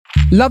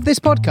Love this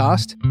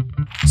podcast?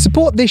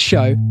 Support this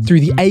show through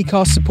the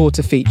Acast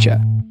supporter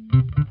feature.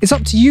 It's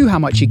up to you how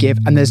much you give,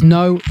 and there's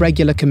no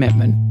regular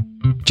commitment.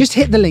 Just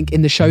hit the link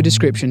in the show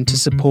description to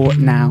support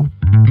now.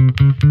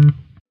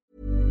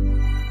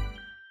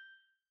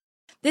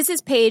 This is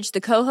Paige,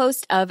 the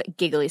co-host of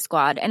Giggly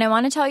Squad, and I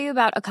want to tell you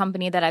about a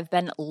company that I've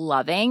been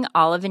loving,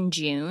 Olive &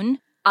 June.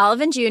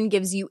 Olive & June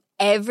gives you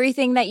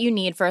everything that you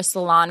need for a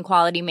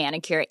salon-quality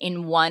manicure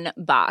in one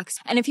box.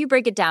 And if you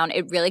break it down,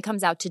 it really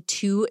comes out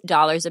to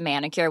 $2 a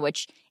manicure,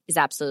 which is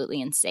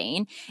absolutely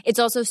insane. It's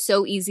also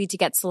so easy to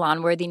get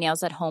salon-worthy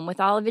nails at home with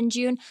Olive &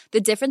 June.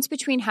 The difference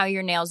between how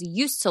your nails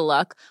used to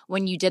look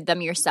when you did them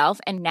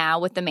yourself and now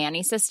with the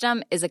Mani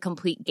system is a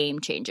complete game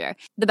changer.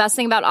 The best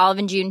thing about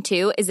Olive & June,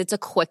 too, is it's a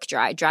quick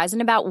dry. Dries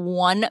in about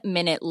 1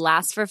 minute,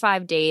 lasts for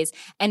 5 days,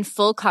 and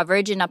full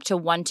coverage in up to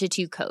 1 to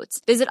 2 coats.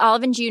 Visit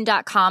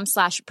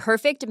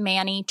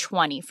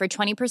oliveandjune.com/perfectmani20 for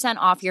 20%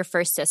 off your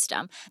first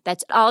system.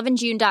 That's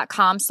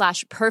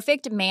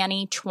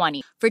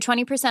oliveandjune.com/perfectmani20 for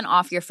 20%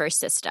 off your first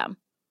system.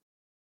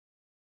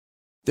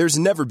 There's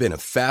never been a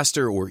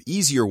faster or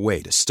easier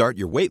way to start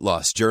your weight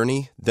loss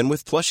journey than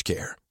with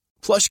PlushCare.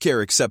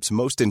 PlushCare accepts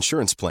most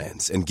insurance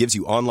plans and gives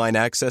you online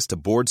access to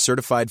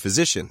board-certified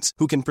physicians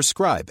who can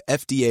prescribe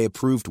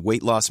FDA-approved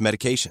weight loss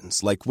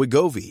medications like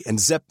Wegovy and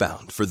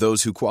Zepbound for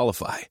those who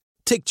qualify.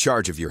 Take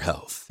charge of your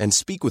health and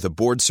speak with a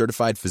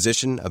board-certified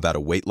physician about a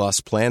weight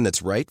loss plan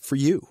that's right for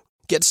you.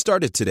 Get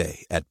started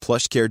today at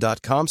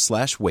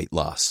plushcare.com/weight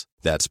loss.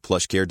 That's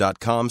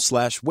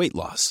plushcare.com/weight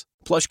loss.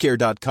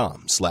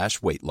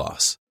 plushcare.com/weight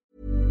loss.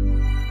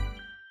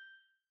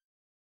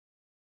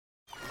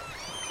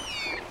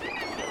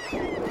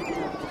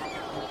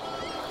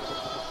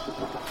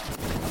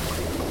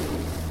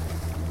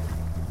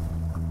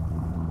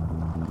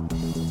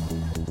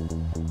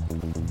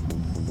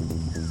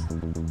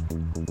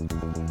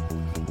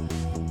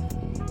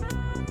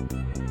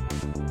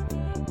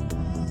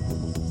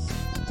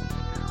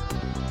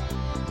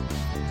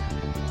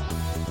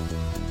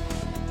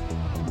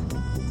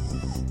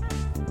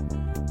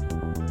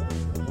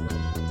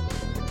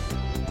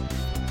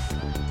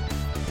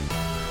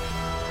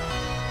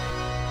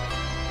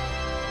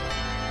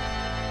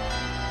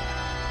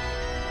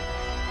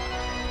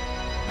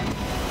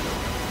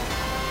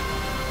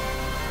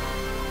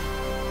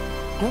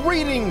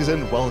 Greetings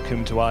and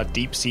welcome to our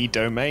deep sea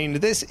domain.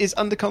 This is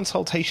Under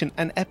Consultation,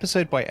 an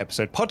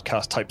episode-by-episode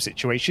podcast type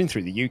situation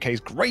through the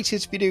UK's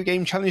greatest video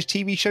game challenge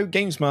TV show,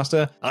 Games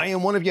Master. I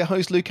am one of your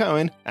hosts, Luke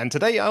Owen, and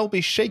today I'll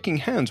be shaking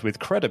hands with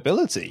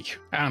credibility.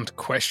 And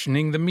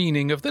questioning the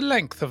meaning of the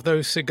length of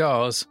those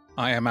cigars.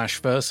 I am Ash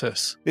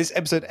Versus. This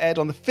episode aired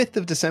on the 5th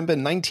of December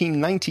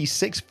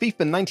 1996.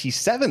 FIFA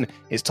 97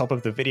 is top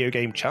of the video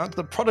game chart.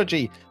 The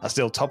Prodigy are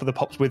still top of the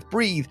pops with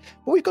Breathe.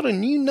 But we've got a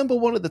new number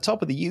one at the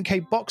top of the UK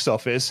box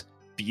office,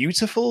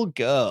 Beautiful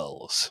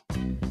Girls.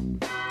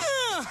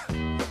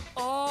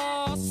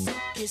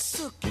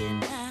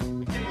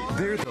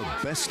 They're the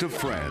best of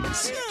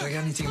friends. Do I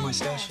got anything in my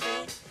stash?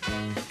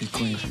 Be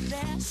clean.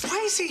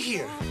 Why is he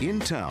here? In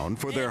town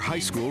for their high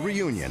school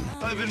reunion.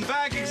 I've been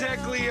back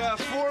exactly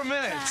 4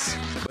 minutes.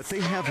 But they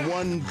have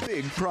one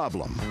big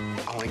problem.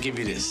 I want to give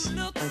you this.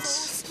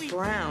 It's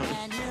brown.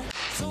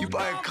 You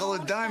buy a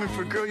colored diamond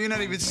for a girl you're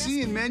not even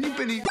seeing, man. You've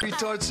been eating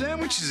retard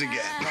sandwiches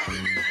again.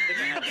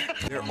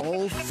 They're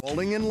all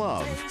falling in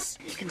love.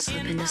 You can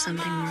slip into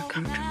something more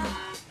comfortable.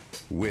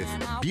 With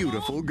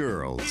Beautiful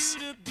Girls.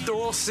 They're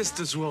all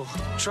sisters, Will.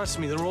 Trust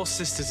me, they're all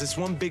sisters. It's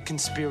one big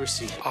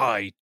conspiracy.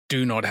 I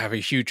do not have a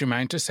huge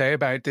amount to say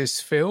about this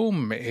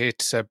film.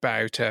 It's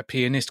about a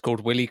pianist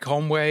called Willie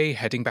Conway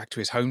heading back to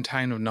his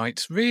hometown of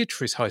Knights Ridge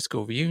for his high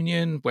school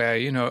reunion where,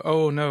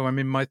 oh no, I'm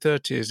in my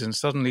 30s and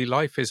suddenly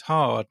life is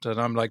hard. And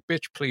I'm like,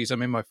 bitch, please,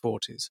 I'm in my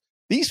 40s.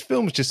 These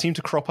films just seem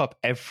to crop up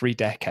every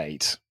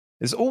decade.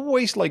 There's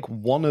always like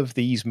one of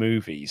these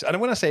movies. And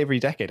when I say every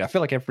decade, I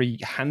feel like every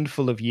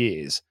handful of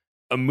years,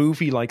 a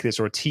movie like this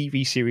or a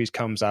TV series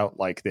comes out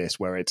like this,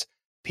 where it's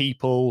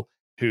people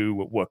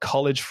who were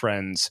college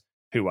friends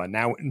who are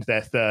now in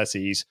their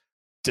 30s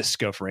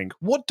discovering,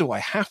 what do I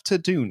have to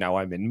do now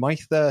I'm in my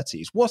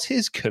 30s? What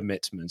is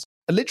commitment?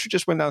 I literally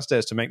just went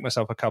downstairs to make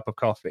myself a cup of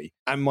coffee,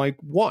 and my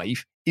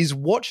wife is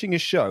watching a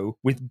show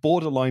with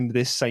borderline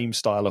this same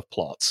style of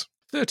plot.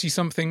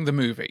 30-something the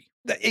movie.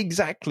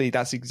 Exactly,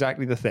 that's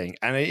exactly the thing.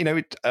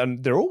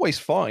 And they're always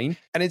fine.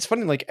 And it's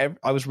funny, like,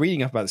 I was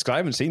reading up about this, because I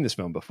haven't seen this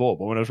film before,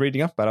 but when I was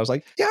reading up about it, I was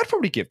like, yeah, I'd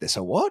probably give this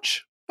a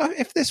watch.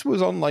 If this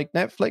was on, like,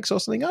 Netflix or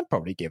something, I'd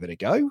probably give it a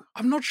go.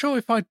 I'm not sure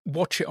if I'd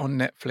watch it on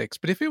Netflix,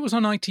 but if it was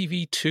on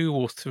ITV2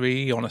 or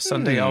 3 on a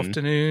Sunday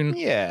afternoon,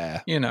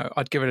 yeah,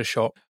 I'd give it a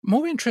shot.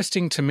 More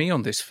interesting to me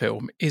on this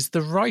film is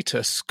the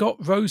writer, Scott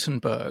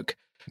Rosenberg.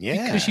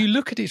 Yeah. Because you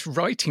look at his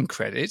writing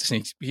credits,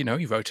 and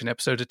he wrote an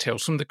episode of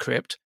Tales from the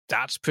Crypt.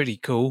 That's pretty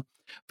cool.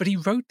 But he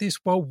wrote this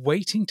while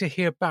waiting to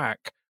hear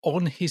back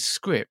on his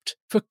script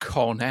for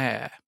Con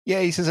Air.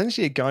 Yeah, he's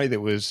essentially a guy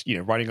that was,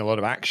 writing a lot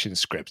of action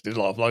scripts, did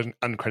a lot of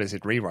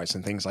uncredited rewrites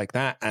and things like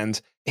that.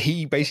 And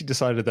he basically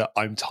decided that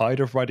I'm tired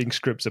of writing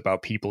scripts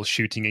about people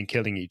shooting and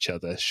killing each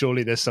other.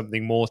 Surely there's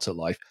something more to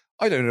life.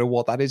 I don't know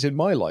what that is in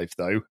my life,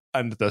 though.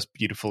 And thus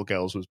Beautiful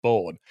Girls was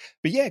born.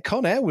 But yeah,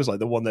 Con Air was like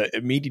the one that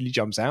immediately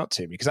jumps out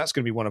to me because that's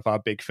going to be one of our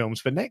big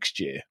films for next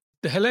year.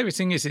 The hilarious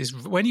thing is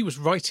when he was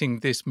writing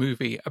this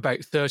movie about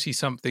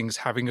 30-somethings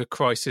having a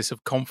crisis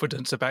of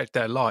confidence about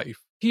their life,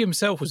 he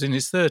himself was in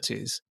his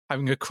 30s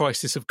having a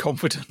crisis of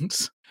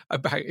confidence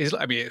about his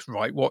life. I mean, it's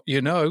right what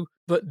you know,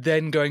 but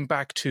then going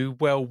back to,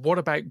 well, what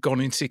about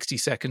Gone in 60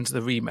 Seconds,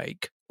 the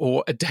remake?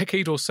 Or a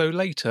decade or so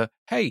later,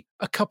 hey,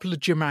 a couple of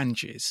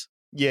Jumanjis.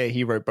 Yeah,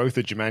 he wrote both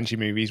the Jumanji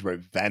movies, wrote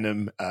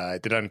Venom,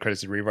 did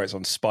uncredited rewrites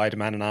on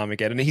Spider-Man and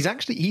Armageddon. And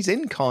he's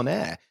in Con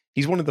Air.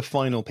 He's one of the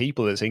final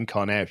people that's in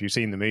Con Air. If you've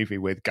seen the movie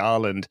with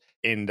Garland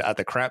at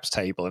the craps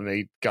table, and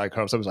the guy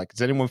comes up and was like,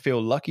 does anyone feel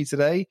lucky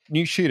today?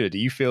 New shooter, do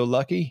you feel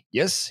lucky?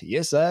 Yes,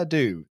 I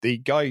do. The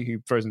guy who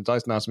throws in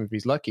dice and asks him if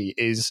he's lucky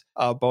is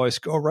our boy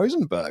Scott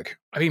Rosenberg.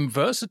 I mean,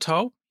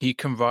 versatile. He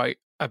can write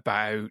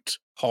about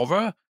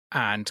horror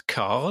and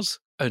cars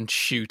and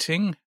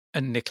shooting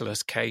and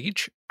Nicolas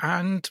Cage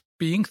and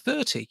being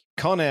 30.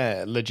 Con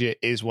Air legit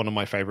is one of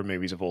my favorite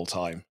movies of all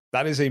time.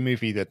 That is a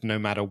movie that no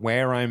matter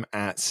where I'm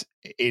at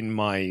in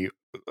my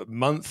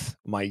month,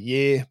 my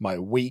year, my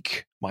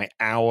week, my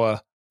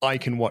hour, I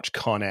can watch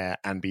Con Air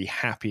and be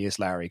happy as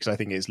Larry because I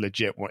think it's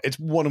legit. It's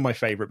one of my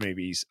favorite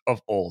movies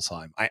of all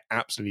time. I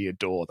absolutely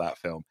adore that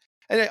film.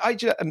 And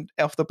and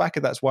off the back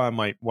of that's why I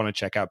might want to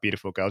check out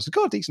Beautiful Girls. It's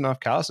got a decent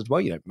enough cast as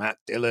well. You know, Matt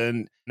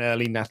Dillon, an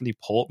early Natalie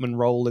Portman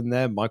role in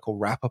there, Michael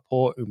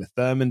Rappaport, Uma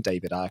Thurman,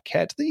 David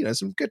Arquette. You know,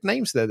 some good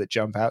names there that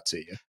jump out to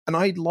you. And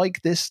I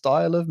like this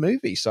style of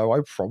movie, so I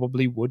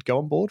probably would go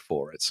on board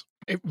for it.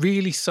 It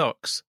really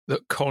sucks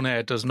that Con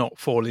Air does not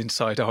fall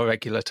inside our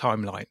regular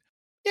timeline.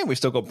 Yeah, we've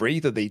still got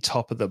Breathe at the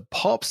top of the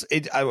pops.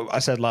 I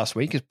said last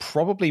week, is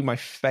probably my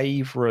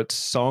favourite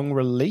song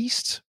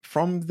released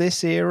from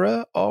this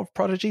era of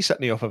Prodigy,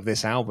 certainly off of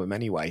this album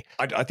anyway.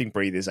 I think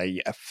Breathe is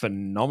a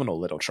phenomenal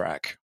little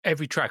track.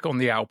 Every track on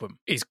the album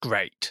is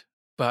great.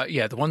 But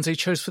yeah, the ones they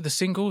chose for the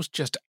singles,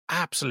 just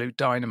absolute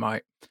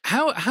dynamite.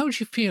 How do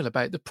you feel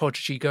about the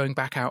Prodigy going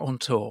back out on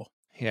tour?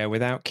 Yeah,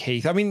 without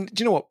Keith. I mean,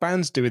 do you know what?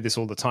 Bands do this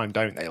all the time,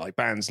 don't they? Like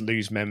bands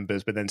lose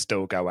members, but then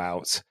still go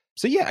out.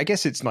 So yeah, I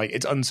guess it's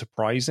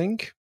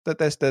unsurprising that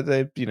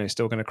they're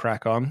still going to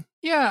crack on.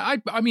 Yeah,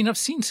 I mean, I've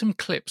seen some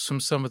clips from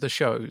some of the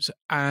shows,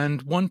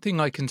 and one thing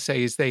I can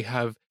say is they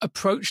have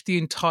approached the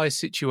entire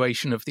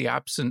situation of the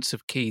absence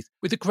of Keith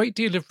with a great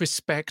deal of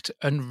respect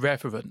and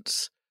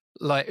reverence.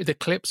 Like the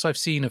clips I've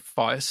seen of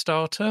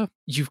Firestarter,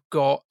 you've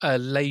got a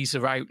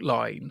laser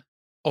outline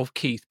of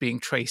Keith being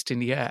traced in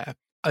the air,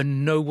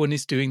 and no one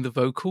is doing the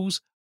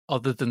vocals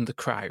other than the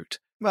crowd.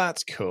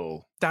 That's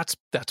cool. That's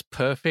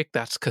perfect.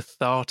 That's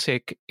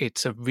cathartic.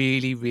 It's a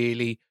really,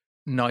 really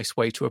nice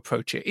way to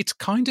approach it. It's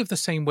kind of the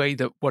same way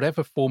that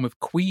whatever form of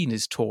Queen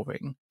is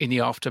touring in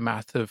the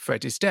aftermath of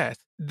Freddie's death,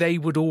 they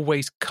would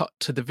always cut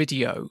to the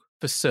video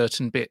for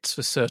certain bits,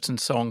 for certain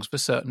songs, for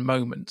certain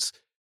moments,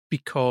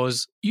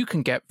 because you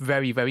can get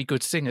very, very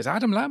good singers.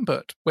 Adam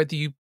Lambert, whether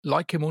you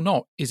like him or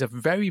not, is a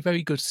very,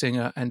 very good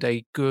singer and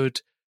a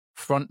good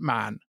front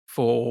man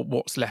for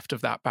what's left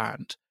of that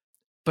band.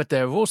 But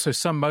there are also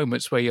some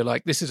moments where you're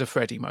like, this is a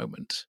Freddie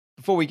moment.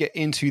 Before we get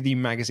into the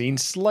magazine,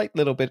 slight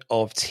little bit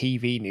of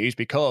TV news,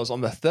 because on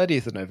the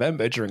 30th of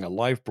November, during a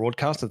live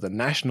broadcast of the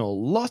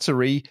National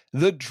Lottery,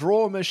 the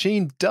draw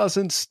machine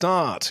doesn't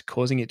start,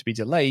 causing it to be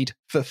delayed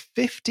for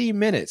 50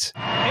 minutes.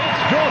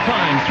 It's draw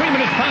time, 3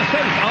 minutes past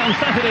 8 on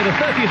Saturday the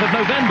 30th of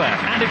November,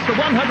 and it's the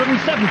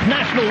 107th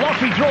National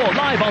Lottery draw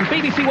live on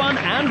BBC One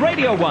and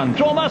Radio 1.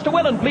 Drawmaster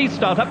Willen, please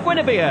start up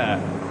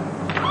Guinevere.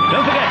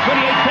 Don't forget,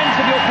 28 pence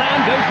of your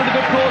pound goes to the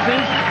good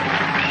causes,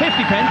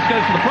 50 pence goes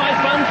to the prize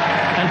fund,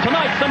 and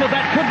tonight some of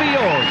that could be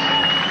yours.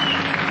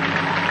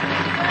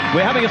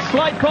 We're having a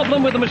slight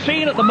problem with the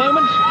machine at the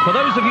moment. For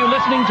those of you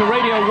listening to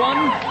Radio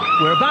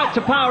 1, we're about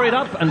to power it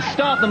up and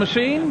start the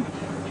machine,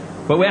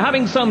 but we're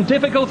having some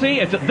difficulty.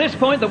 It's at this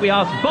point that we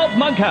ask Bob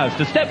Monkhouse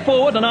to step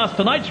forward and ask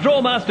tonight's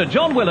drawmaster,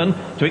 John Willen,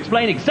 to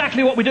explain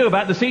exactly what we do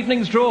about this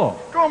evening's draw.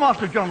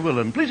 Drawmaster John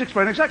Willen, please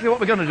explain exactly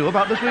what we're going to do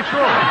about this week's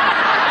draw.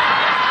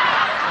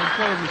 I'm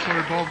terribly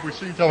sorry, Bob. We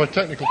seem to have a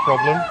technical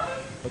problem.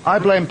 I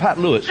blame Pat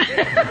Lewis. At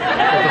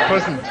the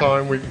present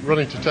time, we run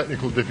into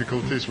technical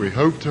difficulties. We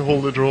hope to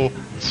hold the draw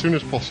as soon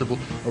as possible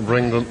and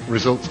bring the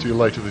results to you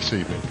later this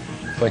evening.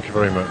 Thank you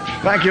very much.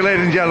 Thank you,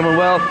 ladies and gentlemen.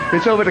 Well,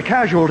 it's over to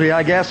Casualty,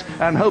 I guess,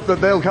 and hope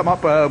that they'll come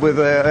up with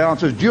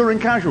answers during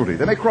Casualty.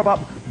 They may crop up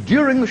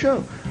during the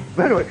show.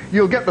 But anyway,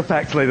 you'll get the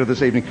facts later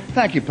this evening.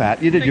 Thank you,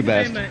 Pat. You did your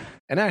best.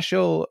 And Ash,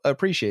 you'll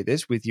appreciate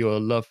this with your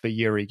love for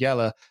Uri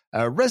Geller.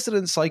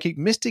 Resident psychic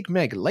Mystic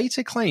Meg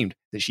later claimed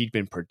that she'd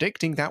been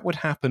predicting that would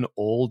happen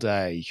all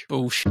day.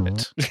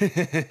 Bullshit.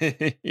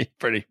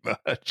 Pretty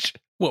much.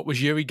 What,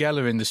 was Uri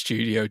Geller in the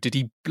studio? Did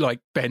he,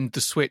 bend the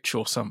switch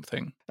or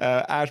something?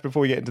 Ash,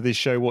 before we get into this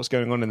show, what's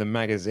going on in the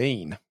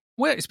magazine?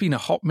 Well, it's been a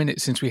hot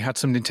minute since we had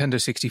some Nintendo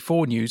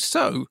 64 news.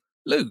 So,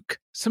 Luke,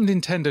 some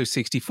Nintendo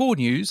 64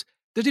 news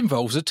that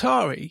involves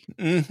Atari.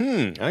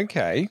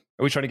 Okay.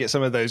 Are we trying to get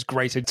some of those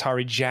great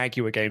Atari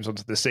Jaguar games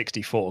onto the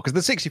 64? Because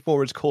the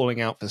 64 is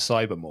calling out for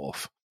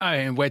Cybermorph.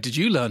 And where did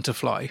you learn to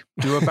fly?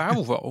 Do a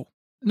barrel roll?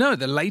 No,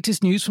 the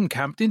latest news from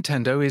Camp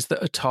Nintendo is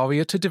that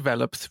Atari are to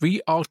develop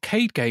 3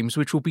 arcade games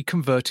which will be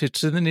converted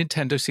to the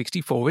Nintendo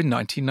 64 in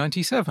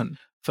 1997.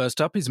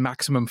 First up is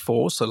Maximum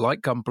Force, a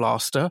light gun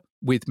blaster,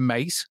 with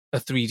Mace, a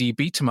 3D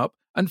beat-em-up,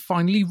 and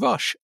finally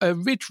Rush, a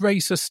Ridge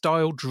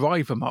Racer-style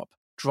drive-em-up.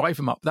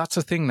 Drive-em-up, that's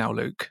a thing now,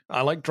 Luke.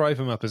 I like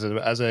drive-em-up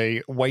as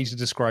a way to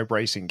describe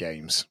racing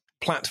games.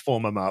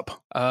 Platform 'em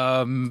up.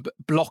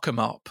 Block 'em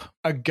up.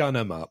 A gun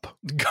 'em up.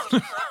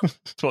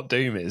 That's what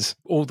Doom is.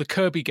 All the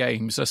Kirby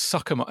games, a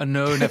suck 'em up.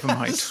 No, never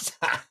mind.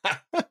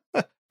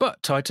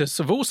 But Titus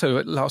have also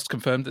at last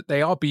confirmed that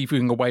they are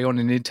beavering away on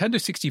a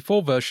Nintendo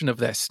 64 version of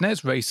their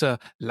SNES racer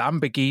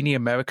Lamborghini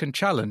American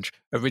Challenge,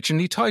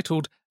 originally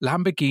titled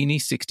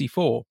Lamborghini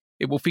 64.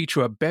 It will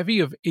feature a bevy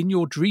of In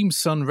Your Dreams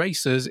Son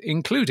racers,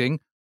 including,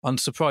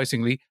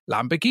 unsurprisingly,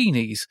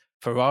 Lamborghinis,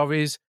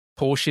 Ferraris,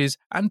 Porsches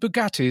and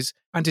Bugattis,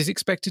 and is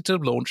expected to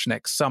launch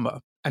next summer.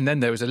 And then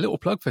there is a little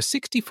plug for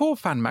 64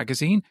 Fan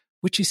Magazine,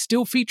 which is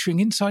still featuring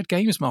Inside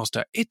Games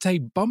Master. It's a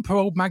bumper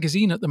old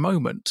magazine at the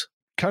moment.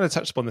 Kind of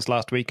touched upon this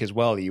last week as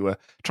well. You were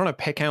trying to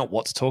pick out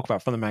what to talk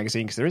about from the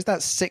magazine because there is that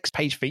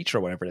 6-page feature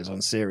or whatever it is on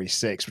Series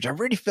 6, which I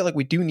really feel like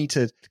we do need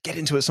to get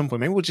into at some point.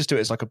 Maybe we'll just do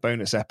it as like a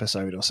bonus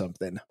episode or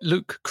something.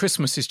 Luke,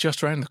 Christmas is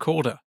just around the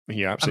corner.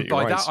 Yeah, absolutely.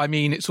 And by right. that, I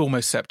mean it's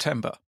almost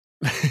September.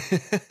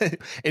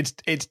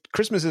 It's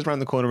Christmas is around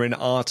the corner in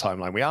our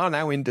timeline. We are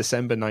now in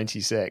December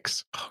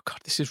 96. Oh God,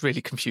 this is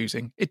really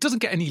confusing. It doesn't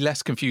get any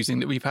less confusing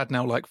that we've had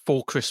now like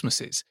 4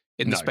 Christmases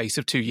in the space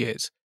of 2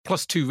 years,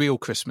 plus 2 real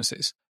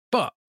Christmases.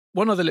 But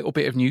one other little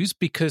bit of news,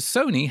 because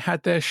Sony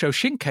had their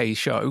Shoshinkai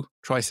show.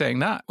 Try saying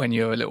that when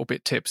you're a little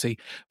bit tipsy.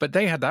 But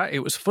they had that.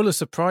 It was full of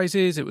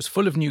surprises. It was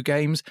full of new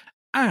games.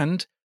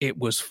 And it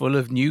was full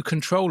of new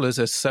controllers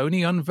as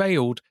Sony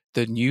unveiled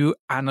the new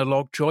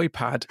analog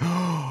joypad.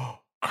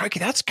 Crikey,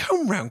 that's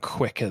come round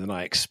quicker than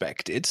I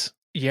expected.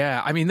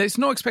 Yeah, I mean, it's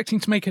not expecting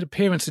to make an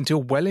appearance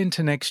until well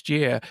into next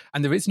year.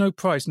 And there is no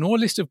price nor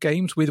list of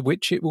games with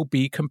which it will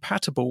be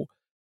compatible.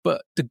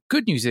 But the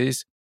good news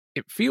is,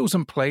 it feels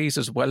and plays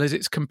as well as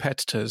its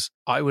competitors,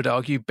 I would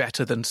argue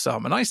better than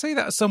some. And I say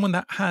that as someone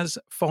that has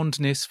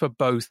fondness for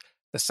both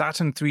the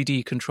Saturn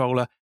 3D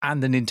controller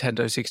and the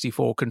Nintendo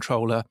 64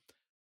 controller.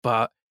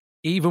 But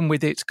even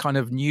with its kind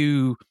of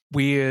new,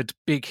 weird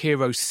Big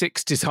Hero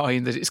 6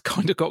 design that it's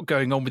kind of got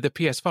going on with the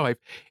PS5,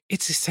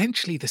 it's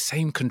essentially the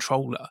same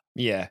controller.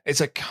 Yeah,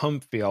 it's a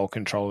comfy old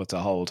controller to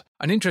hold.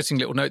 An interesting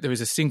little note, there is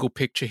a single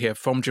picture here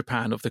from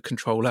Japan of the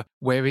controller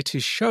where it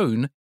is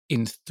shown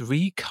in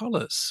 3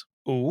 colours.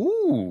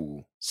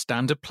 Ooh.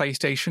 Standard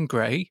PlayStation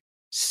grey,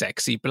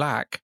 sexy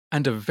black,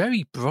 and a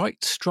very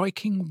bright,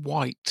 striking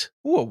white.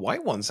 Ooh, a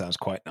white one sounds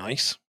quite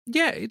nice.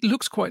 Yeah, it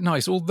looks quite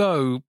nice,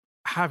 although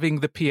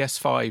having the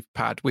PS5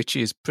 pad, which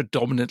is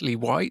predominantly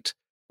white,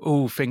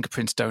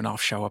 fingerprints don't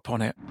half show up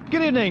on it.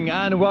 Good evening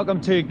and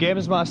welcome to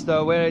Games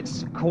Master, where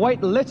it's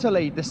quite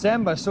literally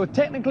December, so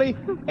technically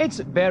it's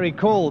very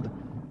cold.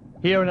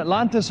 Here in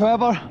Atlantis,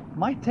 however,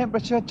 my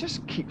temperature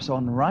just keeps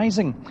on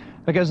rising.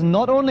 Because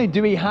not only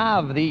do we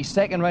have the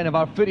second round of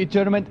our footy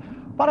tournament,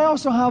 but I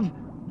also have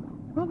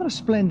rather a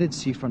splendid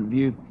seafront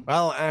view.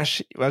 Well,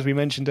 Ash, as we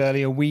mentioned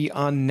earlier, we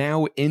are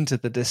now into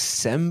the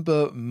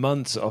December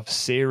months of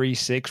Series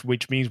 6,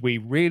 which means we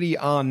really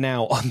are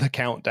now on the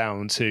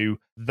countdown to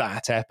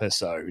that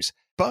episode.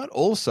 But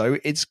also,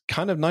 it's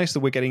kind of nice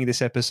that we're getting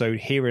this episode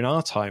here in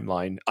our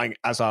timeline,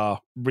 as our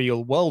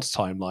real world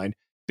timeline,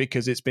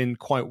 because it's been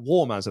quite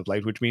warm as of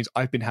late, which means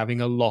I've been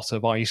having a lot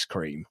of ice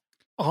cream.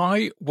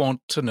 I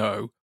want to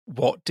know,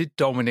 what did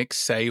Dominic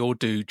say or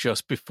do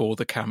just before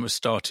the camera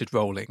started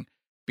rolling?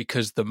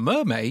 Because the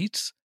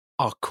mermaids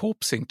are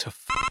corpsing to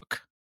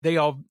fuck. They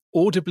are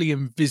audibly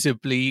and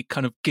visibly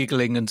kind of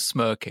giggling and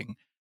smirking.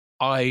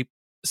 I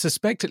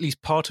suspect at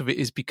least part of it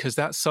is because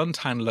that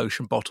suntan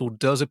lotion bottle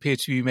does appear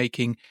to be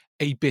making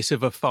a bit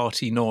of a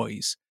farty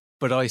noise.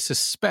 But I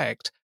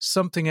suspect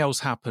something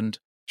else happened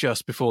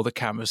just before the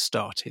camera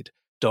started.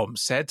 Dom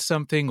said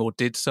something or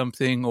did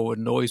something or a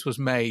noise was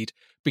made,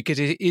 because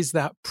it is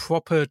that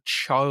proper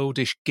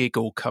childish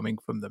giggle coming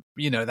from them.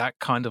 You know, that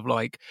kind of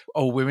like,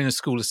 oh, we're in a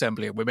school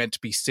assembly and we're meant to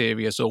be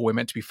serious or we're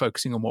meant to be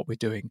focusing on what we're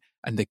doing.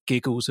 And the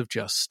giggles have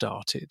just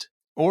started.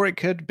 Or it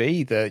could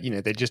be that,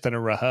 they'd just done a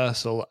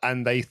rehearsal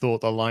and they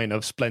thought the line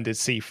of splendid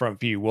seafront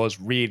view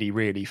was really,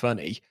 really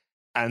funny.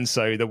 And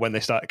so that when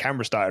the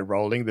camera started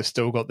rolling, they've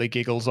still got the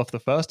giggles off the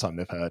first time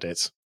they've heard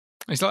it.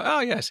 It's like, oh,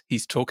 yes,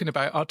 he's talking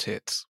about our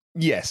tits.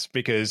 Yes,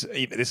 because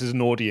this is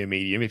an audio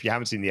medium. If you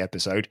haven't seen the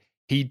episode,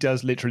 he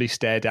does literally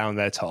stare down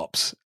their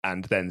tops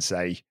and then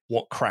say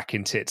what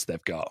cracking tits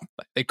they've got.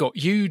 They've got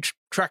huge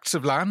tracts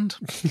of land.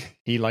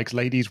 He likes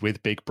ladies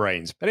with big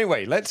brains. But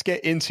anyway, let's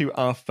get into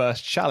our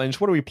first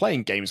challenge. What are we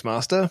playing, Games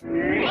Master?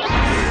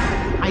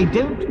 I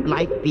don't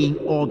like being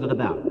ordered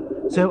about.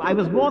 So I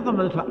was more than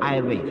a little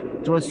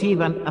irate to receive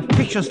an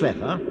officious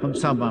letter from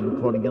someone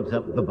calling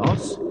himself the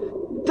boss,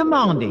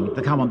 demanding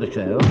to come on the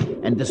show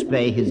and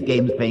display his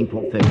games-playing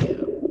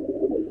portfolio.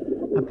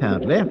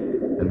 Apparently,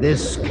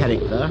 this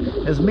character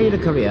has made a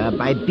career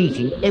by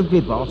beating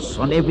every boss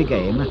on every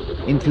game,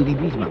 including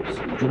beat-em-ups,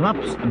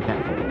 shoot-em-ups, and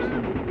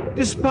platforms.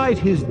 Despite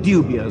his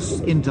dubious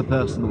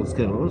interpersonal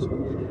skills,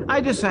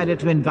 I decided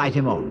to invite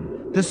him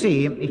on to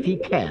see if he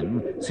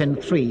can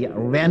send 3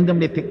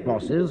 randomly picked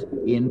bosses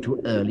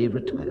into early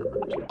retirement.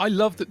 I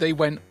love that they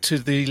went to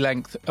the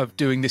length of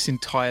doing this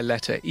entire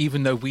letter,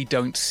 even though we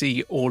don't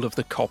see all of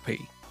the copy.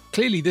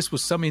 Clearly, this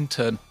was some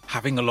intern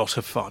having a lot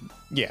of fun.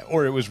 Yeah,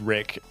 or it was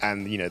Rick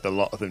and, the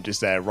lot of them just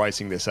there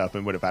writing this up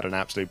and would have had an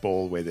absolute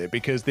ball with it,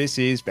 because this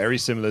is very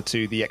similar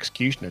to the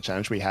Executioner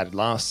challenge we had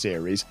last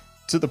series,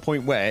 to the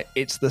point where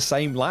it's the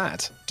same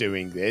lad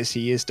doing this.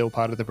 He is still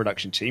part of the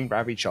production team,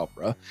 Ravi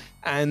Chopra,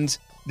 and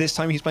this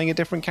time he's playing a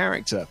different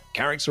character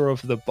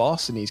of the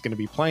boss, and he's going to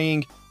be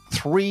playing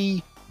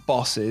 3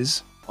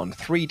 bosses on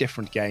 3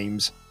 different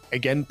games,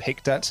 again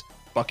picked at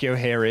Bucky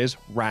O'Hare's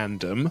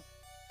random,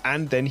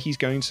 and then he's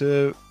going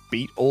to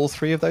beat all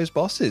 3 of those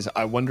bosses.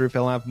 I wonder if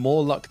he'll have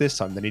more luck this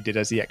time than he did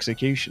as the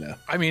Executioner.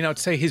 I mean, I'd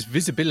say his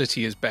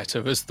visibility is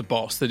better as the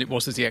boss than it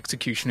was as the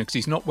Executioner, because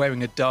he's not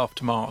wearing a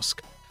daft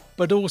mask,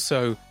 but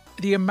also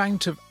the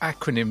amount of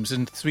acronyms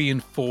and 3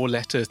 and 4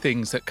 letter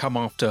things that come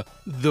after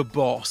the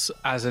boss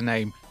as a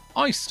name.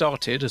 I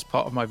started, as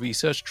part of my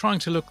research, trying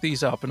to look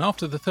these up, and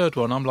after the 3rd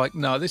one, I'm like,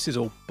 no, this is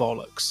all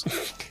bollocks.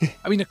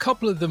 I mean, a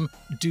couple of them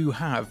do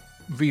have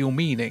real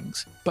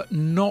meanings, but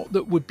not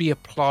that would be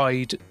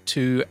applied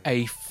to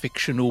a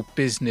fictional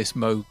business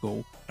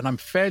mogul. And I'm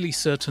fairly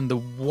certain the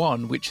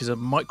one, which is a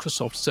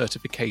Microsoft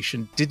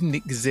certification, didn't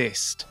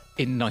exist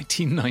in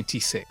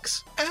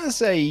 1996.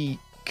 As a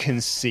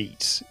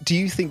conceit, do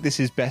you think this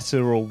is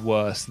better or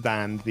worse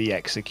than the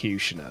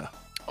Executioner?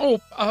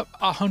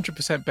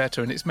 100%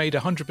 better, and it's made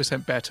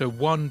 100% better,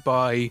 one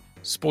by,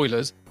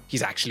 spoilers,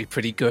 he's actually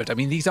pretty good. I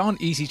mean, these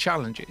aren't easy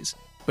challenges,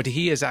 but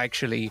he is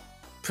actually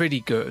pretty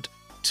good.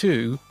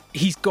 2,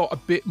 he's got a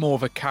bit more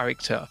of a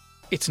character.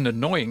 It's an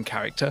annoying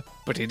character,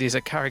 but it is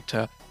a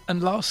character.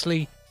 And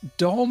lastly,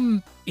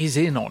 Dom is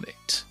in on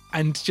it.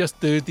 And just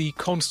the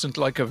constant,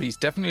 he's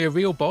definitely a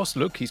real boss.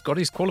 Look, he's got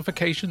his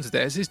qualifications.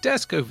 There's his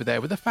desk over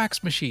there with a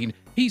fax machine.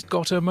 He's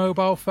got a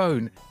mobile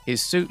phone.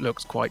 His suit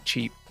looks quite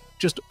cheap.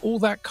 Just all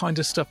that kind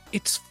of stuff.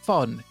 It's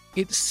fun.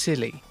 It's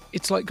silly.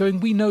 It's like going,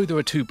 we know there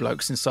are 2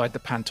 blokes inside the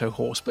Panto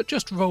horse, but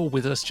just roll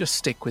with us, just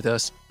stick with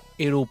us.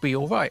 It'll be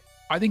all right.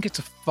 I think it's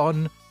a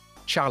fun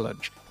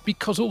challenge,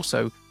 because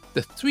also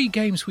the 3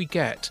 games we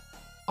get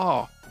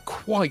are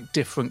quite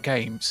different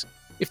games.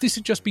 If this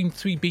had just been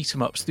 3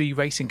 beat-em-ups, 3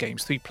 racing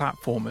games, 3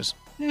 platformers,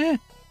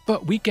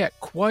 but we get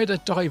quite a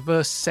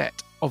diverse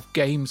set of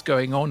games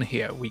going on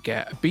here. We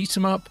get a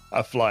beat-em-up,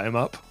 a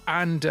fly-em-up,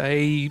 and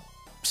a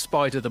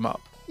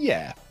spider-them-up.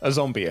 Yeah, a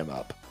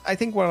zombie-em-up. I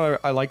think what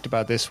I liked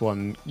about this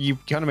one, you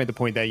kind of made the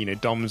point there,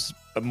 Dom's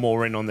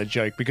more in on the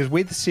joke, because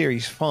with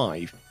Series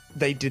 5,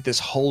 they did this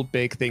whole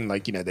big thing,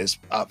 there's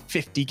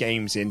 50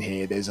 games in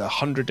here, there's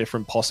 100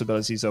 different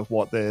possibilities of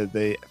what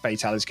the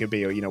fatalities could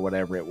be, or,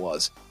 whatever it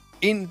was.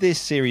 In this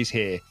series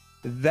here,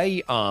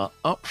 they are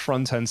up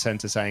front and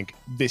center saying,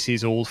 this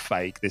is all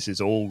fake, this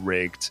is all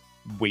rigged,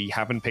 we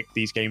haven't picked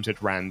these games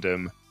at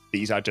random,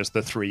 these are just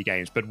the 3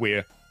 games, but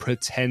we're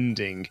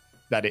pretending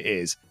that it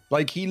is.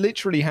 He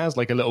literally has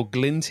a little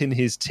glint in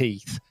his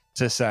teeth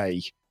to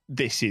say,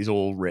 this is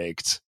all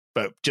rigged.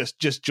 But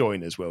just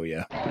join us, will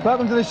you?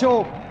 Welcome to the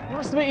show.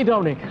 Nice to meet you,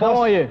 Dominic. How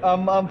are you?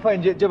 I'm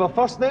fine. Do you have a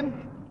first name?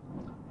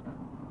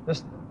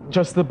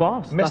 Just the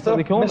boss. That's what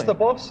they call me. Mr.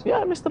 Boss?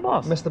 Yeah, Mr.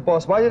 Boss. Mr.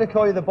 Boss. Why did I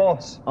call you the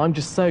boss? I'm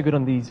just so good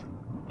on these,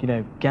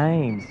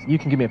 games. You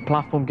can give me a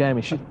platform game.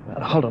 It should...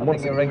 Hold on.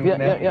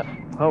 Yeah.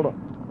 Hold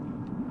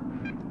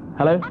on.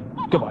 Hello?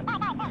 Goodbye.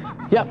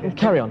 Yeah,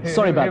 carry on.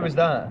 Sorry about that. Who was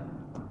that?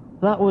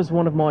 That was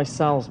one of my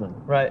salesmen.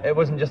 Right, it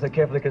wasn't just a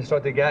carefully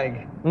constructed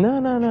gag. No,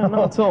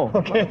 not at all.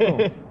 Okay. Not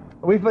at all.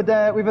 We've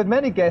had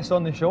many guests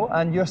on the show,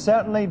 and you're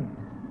certainly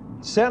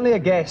a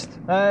guest.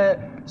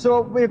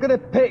 So we're going to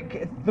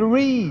pick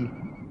 3.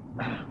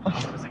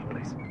 Hold on a second,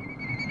 please.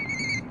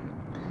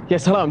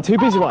 Yes, hello. I'm too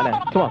busy right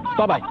now. Come on.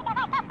 Bye-bye.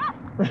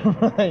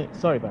 Right.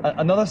 Sorry about that.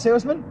 Another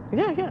salesman?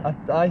 Yeah.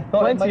 I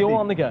thought plenty all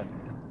on the go.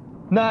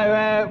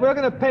 Now we're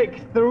going to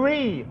pick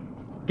 3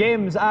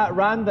 games at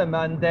random,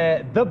 and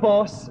the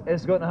boss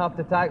is going to have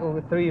to tackle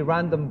the 3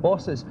 random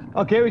bosses.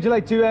 Okay, would you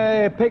like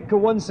to pick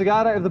 1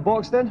 cigar out of the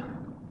box then?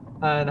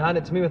 And hand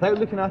it to me without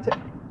looking at it.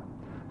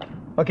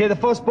 Okay, the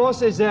first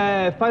boss is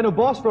final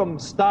boss from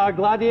Star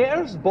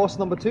Gladiators, boss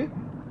number 2.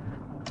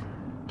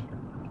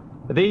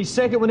 The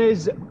second one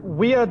is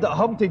weird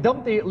Humpty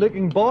Dumpty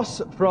looking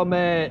boss from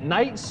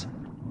Knights.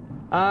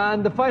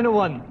 And the final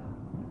one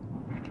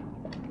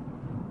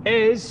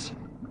is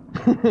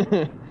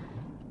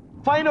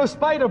final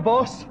spider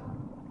boss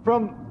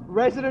from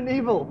Resident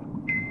Evil.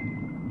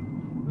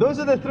 Those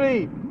are the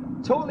 3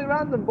 totally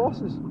random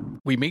bosses.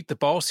 We meet the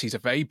boss. He's a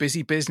very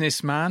busy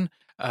businessman.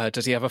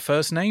 Does he have a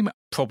first name?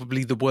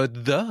 Probably the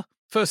word the.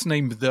 First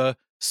name the,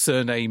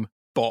 surname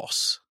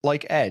boss.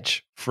 Like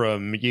Edge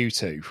from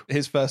U2.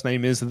 His first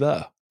name is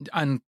the.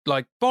 And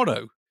like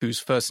Bono, whose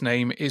first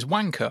name is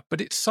Wanker,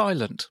 but it's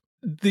silent.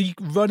 The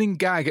running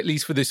gag, at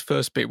least for this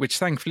first bit, which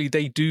thankfully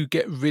they do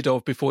get rid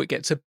of before it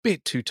gets a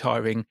bit too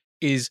tiring,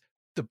 is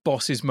the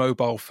boss's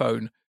mobile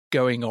phone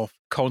going off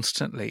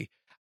constantly.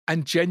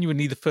 And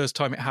genuinely, the first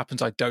time it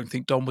happens, I don't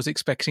think Dom was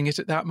expecting it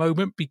at that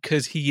moment,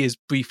 because he is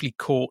briefly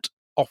caught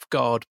off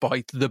guard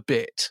by the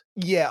bit.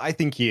 Yeah, I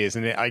think he is.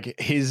 And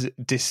his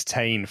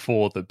disdain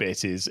for the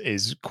bit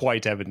is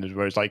quite evident,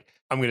 where it's like,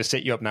 I'm going to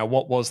set you up now.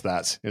 What was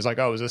that? It's like,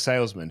 oh, it was a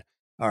salesman.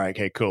 All right,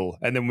 okay, cool.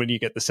 And then when you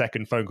get the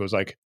second phone call, it's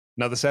like,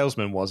 another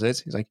salesman, was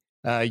it? He's like,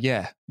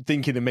 yeah.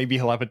 Thinking that maybe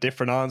he'll have a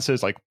different answer.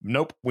 It's like,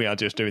 nope, we are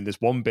just doing this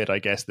one bit, I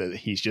guess, that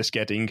he's just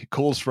getting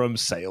calls from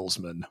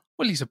salesmen.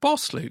 Well, he's a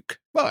boss, Luke.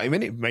 Well, I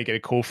mean, it may get a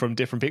call from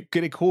different people.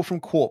 Get a call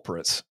from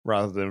corporates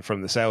rather than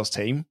from the sales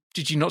team.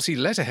 Did you not see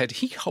letterhead?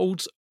 He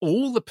holds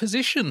all the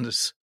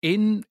positions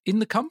in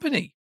the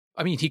company.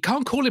 I mean, he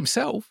can't call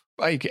himself.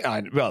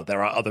 Well,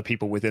 there are other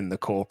people within the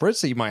corporate,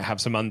 so you might have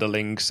some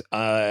underlings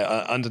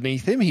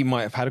underneath him. He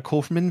might have had a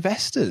call from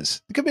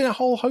investors. There could be a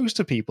whole host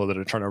of people that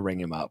are trying to ring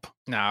him up.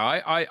 No,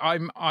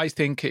 I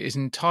think it is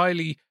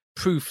entirely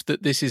proof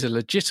that this is a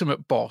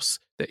legitimate boss,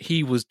 that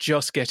he was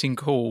just getting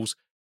calls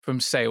from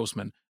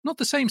salesmen. Not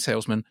the same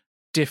salesman,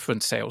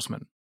 different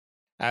salesmen.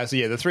 So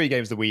yeah, the three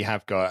games that we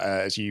have got,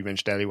 as you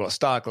mentioned earlier, we've got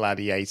Star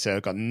Gladiator,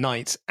 got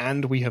Knights,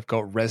 and we have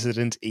got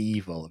Resident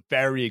Evil.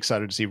 Very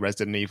excited to see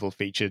Resident Evil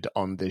featured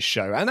on this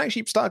show. And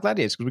actually Star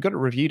Gladiator, because we got it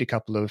reviewed a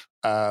couple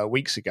of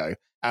weeks ago.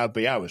 But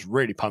yeah, I was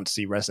really pumped to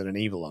see Resident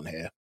Evil on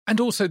here. And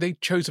also they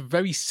chose a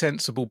very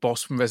sensible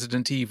boss from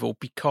Resident Evil,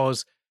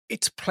 because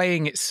it's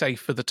playing it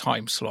safe for the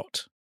time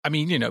slot. I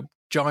mean, you know,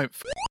 giant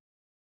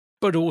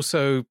but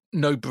also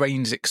no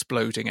brains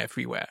exploding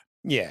everywhere.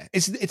 Yeah,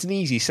 it's an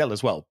easy sell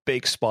as well.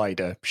 Big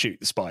spider, shoot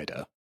the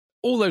spider.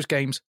 All those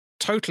games,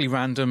 totally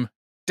random,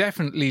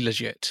 definitely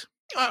legit.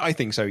 I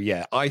think so,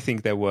 yeah. I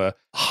think there were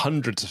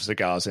hundreds of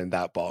cigars in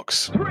that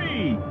box.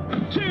 3,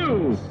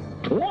 2,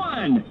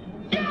 1,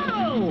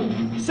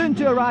 go! Soon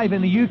to arrive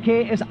in the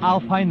UK is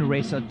Alpine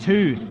Racer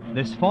 2.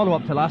 This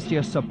follow-up to last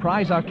year's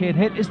surprise arcade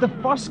hit is the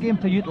first game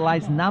to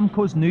utilise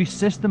Namco's new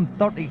System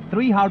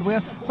 33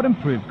 hardware for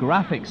improved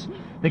graphics.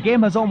 The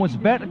game has almost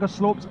vertical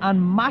slopes and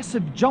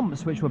massive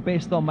jumps, which were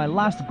based on my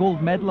last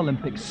gold medal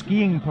Olympic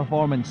skiing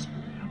performance.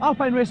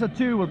 Alpine Racer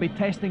 2 will be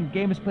testing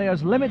games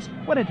players' limits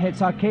when it hits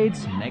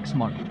arcades next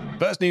month.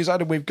 First news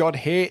item we've got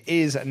here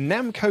is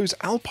Namco's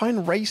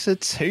Alpine Racer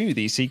 2,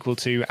 the sequel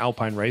to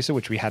Alpine Racer,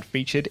 which we had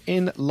featured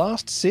in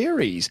last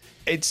series.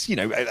 It's, you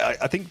know,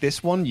 I think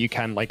this one you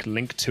can like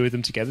link two of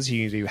them together, so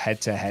you can do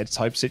head-to-head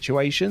type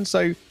situation.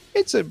 So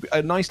it's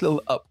a nice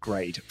little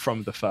upgrade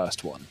from the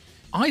first one.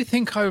 I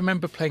think I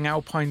remember playing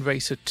Alpine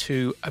Racer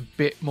 2 a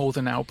bit more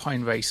than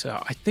Alpine Racer.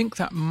 I think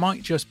that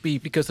might just be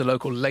because the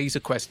local Laser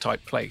Quest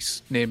type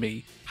place near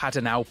me had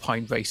an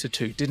Alpine Racer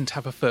 2, didn't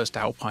have a first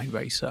Alpine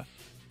Racer.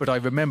 But I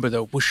remember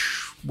the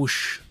whoosh,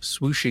 whoosh,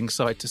 swooshing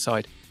side to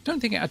side.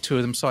 Don't think it had two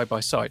of them side by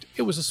side.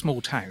 It was a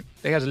small town.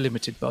 They had a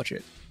limited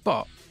budget.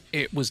 But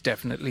it was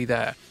definitely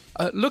there.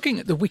 Looking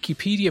at the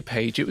Wikipedia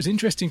page, it was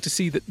interesting to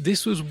see that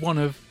this was one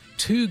of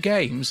two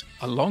games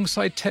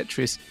alongside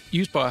Tetris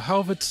used by a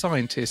Harvard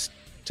scientist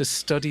to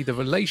study the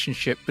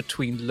relationship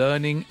between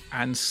learning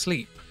and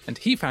sleep. And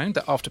he found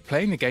that after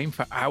playing the game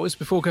for hours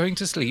before going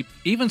to sleep,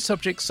 even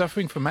subjects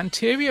suffering from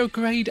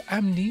anterior-grade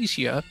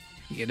amnesia,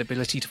 the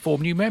inability to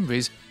form new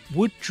memories,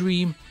 would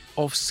dream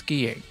of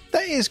skiing.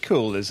 That is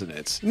cool, isn't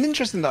it? And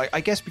interesting that,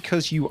 I guess,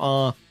 because you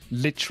are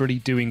literally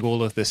doing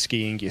all of the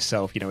skiing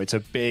yourself, you know, it's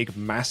a big,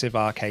 massive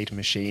arcade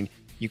machine.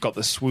 You've got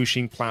the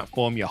swooshing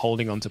platform, you're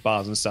holding onto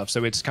bars and stuff,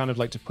 so it's kind of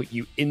like to put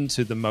you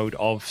into the mode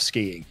of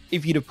skiing.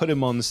 If you'd have put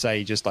him on,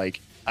 say, just like,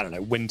 I don't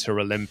know, Winter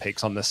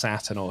Olympics on the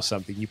Saturn or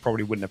something, you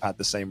probably wouldn't have had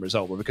the same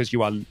result. But because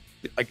you are,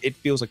 like, it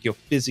feels like you're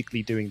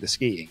physically doing the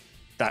skiing.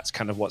 That's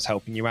kind of what's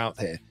helping you out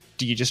here.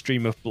 Do you just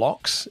dream of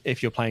blocks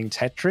if you're playing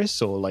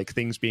Tetris or like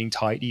things being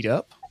tidied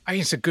up? I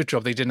think it's a good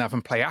job they didn't have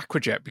them play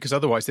Aquajet, because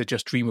otherwise they'd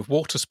just dream of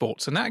water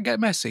sports and that'd get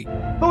messy.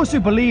 Those who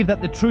believe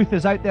that the truth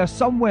is out there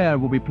somewhere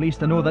will be pleased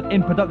to know that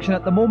in production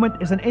at the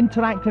moment is an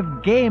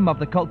interactive game of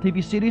the cult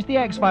TV series The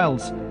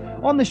X-Files.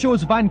 On the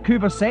show's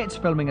Vancouver sets,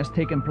 filming has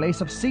taken place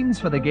of scenes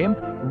for the game,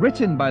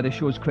 written by the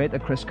show's creator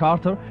Chris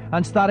Carter,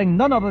 and starring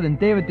none other than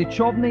David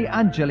Duchovny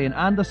and Gillian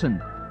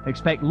Anderson.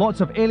 Expect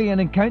lots of alien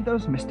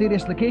encounters,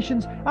 mysterious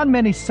locations, and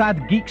many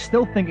sad geeks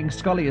still thinking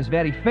Scully is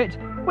very fit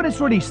when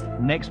it's released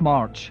next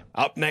March.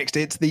 Up next,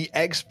 it's The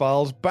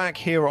X-Files back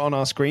here on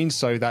our screen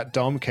so that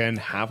Dom can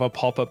have a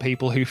pop at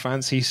people who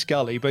fancy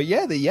Scully. But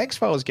yeah, the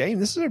X-Files game,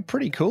 this is a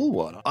pretty cool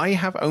one. I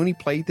have only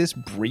played this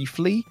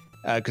briefly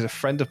because a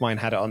friend of mine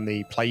had it on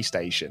the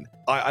PlayStation.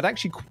 I'd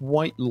actually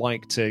quite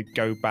like to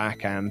go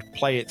back and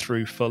play it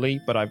through fully,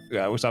 but I've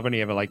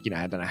only ever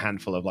had a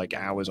handful of like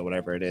hours or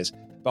whatever it is.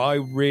 but I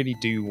really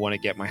do want to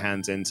get my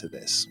hands into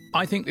this.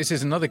 I think this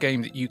is another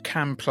game that you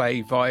can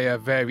play via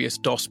various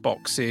DOS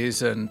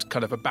boxes and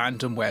kind of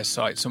abandonware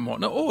sites and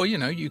whatnot. Or,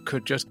 you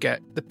could just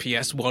get the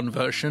PS1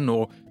 version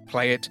or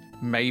play it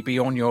maybe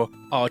on your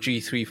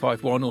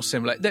RG351 or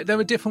similar. There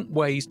are different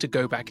ways to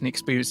go back and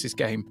experience this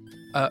game.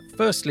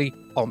 Firstly,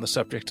 on the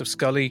subject of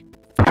Scully,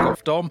 fuck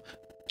off Dom.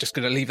 Just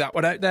going to leave that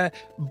one out there.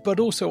 But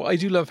also, I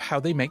do love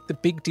how they make the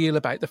big deal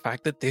about the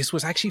fact that this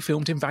was actually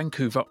filmed in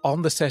Vancouver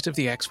on the set of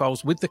The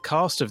X-Files with the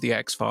cast of The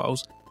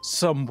X-Files,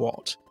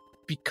 somewhat.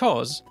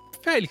 Because,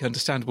 fairly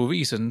understandable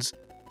reasons,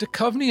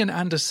 Duchovny and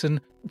Anderson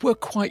were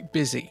quite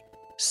busy.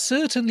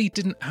 Certainly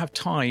didn't have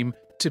time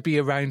to be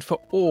around for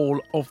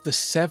all of the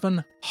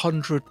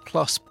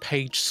 700-plus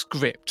page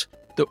script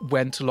that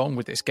went along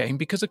with this game,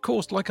 because of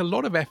course, like a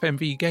lot of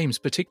FMV games,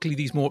 particularly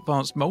these more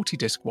advanced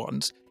multi-disc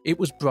ones, it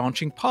was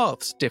branching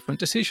paths. Different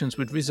decisions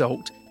would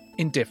result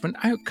in different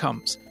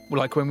outcomes.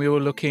 Like when we were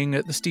looking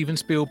at the Steven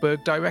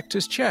Spielberg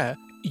director's chair,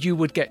 you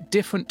would get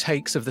different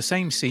takes of the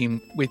same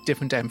scene with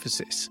different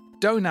emphasis.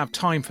 Don't have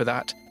time for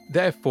that.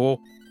 Therefore,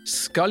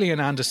 Scully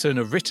and Anderson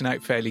are written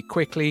out fairly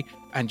quickly,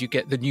 and you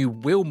get the new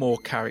Wilmore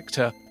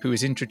character who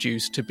is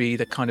introduced to be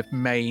the kind of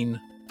main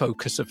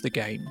focus of the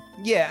game.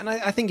 Yeah, and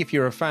I think if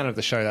you're a fan of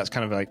the show, that's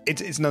kind of like,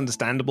 it's an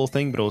understandable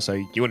thing, but also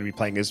you want to be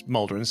playing as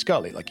Mulder and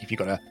Scully. Like if you've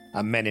got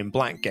a Men in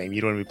Black game,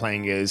 you don't want to be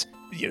playing as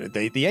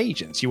the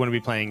agents. You want to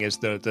be playing as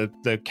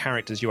the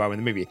characters you are in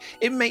the movie.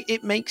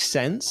 It makes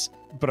sense,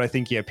 but I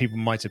think people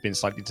might have been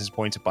slightly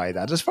disappointed by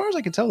that. As far as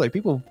I can tell, though,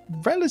 people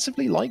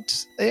relatively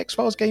liked the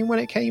X-Files game when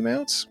it came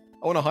out.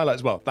 I want to highlight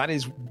as well, that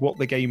is what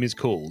the game is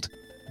called.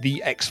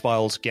 The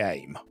X-Files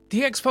game.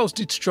 The X-Files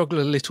did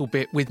struggle a little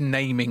bit with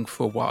naming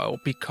for a while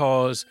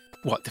because,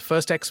 the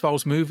first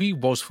X-Files movie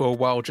was for a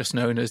while just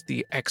known as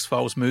the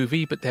X-Files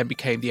movie, but then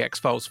became the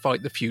X-Files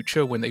Fight the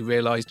Future when they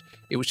realised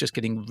it was just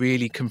getting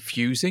really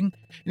confusing.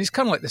 And it's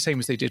kind of like the same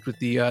as they did with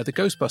the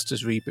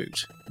Ghostbusters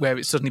reboot, where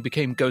it suddenly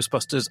became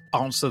Ghostbusters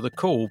Answer the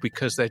Call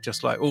because they're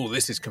just like, oh,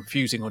 this is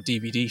confusing on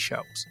DVD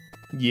shelves.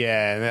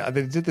 Yeah,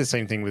 they did the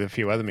same thing with a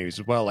few other movies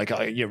as well, like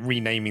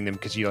renaming them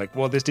because you're like,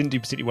 well, this didn't do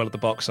particularly well at the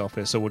box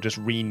office, so we'll just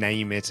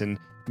rename it and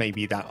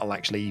maybe that'll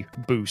actually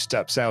boost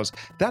up sales.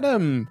 That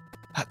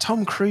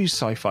Tom Cruise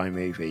sci-fi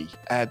movie,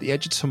 The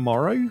Edge of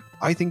Tomorrow,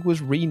 I think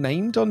was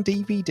renamed on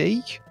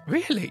DVD.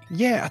 Really?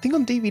 Yeah, I think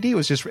on DVD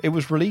it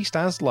was released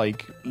as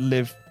like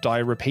Live, Die,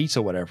 Repeat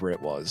or whatever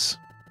it was.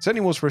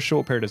 Certainly was for a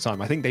short period of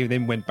time. I think they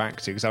then went back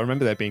to, because I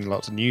remember there being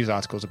lots of news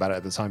articles about it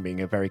at the time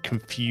being a very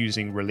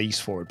confusing release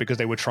for it, because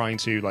they were trying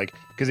to,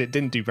 because it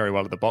didn't do very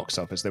well at the box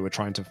office, they were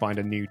trying to find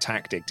a new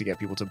tactic to get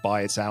people to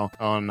buy it out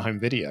on home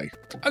video.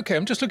 Okay,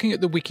 I'm just looking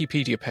at the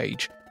Wikipedia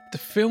page. The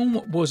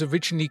film was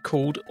originally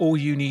called All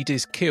You Need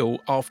Is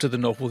Kill after the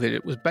novel that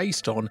it was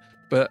based on,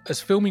 but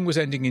as filming was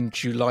ending in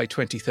July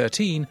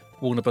 2013,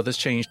 Warner Brothers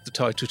changed the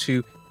title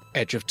to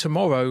Edge of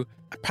Tomorrow.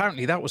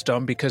 Apparently that was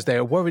done because they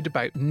are worried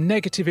about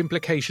negative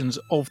implications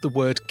of the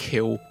word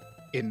kill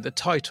in the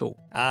title.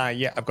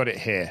 Yeah, I've got it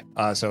here.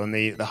 So on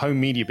the home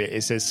media bit,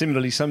 it says,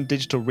 similarly, some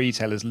digital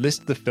retailers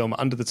list the film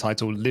under the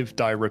title Live,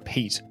 Die,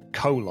 Repeat,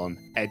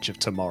 Edge of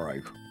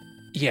Tomorrow.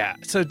 Yeah,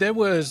 so there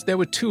were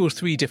 2 or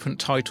 3 different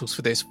titles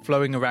for this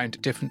flowing around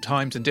at different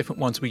times, and different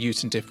ones were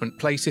used in different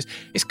places.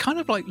 It's kind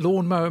of like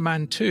Lawnmower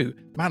Man 2.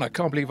 Man, I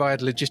can't believe I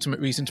had a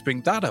legitimate reason to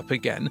bring that up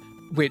again,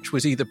 which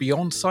was either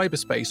Beyond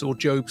Cyberspace or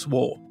Job's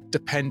War,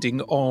 depending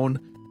on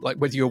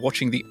whether you're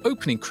watching the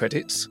opening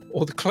credits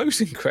or the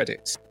closing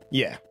credits.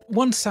 Yeah.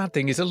 One sad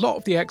thing is a lot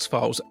of the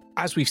X-Files,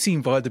 as we've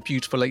seen via the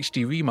beautiful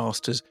HD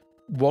remasters,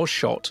 was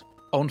shot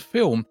on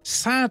film.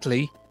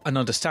 Sadly, and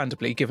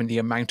understandably, given the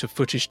amount of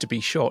footage to be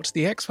shot,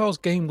 the X-Files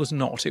game was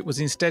not. It was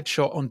instead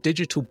shot on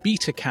digital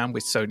Betacam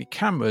with Sony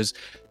cameras,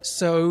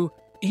 so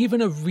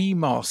even a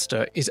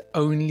remaster is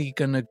only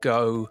going to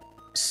go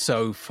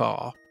so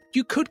far.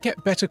 You could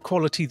get better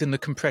quality than the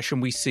compression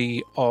we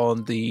see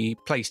on the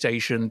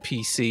PlayStation,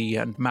 PC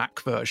and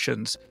Mac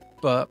versions,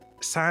 but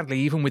sadly,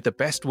 even with the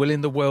best will in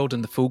the world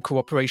and the full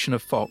cooperation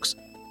of Fox,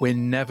 we're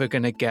never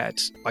going to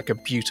get a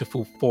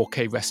beautiful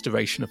 4K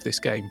restoration of this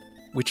game,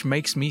 which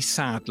makes me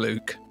sad,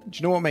 Luke. Do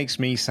you know what makes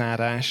me sad,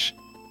 Ash?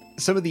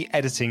 Some of the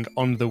editing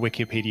on the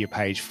Wikipedia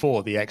page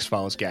for the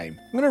X-Files game.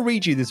 I'm going to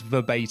read you this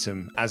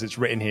verbatim as it's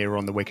written here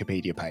on the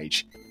Wikipedia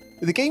page.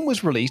 The game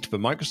was released for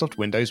Microsoft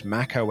Windows,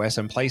 Mac OS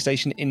and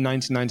PlayStation in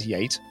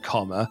 1998,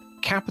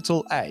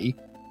 capital A.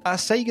 A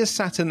Sega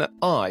Saturn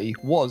I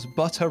was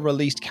but a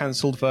released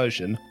cancelled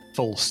version,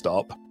 full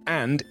stop,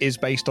 and is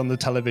based on the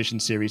television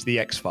series The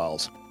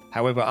X-Files.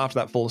 However, after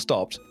that full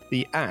stop,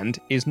 the and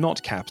is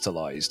not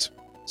capitalized.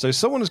 So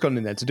someone has gone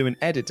in there to do an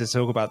edit to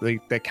talk about the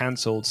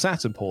cancelled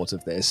Saturn port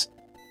of this,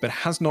 but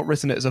has not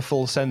written it as a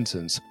full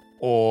sentence,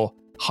 or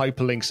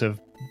hyperlinks have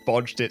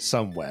bodged it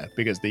somewhere,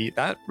 because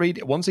that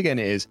read once again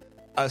is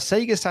a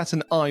Sega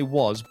Saturn I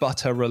was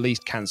but a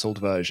released cancelled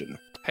version.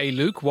 Hey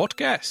Luke, what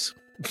guess?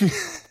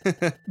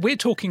 We're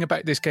talking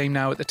about this game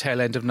now at the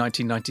tail end of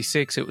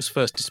 1996. It was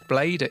first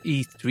displayed at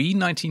E3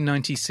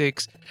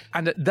 1996.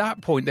 And at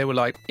that point, they were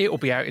like, it will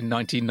be out in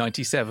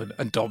 1997.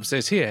 And Dom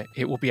says here,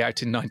 it will be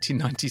out in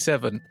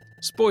 1997.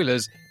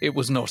 Spoilers, it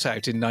was not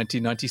out in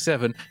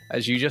 1997.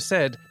 As you just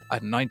said, a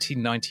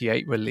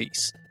 1998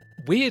 release.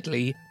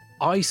 Weirdly,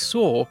 I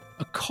saw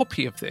a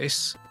copy of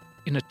this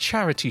in a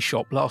charity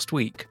shop last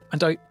week,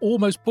 and I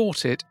almost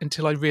bought it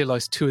until I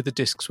realised 2 of the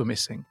discs were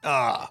missing.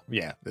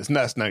 Yeah,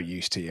 that's no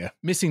use to you.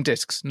 Missing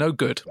discs, no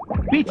good.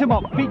 Beat 'em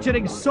up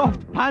featuring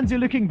soft,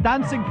 pansy-looking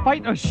dancing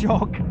fighter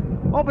shock.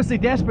 Obviously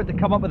desperate to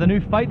come up with a new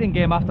fighting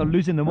game after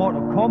losing the Mortal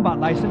Kombat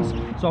license,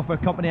 software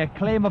company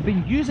Acclaim have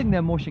been using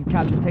their motion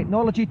capture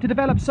technology to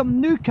develop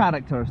some new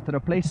characters to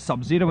replace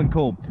Sub-Zero and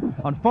co.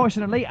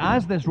 Unfortunately,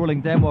 as this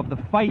rolling demo of the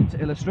fight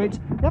illustrates,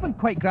 they haven't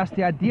quite grasped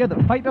the idea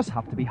that fighters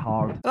have to be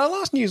hard. Our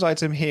last news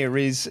item here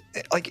is,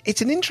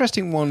 it's an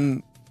interesting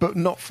one, but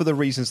not for the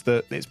reasons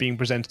that it's being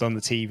presented on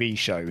the TV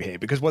show here,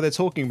 because what they're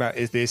talking about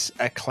is this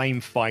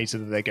Acclaim fighter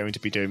that they're going to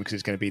be doing because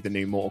it's going to be the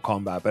new Mortal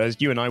Kombat. But as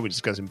you and I were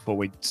discussing before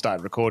we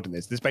started recording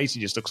this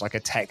basically just looks like a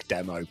tech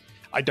demo.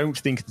 I don't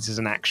think this is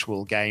an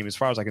actual game. As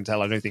far as I can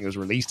tell, I don't think it was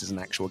released as an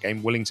actual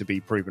game. Willing to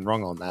be proven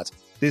wrong on that.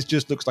 This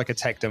just looks like a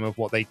tech demo of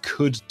what they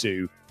could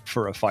do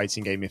for a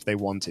fighting game if they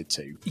wanted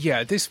to.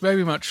 Yeah, this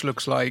very much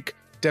looks like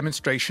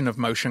demonstration of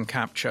motion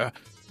capture.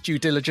 Due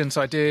diligence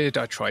I did,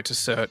 I tried to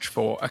search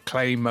for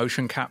Acclaim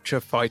motion capture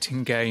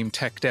fighting game,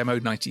 tech demo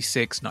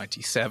 96,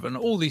 97,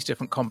 all these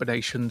different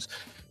combinations.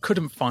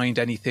 Couldn't find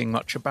anything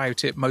much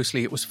about it.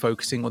 Mostly it was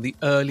focusing on the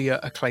earlier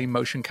Acclaim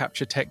motion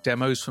capture tech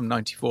demos from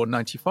 94 and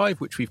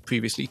 95, which we've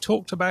previously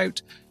talked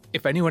about.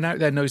 If anyone out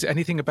there knows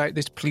anything about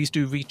this, please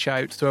do reach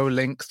out, throw a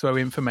link, throw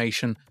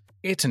information.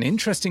 It's an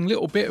interesting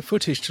little bit of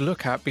footage to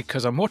look at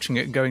because I'm watching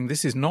it and going,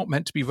 this is not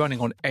meant to be running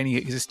on any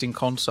existing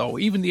console.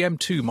 Even the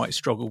M2 might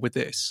struggle with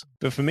this.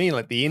 But for me,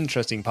 the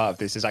interesting part of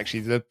this is actually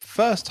the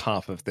first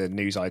half of the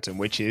news item,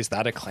 which is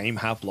that Acclaim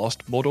have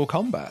lost Mortal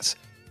Kombat.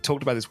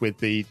 Talked about this with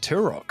the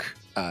Turok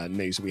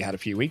news that we had a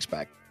few weeks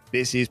back.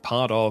 This is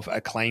part of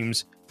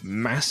Acclaim's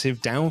massive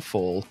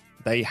downfall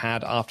they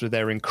had after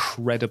their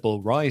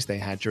incredible rise they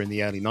had during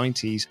the early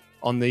 90s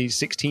on the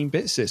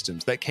 16-bit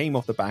systems that came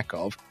off the back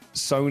of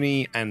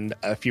Sony and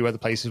a few other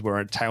places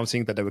were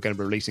touting that they were going to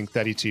be releasing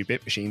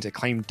 32-bit machines.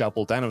 Acclaim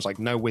doubled down. I was like,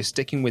 no, we're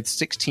sticking with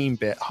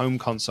 16-bit home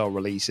console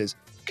releases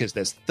because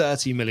there's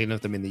 30 million of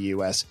them in the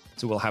US,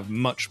 so we'll have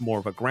much more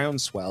of a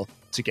groundswell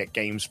to get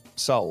games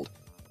sold.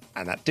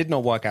 And that did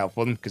not work out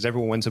for them because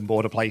everyone went and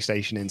bought a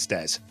PlayStation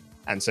instead.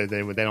 And so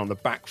they were then on the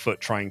back foot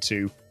trying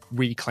to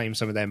reclaim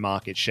some of their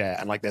market share,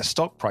 and their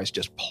stock price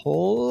just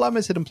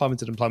plummeted and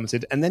plummeted and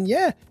plummeted. And then,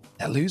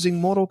 they're losing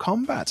Mortal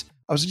Kombat.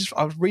 I was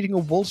reading a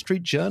Wall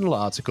Street Journal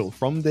article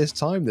from this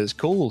time that's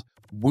called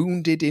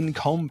Wounded in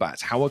Combat,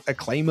 how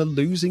Acclaim are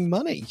losing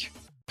money.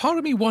 Part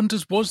of me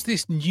wonders, was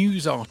this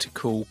news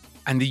article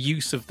and the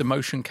use of the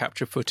motion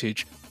capture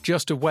footage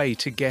just a way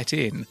to get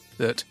in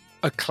that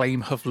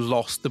Acclaim have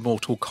lost the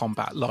Mortal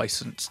Kombat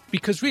license?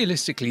 Because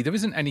realistically, there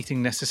isn't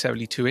anything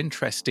necessarily too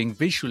interesting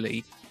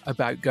visually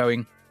about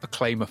going,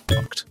 Acclaim are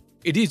fucked.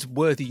 It is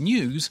worthy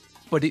news,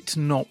 but it's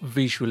not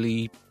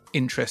visually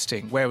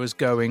interesting. Whereas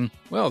going,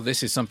 well,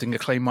 this is something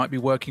Acclaim might be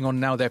working on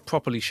now they're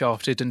properly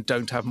shafted and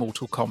don't have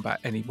Mortal Kombat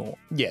anymore.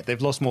 Yeah,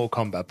 they've lost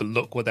Mortal Kombat, but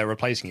look what they're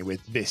replacing it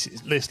with.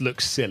 This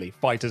looks silly.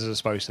 Fighters are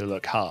supposed to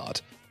look hard.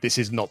 This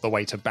is not the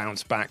way to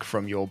bounce back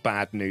from your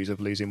bad news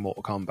of losing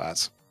Mortal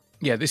Kombat.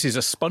 Yeah, this is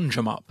a sponge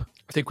 'em up.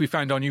 I think we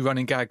found our new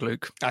running gag,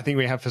 Luke. I think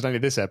we have for only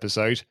this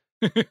episode.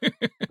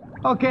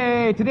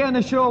 Okay, today on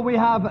the show we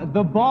have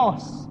The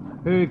Boss,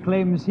 who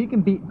claims he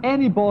can beat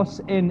any boss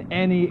in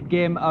any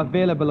game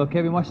available.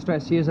 Okay, we must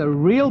stress he is a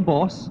real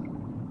boss.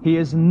 He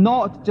is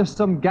not just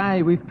some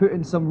guy we've put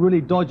in some really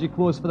dodgy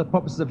clothes for the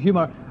purposes of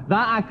humour.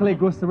 That accolade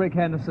goes to Rick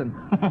Henderson.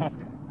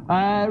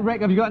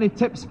 Rick, have you got any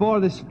tips for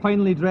this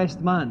finely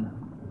dressed man?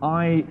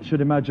 I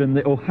should imagine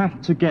that he'll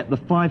have to get the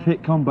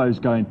 5-hit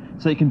combos going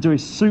so he can do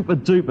his super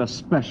duper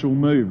special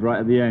move right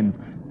at the end.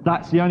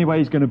 That's the only way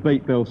he's going to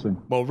beat Bilson.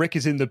 Well, Rick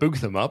is in the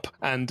booth 'em up,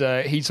 and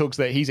he talks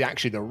that he's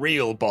actually the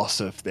real boss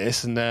of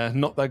this, and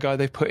not the guy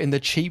they've put in the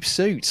cheap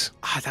suit.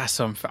 That's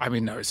unfair. I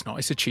mean, no, it's not.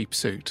 It's a cheap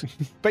suit.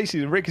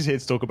 Basically, Rick is here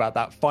to talk about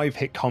that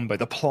 5-hit combo,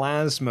 the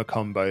plasma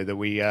combo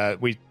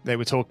that they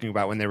were talking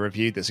about when they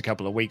reviewed this a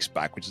couple of weeks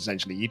back, which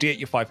essentially you get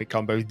your 5-hit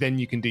combo, then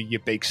you can do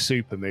your big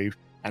super move,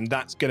 and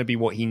that's going to be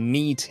what he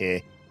needs here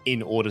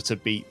in order to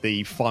beat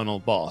the final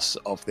boss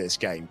of this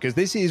game, because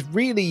this is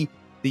really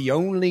the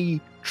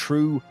only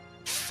true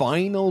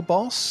final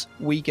boss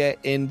we get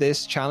in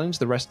this challenge.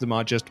 The rest of them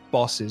are just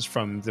bosses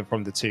from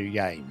the two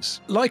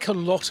games. Like a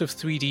lot of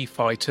 3D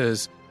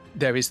fighters,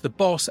 there is the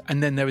boss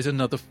and then there is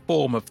another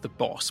form of the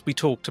boss. We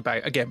talked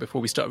about, again,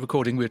 before we started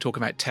recording, we were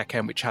talking about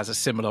Tekken, which has a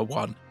similar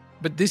one.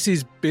 But this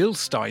is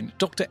Bilstein,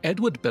 Dr.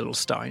 Edward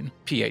Bilstein,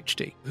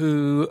 PhD,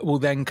 who will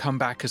then come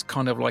back as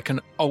kind of like an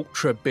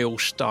Ultra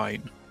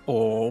Bilstein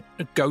or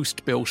a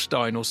Ghost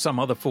Bilstein or some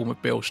other form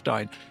of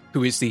Bilstein,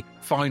 who is the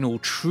final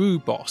true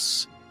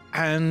boss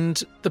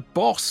And the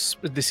boss,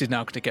 this is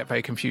now going to get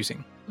very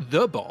confusing,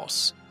 the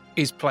boss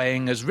is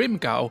playing as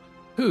Rimgal,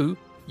 who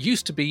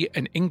used to be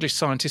an English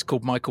scientist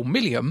called Michael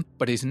Milliam,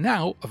 but is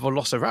now a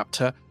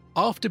velociraptor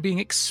after being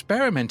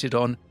experimented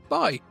on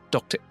by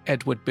Dr.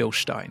 Edward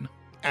Bilstein.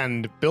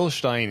 And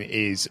Bilstein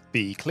is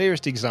the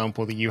clearest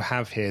example that you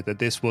have here that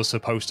this was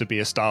supposed to be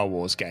a Star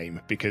Wars game,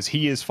 because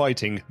he is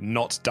fighting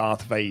not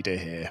Darth Vader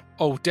here.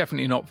 Oh,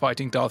 definitely not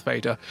fighting Darth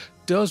Vader.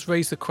 Does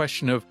raise the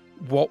question of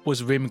what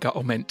was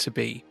Rimgal meant to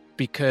be?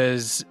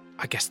 Because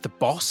I guess the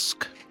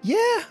Bosk? Yeah,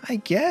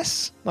 I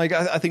guess. Like,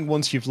 I think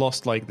once you've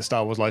lost, like, the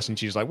Star Wars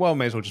license, you're just like, well,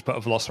 may as well just put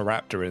a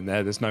Velociraptor in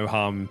there. There's no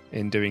harm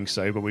in doing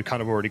so, but we've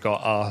kind of already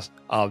got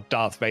our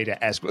Darth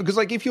Vader-esque. Because,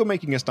 like, if you're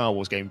making a Star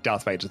Wars game,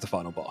 Darth Vader's the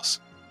final boss.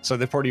 So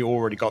they've probably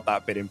already got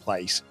that bit in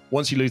place.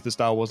 Once you lose the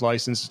Star Wars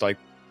license, it's like,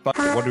 fuck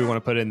it, what do we want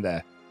to put in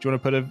there? Do you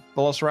want to put a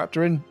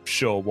Velociraptor in?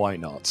 Sure, why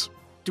not?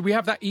 Do we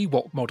have that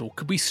Ewok model?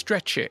 Could we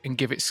stretch it and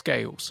give it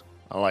scales?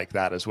 I like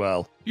that as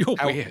well. You're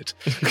weird.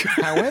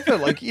 However,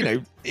 like, you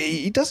know,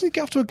 he doesn't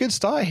get off to a good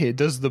start here,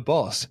 does the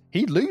boss?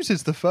 He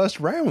loses the first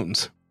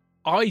round.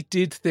 I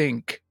did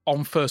think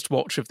on first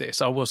watch of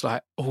this, I was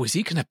like, oh, is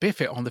he going to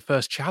biff it on the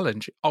first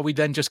challenge? Are we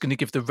then just going to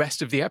give the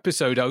rest of the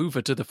episode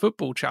over to the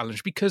football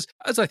challenge? Because,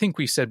 as I think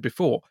we said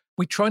before,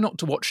 we try not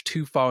to watch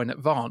too far in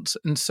advance.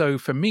 And so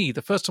for me,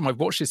 the first time I've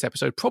watched this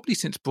episode, probably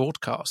since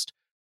broadcast,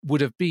 would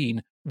have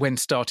been when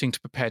starting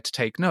to prepare to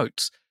take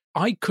notes.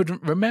 I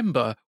couldn't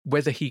remember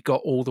whether he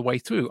got all the way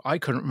through. I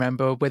couldn't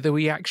remember whether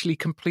he actually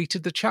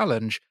completed the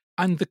challenge.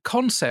 And the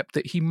concept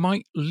that he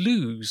might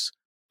lose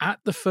at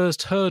the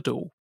first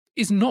hurdle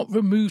is not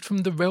removed from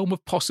the realm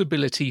of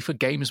possibility for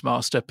Games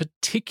Master,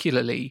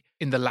 particularly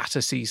in the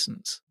latter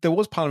seasons. There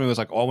was part of me was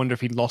like, oh, I wonder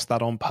if he lost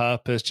that on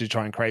purpose to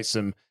try and create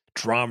some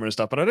drama and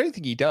stuff, but I don't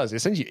think he does.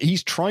 Essentially,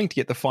 he's trying to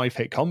get the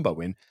 5-hit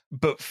combo in,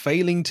 but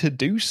failing to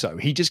do so.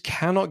 He just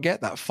cannot get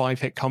that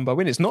 5-hit combo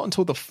in. It's not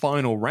until the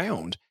final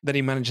round that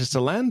he manages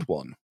to land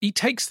one. He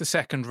takes the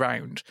second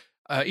round,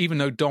 even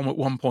though Dom at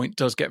one point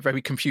does get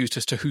very confused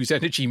as to whose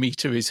energy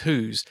meter is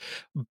whose,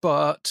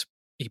 but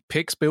he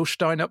picks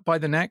Bilstein up by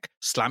the neck,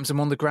 slams him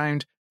on the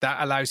ground.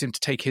 That allows him to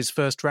take his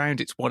first round.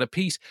 It's one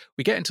apiece.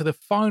 We get into the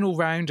final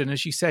round, and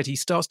as you said, he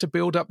starts to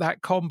build up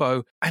that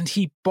combo, and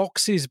he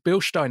boxes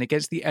Bilstein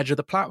against the edge of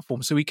the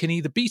platform, so he can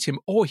either beat him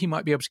or he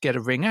might be able to get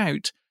a ring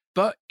out.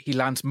 But he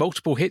lands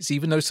multiple hits,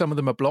 even though some of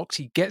them are blocked.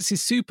 He gets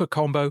his super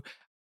combo,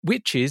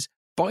 which is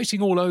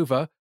biting all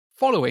over,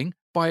 following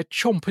by a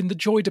chomp in the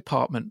joy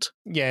department.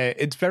 Yeah,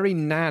 it's very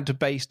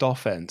NAD-based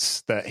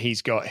offense that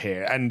he's got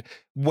here. And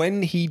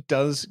when he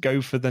does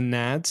go for the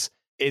NADs,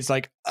 it's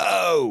like,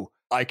 oh,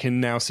 I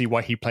can now see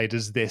why he played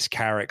as this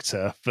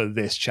character for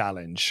this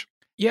challenge.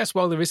 Yes,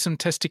 while there is some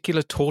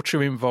testicular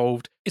torture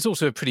involved, it's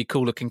also a pretty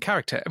cool-looking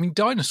character. I mean,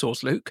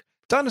 dinosaurs, Luke.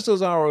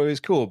 Dinosaurs are always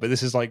cool, but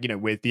this is like, you know,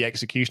 with the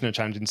Executioner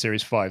challenge in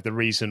Series 5, the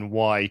reason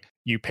why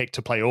you pick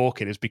to play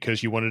Orchid is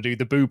because you want to do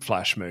the boob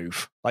flash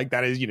move. Like,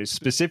 that is, you know,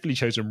 specifically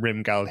chosen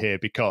Rimgal here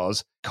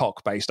because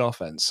cock-based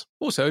offense.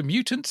 Also, a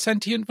mutant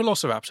sentient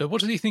velociraptor.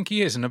 What does he think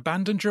he is, an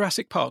abandoned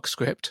Jurassic Park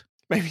script?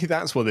 Maybe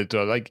that's what they've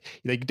done. Like,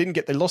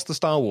 they lost the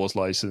Star Wars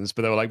license,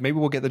 but they were like, maybe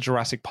we'll get the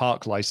Jurassic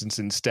Park license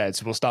instead,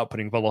 so we'll start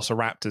putting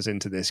velociraptors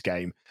into this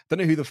game. Don't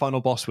know who the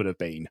final boss would have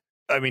been.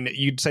 I mean,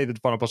 you'd say the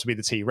final boss would be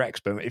the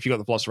T-Rex, but if you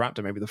got the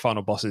Velociraptor, maybe the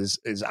final boss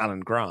is Alan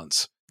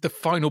Grant. The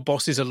final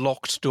boss is a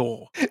locked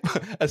door.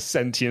 A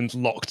sentient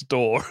locked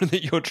door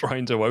that you're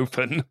trying to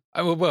open.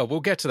 Oh, well,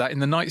 we'll get to that in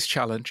the Knights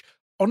Challenge.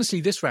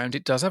 Honestly, this round,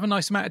 it does have a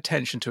nice amount of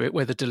tension to it,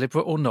 whether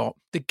deliberate or not.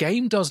 The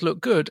game does look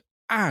good,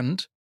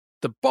 and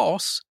the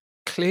boss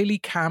clearly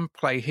can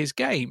play his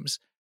games.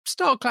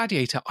 Star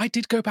Gladiator, I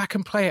did go back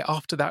and play it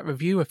after that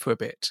reviewer for a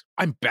bit.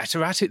 I'm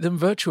better at it than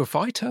Virtua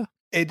Fighter.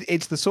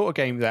 It's the sort of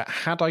game that,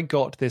 had I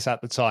got this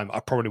at the time, I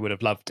probably would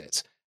have loved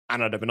it.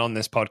 And I'd have been on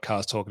this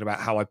podcast talking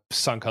about how I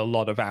sunk a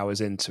lot of hours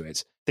into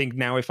it. I think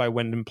now if I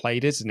went and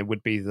played it, and it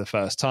would be the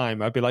first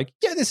time, I'd be like,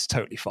 yeah, this is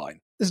totally fine.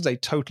 This is a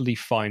totally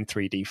fine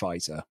 3D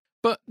fighter.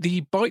 But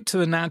the bite to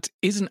the nads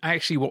isn't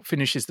actually what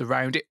finishes the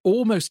round. It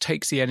almost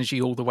takes the energy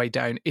all the way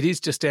down. It is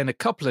just in a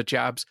couple of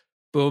jabs.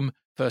 Boom,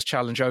 first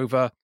challenge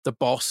over. The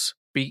boss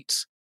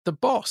beats the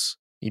boss.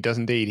 He does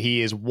indeed.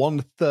 He is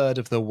 1/3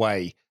 of the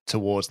way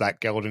towards that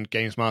Golden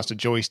Games Master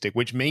joystick,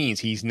 which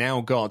means he's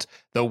now got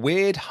the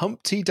weird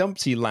Humpty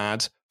Dumpty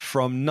lad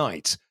from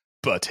Night.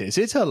 But is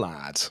it a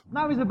lad?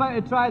 Now he's about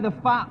to try the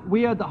fat,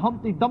 weird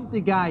Humpty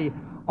Dumpty guy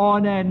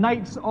on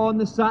Nights on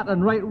the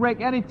Saturn. Right, Rick,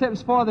 any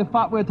tips for the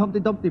fat, weird Humpty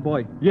Dumpty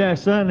boy? Yeah,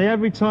 certainly.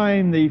 Every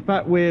time the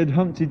fat, weird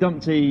Humpty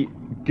Dumpty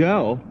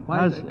girl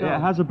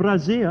has a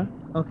brassiere.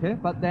 Okay,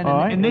 but then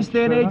Right, in this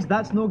day and age, enough.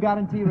 that's no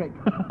guarantee, Rick.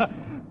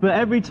 But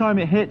every time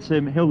it hits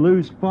him, he'll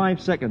lose 5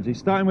 seconds. He's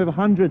starting with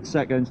 100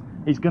 seconds.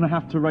 He's going to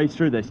have to race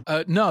through this.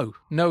 No,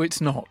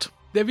 it's not.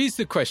 There is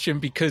the question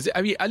because,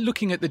 I mean,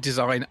 looking at the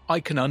design, I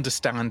can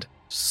understand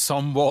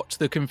somewhat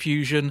the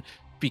confusion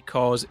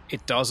because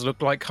it does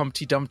look like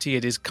Humpty Dumpty.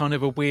 It is kind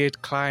of a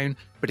weird clown,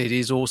 but it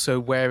is also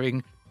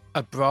wearing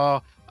a bra.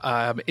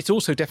 It's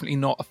also definitely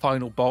not a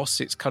final boss.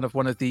 It's kind of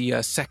one of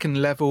the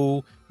second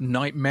level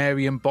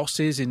Nightmarian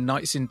bosses in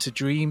Nights into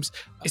Dreams.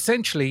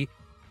 Essentially,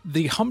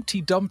 the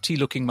Humpty Dumpty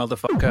looking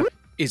motherfucker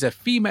is a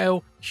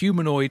female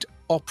humanoid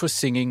opera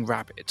singing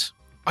rabbit.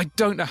 I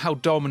don't know how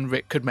Dom and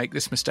Rick could make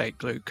this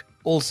mistake, Luke.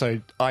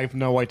 Also, I've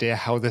no idea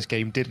how this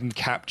game didn't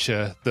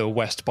capture the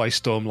West by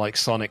storm like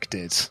Sonic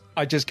did.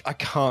 I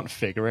can't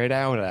figure it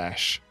out,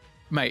 Ash.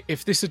 Mate,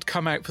 if this had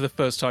come out for the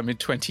first time in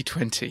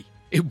 2020,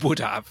 it would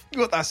have.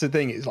 Well, that's the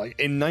thing. It's like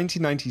in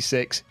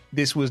 1996,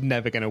 this was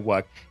never going to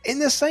work. In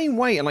the same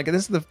way, and like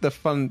this is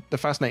the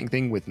fascinating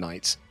thing with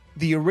Knights.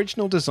 The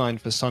original design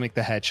for Sonic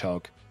the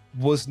Hedgehog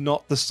was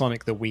not the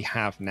Sonic that we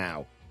have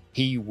now.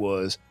 He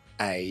was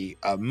a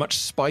much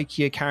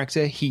spikier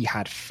character. He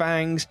had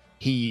fangs.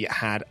 He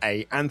had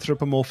a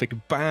anthropomorphic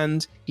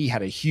band. He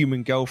had a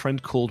human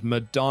girlfriend called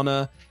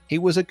Madonna. He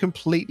was a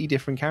completely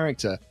different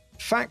character.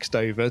 Faxed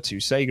over to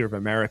Sega of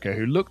America,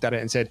 who looked at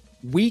it and said,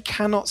 we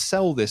cannot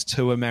sell this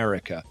to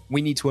America.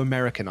 We need to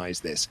Americanize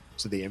this.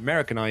 So they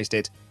Americanized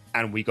it,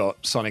 and we got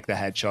Sonic the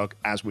Hedgehog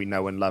as we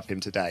know and love him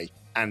today.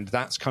 And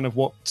that's kind of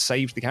what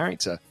saved the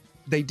character.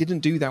 They didn't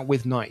do that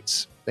with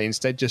Knights. They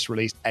instead just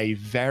released a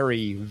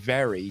very,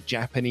 very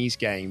Japanese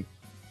game,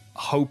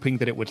 hoping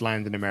that it would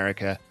land in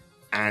America,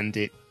 and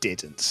it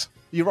didn't.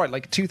 You're right,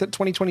 like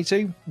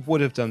 2022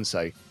 would have done so.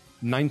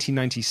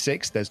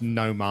 1996, there's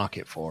no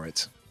market for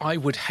it. I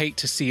would hate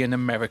to see an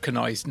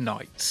Americanized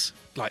Knights.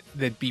 Like,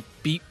 there'd be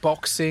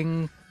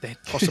beatboxing,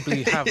 they'd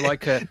possibly have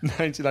like a...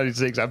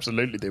 1996,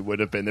 absolutely they would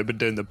have been. They've been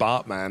doing the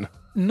Bartman.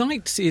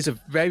 Knights is a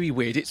very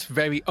weird, it's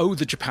very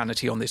the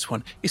Japanity on this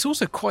one. It's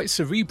also quite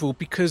cerebral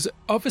because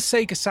of a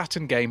Sega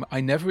Saturn game, I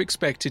never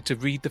expected to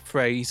read the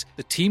phrase,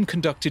 the team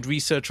conducted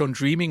research on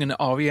dreaming and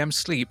REM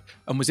sleep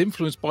and was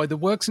influenced by the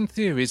works and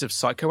theories of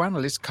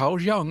psychoanalysts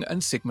Carl Jung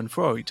and Sigmund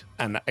Freud.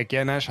 And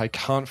again, Ash, I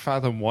can't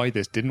fathom why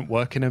this didn't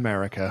work in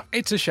America.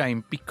 It's a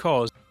shame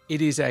because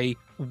it is a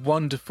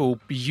wonderful,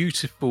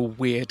 beautiful,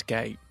 weird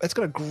game. It's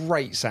got a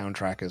great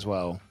soundtrack as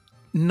well.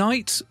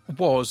 Knights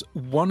was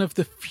one of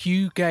the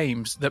few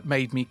games that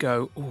made me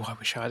go, oh, I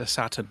wish I had a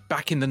Saturn,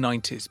 back in the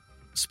 90s.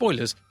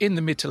 Spoilers, in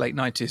the mid to late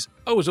 90s,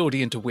 I was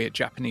already into weird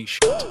Japanese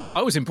shit.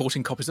 I was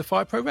importing copies of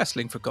Fire Pro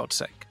Wrestling, for God's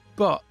sake.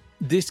 But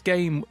this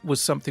game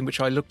was something which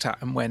I looked at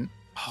and went,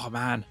 oh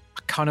man,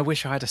 I kind of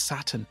wish I had a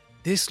Saturn.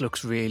 This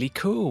looks really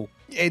cool.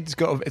 It's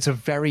a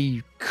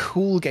very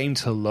cool game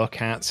to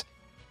look at.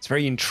 It's a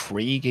very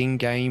intriguing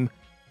game.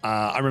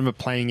 I remember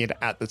playing it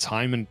at the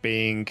time and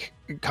being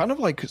kind of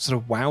like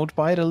sort of wowed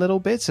by it a little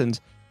bit and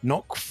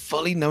not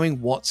fully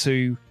knowing what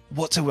to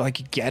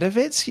like get of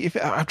it.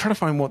 I'm trying to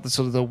find what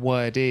the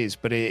word is,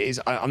 but it is,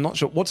 I'm not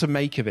sure what to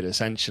make of it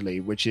essentially,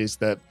 which is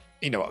that,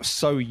 I was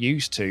so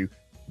used to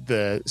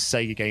the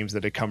Sega games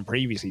that had come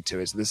previously to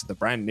it. So this is the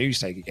brand new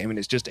Sega game and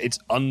it's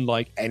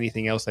unlike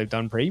anything else they've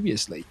done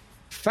previously.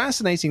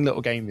 Fascinating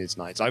little game is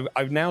Knights.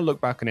 I've now looked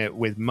back on it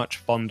with much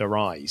fonder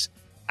eyes.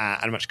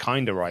 And much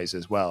kinder eyes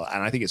as well.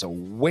 And I think it's a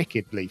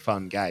wickedly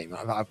fun game.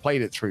 I've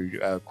played it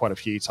through quite a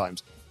few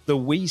times. The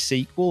Wii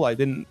sequel I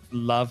didn't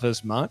love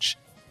as much,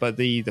 but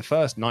the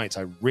first Knights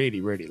I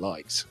really, really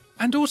liked.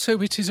 And also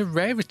it is a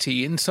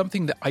rarity in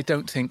something that I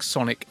don't think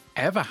Sonic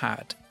ever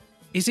had,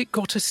 is it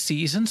got a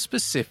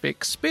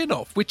season-specific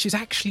spin-off, which is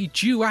actually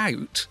due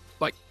out,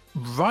 like,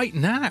 right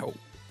now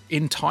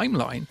in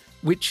timeline,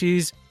 which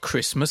is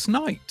Christmas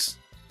Nights.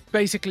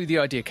 Basically, the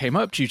idea came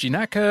up. Yuji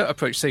Naka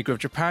approached Sega of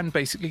Japan,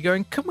 basically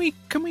going, can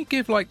we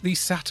give, like,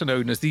 these Saturn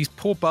owners, these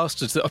poor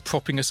bastards that are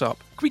propping us up,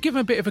 can we give them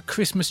a bit of a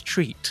Christmas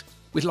treat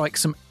with, like,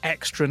 some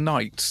extra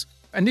Knights?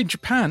 And in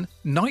Japan,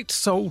 Knights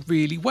sold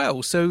really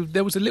well, so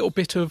there was a little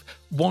bit of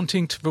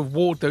wanting to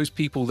reward those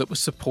people that were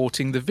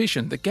supporting the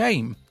vision, the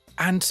game.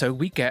 And so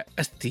we get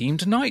a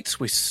themed Knights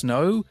with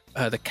snow.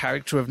 The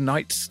character of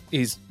Knights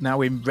is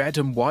now in red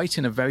and white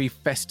in a very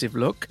festive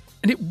look.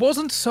 And it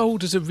wasn't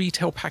sold as a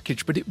retail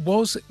package, but it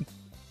was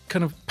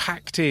kind of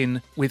packed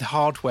in with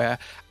hardware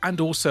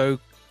and also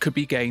could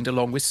be gained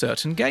along with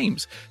certain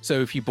games.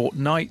 So if you bought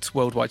Knights,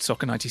 Worldwide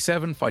Soccer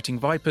 97, Fighting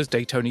Vipers,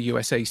 Daytona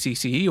USA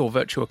CCE or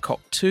Virtua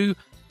Cop 2,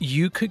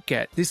 you could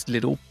get this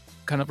little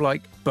kind of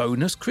like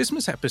bonus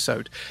Christmas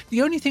episode.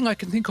 The only thing I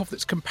can think of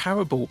that's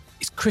comparable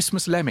is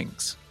Christmas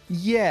Lemmings.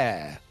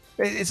 Yeah.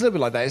 It's a little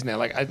bit like that, isn't it?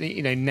 Like, I think,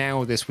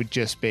 now this would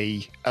just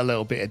be a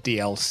little bit of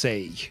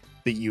DLC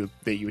that you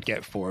would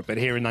get for it. But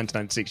here in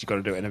 1996, you've got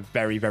to do it in a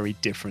very, very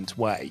different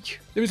way.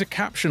 There is a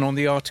caption on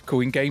the article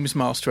in Games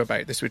Master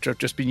about this, which I've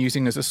just been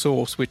using as a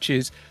source, which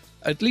is,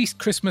 at least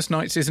Christmas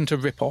Nights isn't a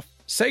rip-off.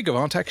 Sega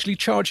aren't actually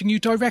charging you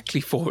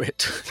directly for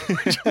it.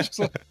 Just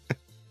like,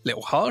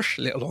 little harsh,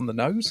 little on the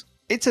nose.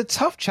 It's a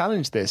tough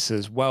challenge, this,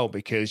 as well,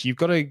 because you've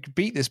got to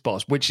beat this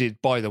boss, which, is,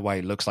 by the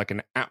way, looks like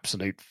an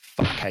absolute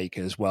fuckache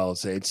as well.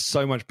 So it's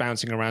so much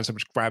bouncing around, so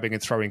much grabbing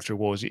and throwing through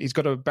walls. He's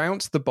got to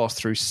bounce the boss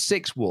through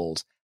 6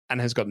 walls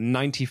and has got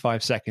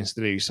 95 seconds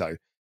to do so.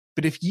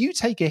 But if you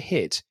take a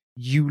hit,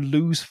 you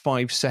lose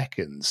 5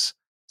 seconds.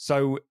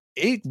 So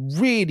it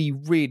really,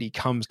 really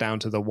comes down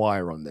to the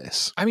wire on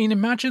this. I mean,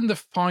 imagine the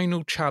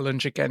final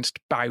challenge against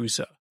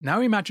Bowser. Now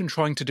imagine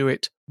trying to do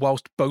it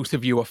whilst both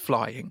of you are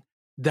flying.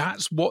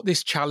 That's what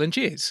this challenge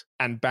is.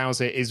 And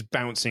Bowser is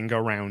bouncing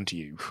around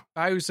you.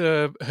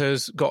 Bowser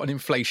has got an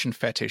inflation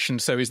fetish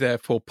and so is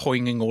therefore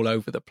poinging all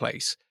over the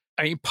place.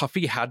 I mean,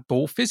 Puffy had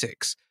ball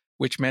physics,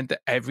 which meant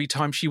that every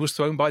time she was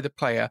thrown by the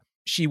player,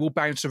 she will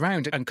bounce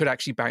around and could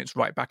actually bounce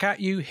right back at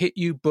you, hit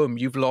you, boom,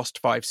 you've lost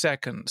 5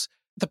 seconds.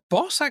 The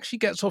boss actually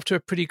gets off to a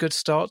pretty good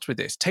start with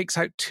this, takes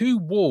out 2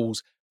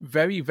 walls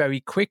very, very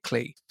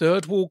quickly.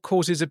 Third wall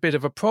causes a bit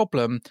of a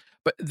problem,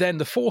 but then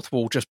the fourth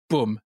wall just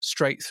boom,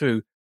 straight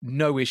through,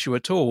 no issue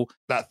at all.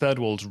 That third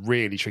wall's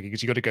really tricky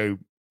because you got to go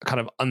kind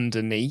of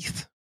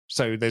underneath.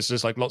 So there's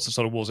just like lots of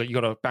sort of walls that you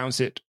got to bounce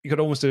it. You got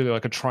to almost do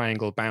like a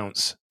triangle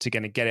bounce to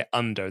get it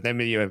under. Then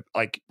you have,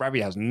 like, Ravi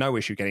has no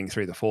issue getting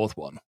through the fourth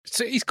one.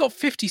 So he's got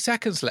 50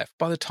 seconds left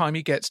by the time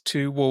he gets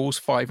to walls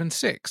 5 and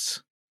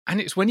 6.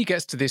 And it's when he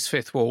gets to this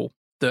 5th wall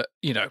that,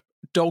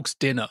 dog's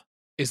dinner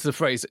is the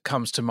phrase that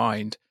comes to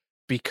mind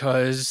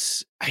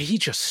because he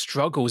just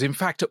struggles. In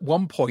fact, at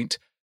one point,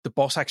 the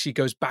boss actually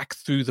goes back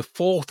through the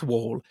 4th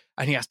wall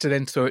and he has to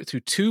then throw it through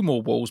 2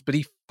 more walls, but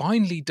he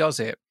finally does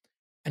it.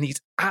 And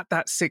he's at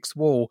that 6th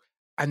wall,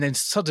 and then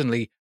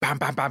suddenly, bam,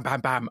 bam, bam,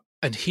 bam, bam,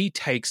 and he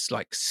takes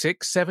like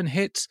 6, 7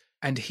 hits,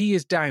 and he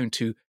is down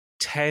to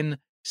 10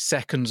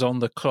 seconds on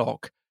the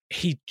clock.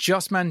 He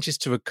just manages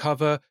to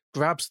recover,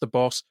 grabs the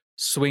boss,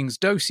 swings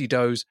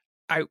do-si-dos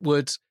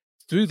outwards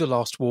through the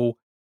last wall,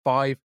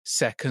 5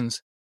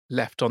 seconds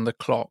left on the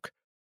clock.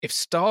 If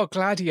Star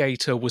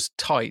Gladiator was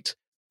tight,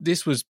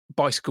 this was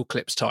Bicycle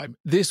Clips time.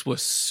 This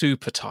was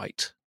super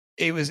tight.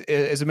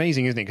 It's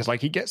amazing, isn't it? Because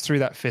like he gets through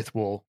that 5th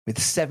wall with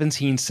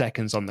 17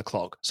 seconds on the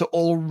clock. So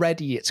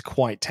already it's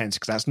quite tense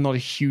because that's not a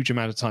huge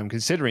amount of time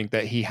considering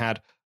that he had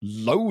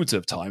loads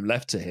of time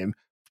left to him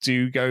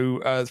to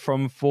go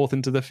from 4th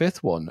into the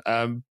 5th one.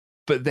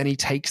 But then he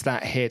takes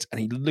that hit and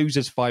he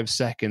loses 5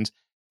 seconds.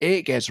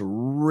 It gets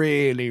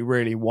really,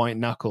 really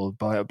white-knuckled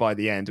by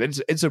the end.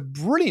 It's a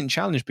brilliant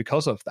challenge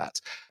because of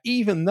that.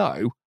 Even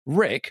though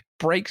Rick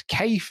breaks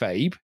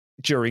kayfabe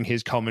during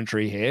his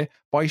commentary here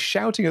by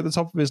shouting at the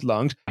top of his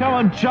lungs, "Come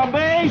on,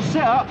 Jumpy,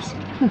 sit-ups!"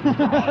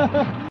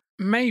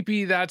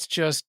 Maybe that's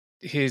just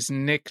his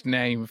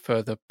nickname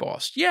for the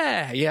boss.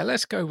 Yeah,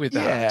 let's go with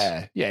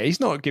that. Yeah, he's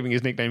not giving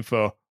his nickname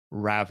for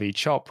Ravi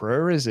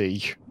Chopra, is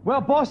he?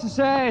 Well, boss,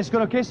 it's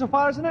gone okay so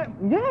far, isn't it?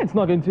 Yeah, it's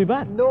not going too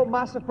bad. No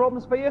massive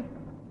problems for you?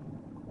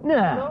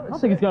 Nah, I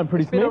think it's going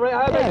pretty smooth. All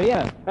right,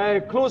 Yeah.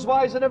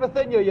 Clothes-wise and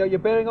everything, you're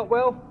bearing up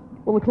well?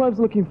 Well, the clothes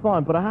are looking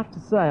fine, but I have to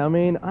say, I am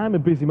a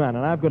busy man,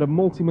 and I've got a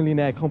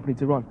multi-millionaire company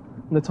to run,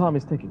 and the time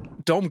is ticking.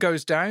 Dom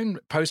goes down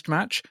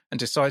post-match and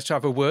decides to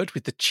have a word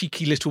with the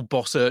cheeky little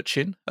boss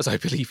urchin, as I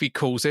believe he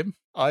calls him.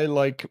 I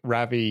like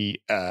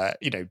Ravi,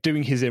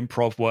 doing his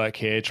improv work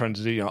here, trying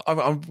to do,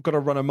 I've got to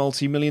run a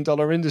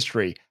multi-million-dollar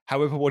industry.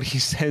 However, what he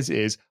says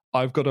is,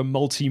 I've got a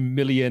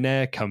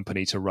multi-millionaire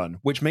company to run,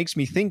 which makes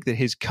me think that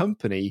his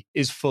company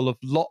is full of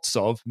lots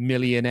of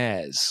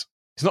millionaires.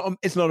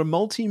 It's not a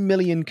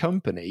multi-million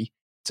company,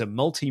 it's a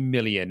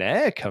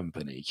multi-millionaire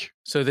company.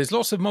 So there's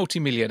lots of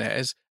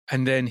multi-millionaires,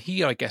 and then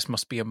he, I guess,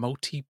 must be a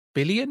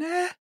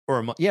multi-billionaire?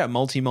 Or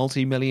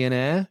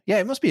multi-millionaire. Yeah,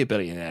 it must be a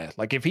billionaire.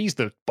 Like, if he's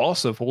the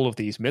boss of all of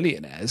these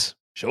millionaires,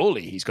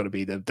 surely he's got to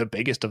be the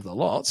biggest of the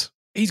lot.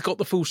 He's got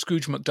the full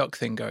Scrooge McDuck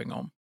thing going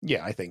on.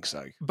 Yeah, I think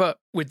so. But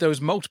with those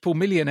multiple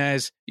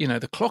millionaires,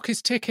 the clock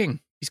is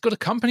ticking. He's got a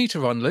company to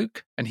run,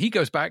 Luke, and he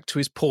goes back to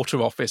his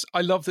Porter office. I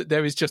love that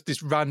there is just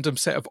this random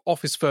set of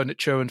office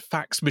furniture and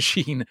fax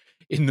machine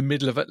in the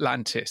middle of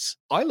Atlantis.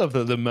 I love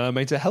that the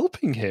mermaids are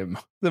helping him.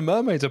 The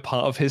mermaids are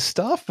part of his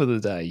staff for the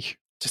day.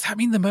 Does that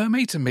mean the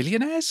mermaids are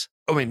millionaires?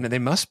 I mean, they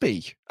must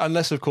be.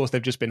 Unless, of course, they've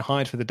just been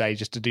hired for the day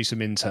just to do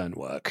some intern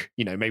work.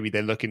 Maybe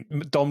they're looking...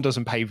 Dom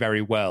doesn't pay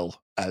very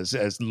well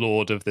as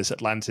Lord of this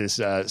Atlantis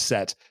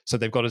set, so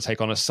they've got to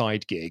take on a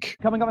side gig.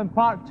 Coming up in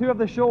part 2 of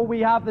the show, we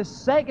have the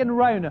second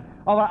round of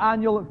our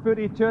annual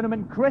footy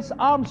tournament. Chris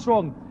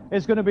Armstrong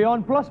is going to be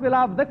on, plus we'll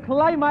have the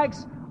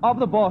climax of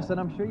the boss, and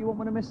I'm sure you won't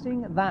want to miss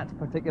seeing that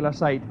particular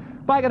site.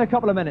 Back in a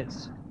couple of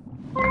minutes.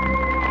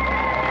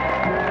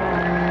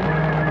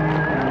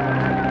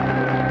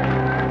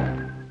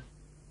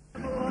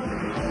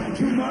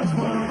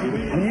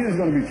 I knew there's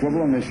going to be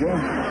trouble on this show.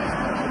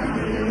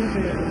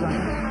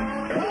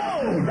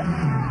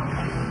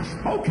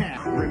 Okay.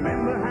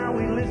 Remember how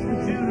we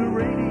listened to the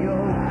radio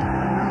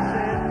and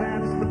said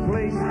that's the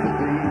place to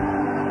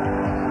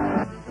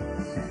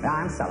be.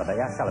 I'm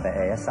celibate, celibate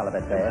here,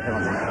 celibate there.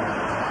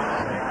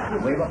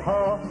 We were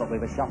poor, but we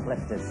were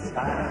shoplifters.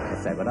 They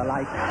say what I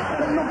like.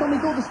 They knocked on my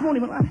door this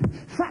morning, went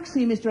like, "Fax to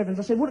you, Mr. Evans."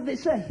 I said, "What did it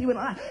say?" He went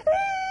like that.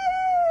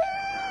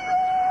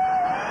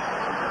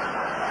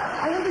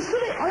 I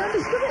understood it.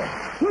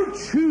 Who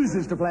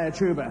chooses to play a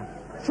tuba?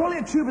 Surely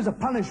a tuba's a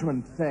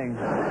punishment thing.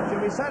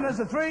 Should we send us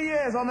to 3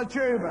 years on the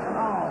tuba?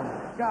 Oh,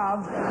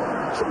 God.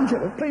 Something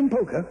to it, playing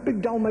poker,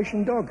 big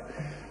Dalmatian dog.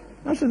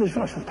 I said,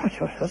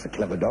 that's a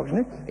clever dog, isn't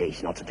it?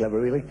 He's not so clever,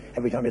 really.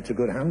 Every time it's a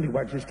good hand, he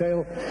wags his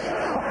tail.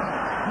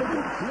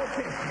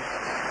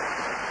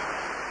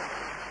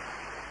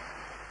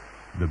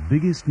 Look. The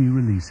biggest new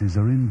releases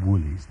are in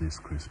Woolies this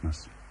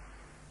Christmas.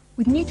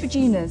 With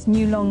Neutrogena's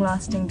new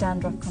long-lasting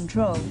dandruff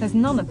control, there's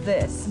none of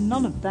this,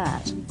 none of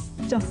that,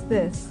 just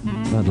this.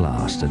 At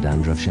last, a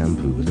dandruff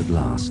shampoo that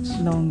lasts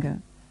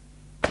longer.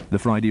 The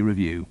Friday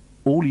Review.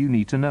 All you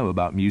need to know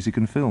about music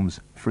and films.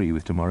 Free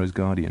with tomorrow's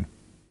Guardian.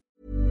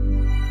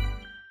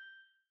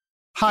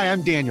 Hi,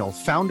 I'm Daniel,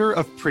 founder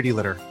of Pretty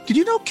Litter. Did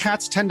you know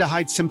cats tend to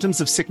hide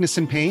symptoms of sickness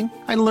and pain?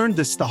 I learned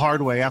this the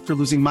hard way after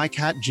losing my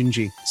cat,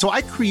 Gingy. So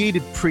I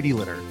created Pretty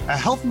Litter, a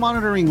health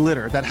monitoring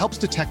litter that helps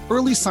detect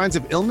early signs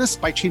of illness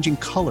by changing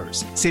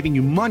colors, saving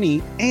you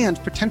money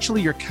and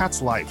potentially your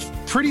cat's life.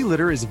 Pretty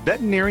Litter is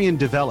veterinarian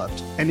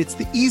developed, and it's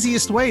the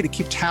easiest way to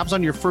keep tabs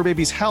on your fur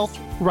baby's health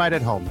right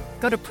at home.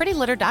 Go to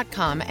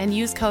prettylitter.com and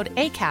use code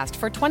ACAST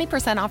for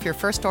 20% off your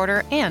first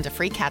order and a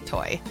free cat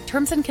toy.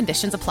 Terms and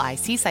conditions apply.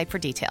 See site for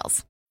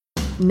details.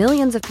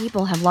 Millions of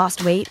people have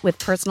lost weight with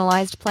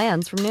personalized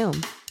plans from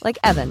Noom. Like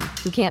Evan,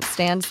 who can't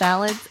stand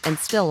salads and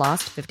still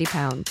lost 50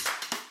 pounds.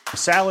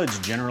 Salads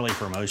generally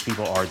for most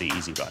people are the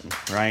easy button,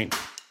 right?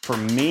 For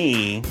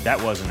me,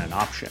 that wasn't an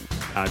option.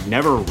 I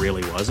never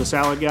really was a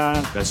salad guy.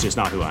 That's just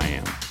not who I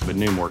am. But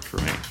Noom worked for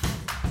me.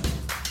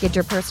 Get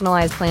your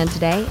personalized plan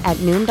today at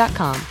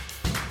Noom.com.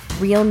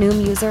 Real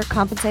Noom user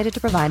compensated to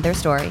provide their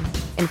story.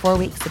 In 4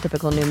 weeks, the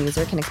typical Noom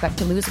user can expect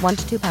to lose 1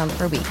 to 2 pounds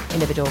per week.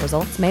 Individual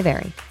results may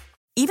vary.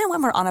 Even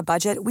when we're on a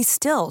budget, we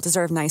still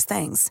deserve nice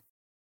things.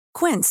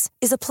 Quince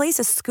is a place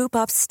to scoop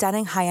up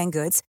stunning high-end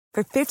goods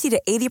for 50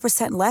 to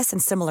 80% less than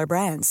similar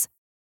brands.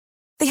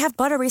 They have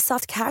buttery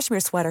soft cashmere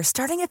sweaters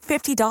starting at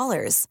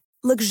 $50,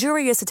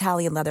 luxurious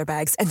Italian leather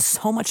bags, and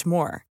so much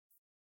more.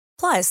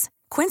 Plus,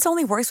 Quince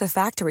only works with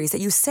factories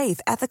that use safe,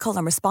 ethical,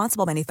 and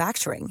responsible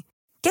manufacturing.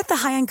 Get the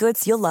high-end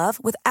goods you'll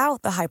love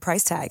without the high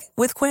price tag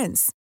with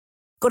Quince.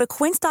 Go to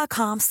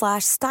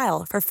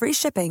quince.com/style for free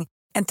shipping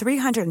and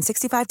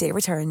 365-day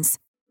returns.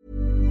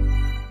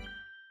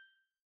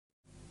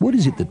 What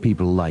is it that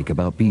people like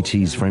about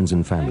BT's Friends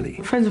and Family?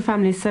 Friends and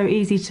Family is so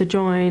easy to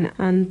join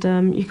and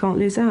you can't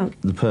lose out.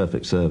 The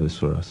perfect service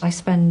for us. I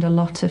spend a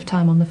lot of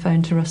time on the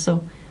phone to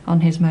Russell on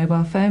his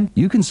mobile phone.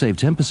 You can save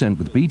 10%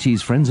 with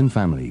BT's Friends and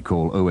Family.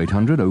 Call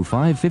 0800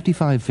 05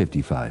 55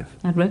 55.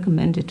 I'd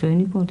recommend it to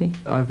anybody.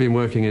 I've been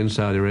working in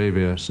Saudi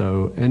Arabia,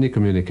 so any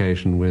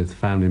communication with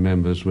family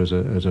members was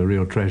a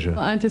real treasure.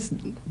 I just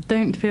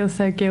don't feel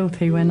so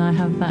guilty when I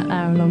have that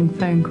hour-long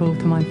phone call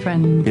to my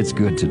friend. It's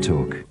good to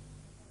talk.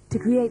 To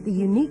create the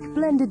unique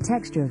blended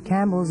texture of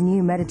Campbell's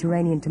new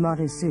Mediterranean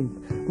tomato soup,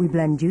 we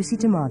blend juicy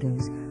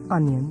tomatoes,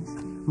 onions,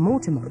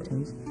 more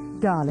tomatoes,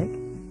 garlic,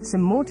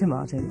 some more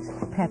tomatoes,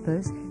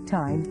 peppers,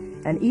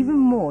 thyme, and even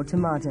more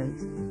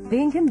tomatoes.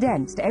 Being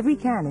condensed, every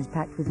can is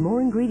packed with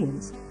more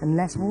ingredients and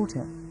less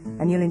water,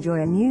 and you'll enjoy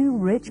a new,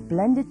 rich,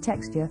 blended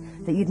texture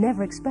that you'd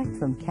never expect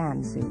from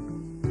canned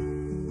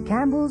soup.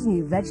 Campbell's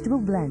new vegetable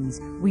blends.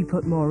 We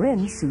put more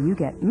in so you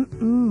get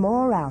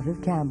more out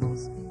of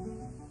Campbell's.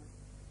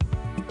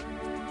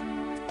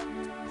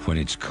 When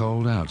it's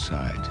cold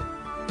outside,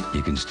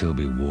 you can still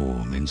be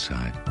warm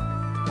inside.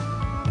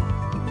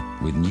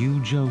 With new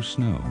Joe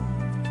Snow.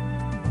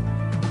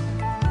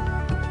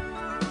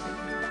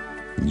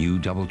 New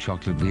double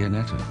chocolate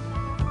Viennetta.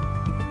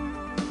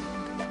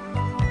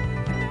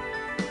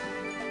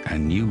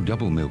 And new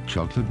double milk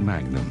chocolate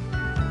Magnum.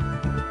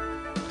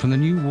 From the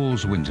new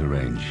Walls Winter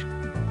range.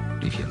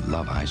 If you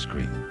love ice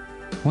cream,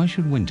 why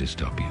should winter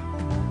stop you?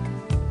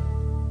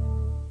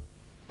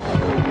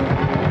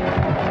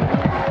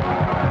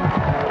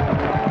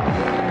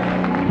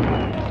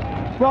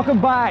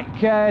 Welcome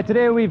back.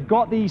 Today we've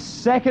got the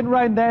second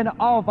round then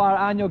of our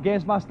annual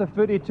Gamesmaster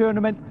Footy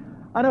Tournament,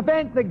 an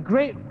event that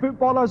great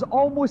footballers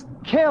almost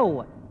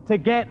kill to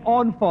get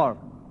on for.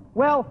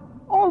 Well,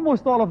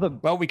 almost all of them.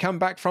 Well, we come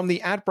back from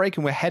the ad break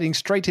and we're heading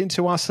straight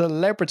into our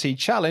celebrity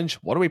challenge.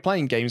 What are we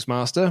playing,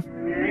 Gamesmaster?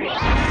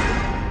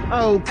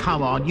 Oh,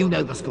 come on, you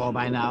know the score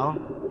by now.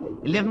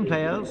 11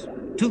 players,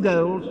 2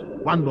 goals,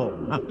 1 ball.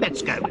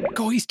 Let's go.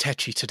 God, he's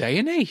tetchy today,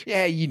 isn't he?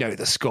 Yeah, you know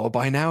the score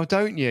by now,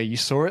 don't you? You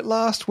saw it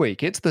last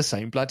week. It's the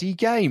same bloody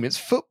game. It's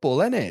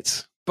football, isn't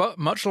it? But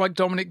much like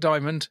Dominic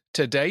Diamond,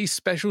 today's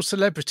special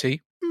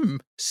celebrity,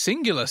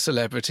 singular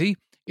celebrity,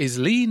 is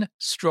lean,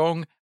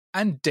 strong,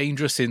 and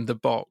dangerous in the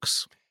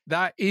box.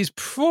 That is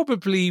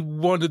probably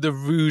one of the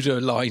ruder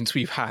lines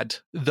we've had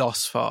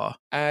thus far.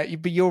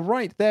 But you're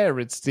right there.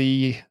 It's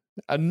a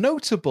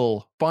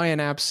notable by an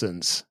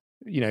absence.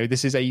 You know,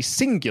 this is a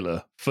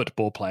singular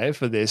football player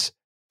for this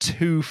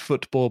 2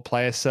 football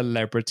player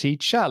celebrity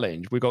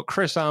challenge. We've got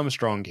Chris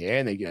Armstrong here,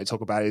 and they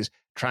talk about his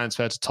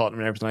transfer to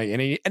Tottenham and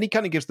everything, and he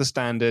kind of gives the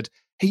standard.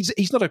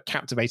 He's not a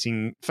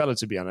captivating fellow,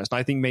 to be honest.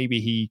 I think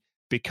maybe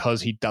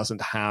because he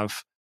doesn't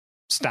have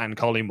Stan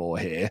Collymore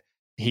here,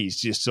 he's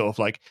just sort of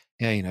like,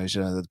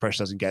 the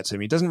pressure doesn't get to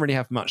him. He doesn't really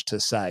have much to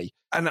say.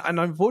 And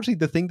unfortunately,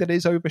 the thing that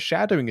is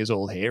overshadowing us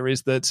all here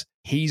is that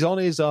he's on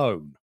his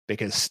own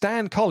because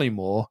Stan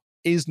Collymore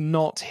is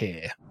not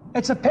here.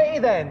 It's a pity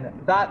then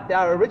that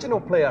our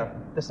original player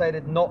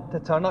decided not to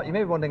turn up. You may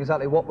be wondering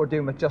exactly what we're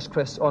doing with just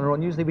Chris on our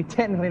own. Usually we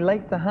technically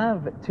like to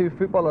have 2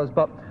 footballers,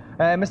 but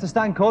Mr.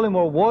 Stan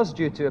Collymore was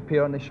due to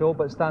appear on the show,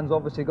 but Stan's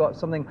obviously got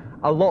something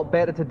a lot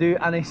better to do,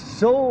 and he's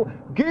so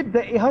good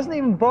that he hasn't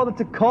even bothered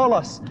to call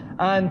us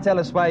and tell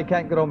us why he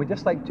can't get on. We'd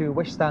just like to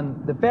wish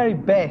Stan the very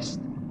best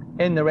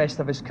in the rest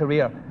of his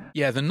career.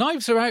 Yeah, the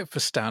knives are out for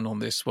Stan on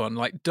this one.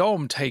 Like,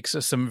 Dom takes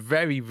some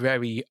very,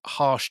 very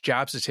harsh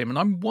jabs at him, and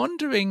I'm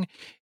wondering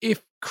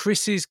if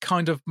Chris's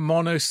kind of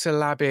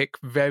monosyllabic,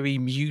 very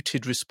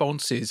muted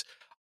responses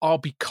are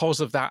because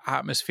of that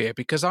atmosphere,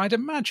 because I'd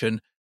imagine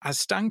as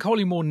Stan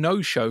Collymore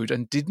no-showed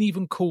and didn't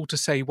even call to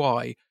say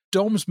why,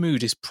 Dom's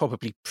mood is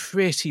probably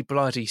pretty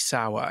bloody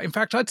sour. In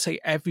fact, I'd say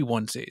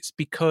everyone's is,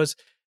 because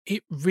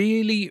it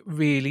really,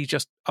 really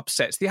just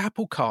upsets the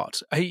apple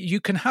cart.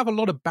 You can have a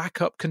lot of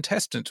backup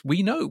contestants.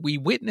 We know, we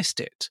witnessed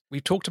it.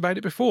 We've talked about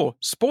it before.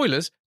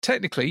 Spoilers,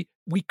 technically,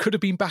 we could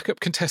have been backup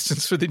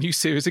contestants for the new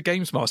series of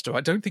Games Master. I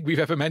don't think we've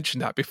ever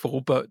mentioned that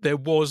before, but there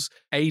was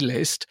a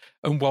list,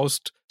 and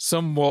whilst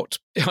somewhat,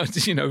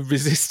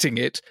 resisting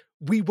it,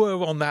 we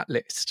were on that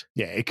list.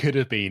 Yeah, it could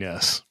have been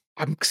us.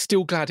 I'm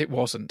still glad it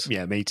wasn't.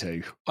 Yeah, me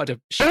too. I'd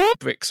have shit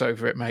bricks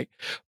over it, mate.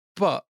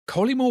 But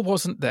Collymore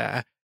wasn't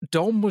there.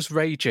 Dom was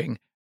raging.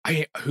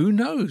 Who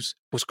knows?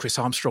 Was Chris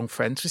Armstrong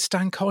friends with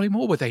Stan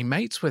Collymore? Were they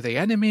mates? Were they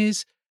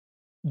enemies?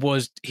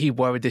 Was he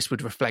worried this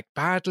would reflect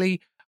badly?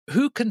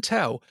 Who can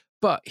tell?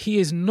 But he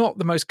is not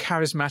the most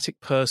charismatic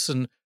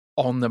person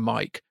on the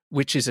mic,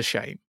 which is a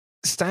shame.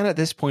 Stan at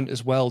this point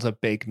as well is a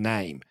big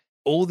name.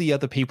 All the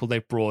other people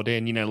they've brought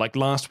in, like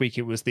last week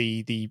it was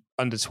the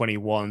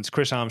under-21s,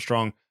 Chris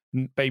Armstrong,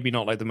 maybe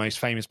not like the most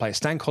famous player.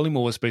 Stan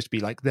Collymore was supposed to be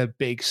like the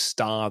big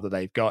star that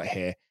they've got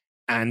here,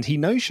 and he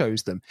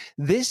no-shows them.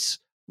 This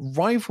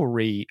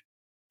rivalry,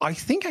 I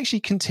think,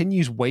 actually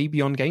continues way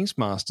beyond Games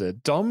Master.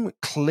 Dom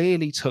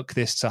clearly took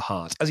this to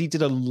heart, as he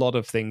did a lot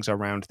of things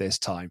around this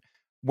time.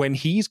 When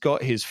he's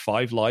got his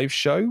 5 Live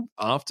show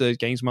after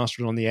Games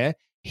Master was on the air,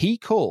 he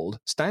called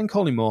Stan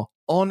Collymore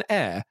on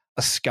air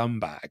a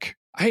scumbag.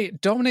 Hey,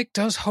 Dominic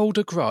does hold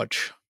a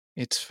grudge.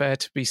 It's fair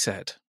to be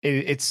said.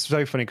 It's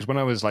so funny because when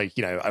I was like,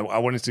 I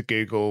wanted to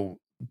Google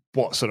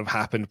what sort of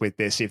happened with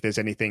this, see if there's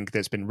anything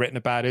that's been written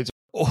about it.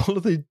 All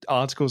of the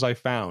articles I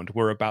found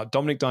were about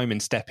Dominic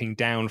Diamond stepping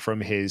down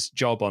from his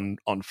job on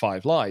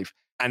 5 Live,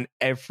 and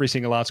every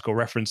single article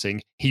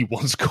referencing he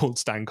once called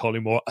Stan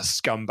Collymore a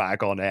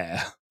scumbag on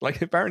air.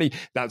 Like, apparently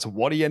that's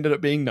what he ended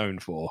up being known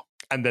for.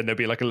 And then there'd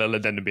be like a little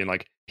addendum being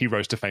like, he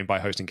rose to fame by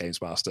hosting Games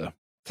Master.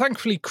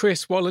 Thankfully,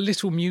 Chris, while a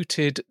little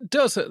muted,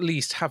 does at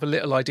least have a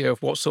little idea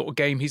of what sort of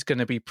game he's going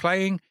to be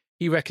playing.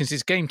 He reckons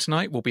his game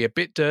tonight will be a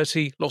bit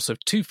dirty, lots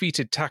of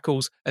two-feeted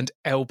tackles and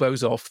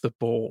elbows off the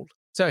ball.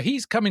 So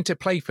he's coming to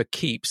play for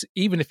keeps,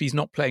 even if he's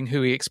not playing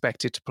who he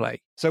expected to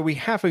play. So we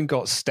haven't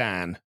got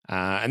Stan.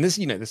 And this,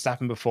 this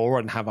happened before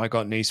on Have I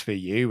Got News For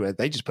You, where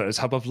they just put a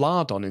tub of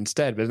lard on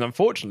instead. But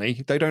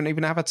unfortunately, they don't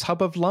even have a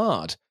tub of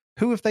lard.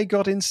 Who have they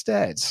got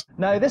instead?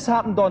 Now, this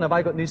happened on Have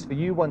I Got News For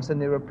You once,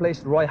 and they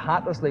replaced Roy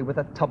Hattersley with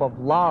a tub of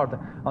lard.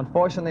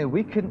 Unfortunately,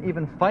 we couldn't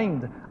even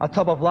find a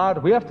tub of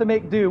lard. We have to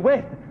make do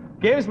with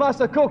Games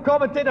Master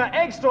co-commentator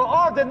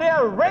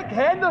extraordinaire Rick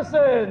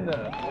Henderson.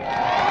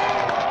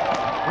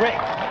 Rick.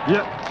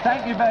 Yep.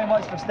 Thank you very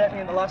much for stepping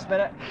in the last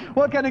minute.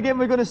 What kind of game are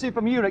we going to see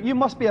from you, Rick? You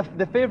must be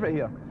the favourite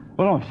here.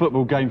 Well, I'm a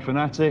football game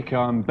fanatic.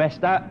 I'm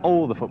best at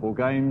all the football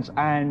games,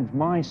 and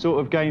my sort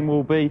of game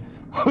will be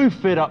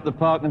hoof it up the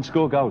park and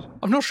score goals.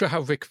 I'm not sure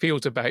how Rick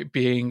feels about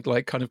being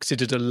kind of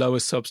considered a lower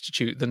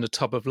substitute than a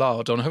tub of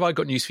lard. On Have I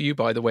Got News For You,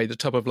 by the way, the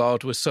tub of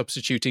lard was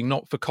substituting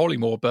not for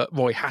Collymore, but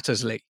Roy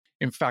Hattersley.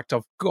 In fact,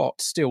 I've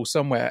got still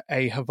somewhere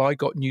a Have I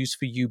Got News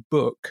For You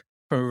book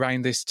from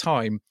around this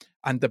time,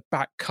 and the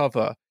back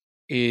cover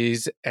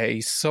is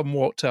a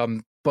somewhat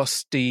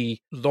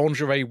busty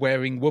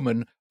lingerie-wearing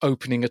woman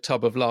opening a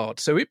tub of lard.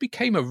 So it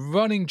became a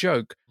running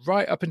joke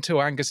right up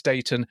until Angus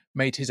Dayton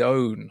made his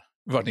own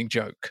running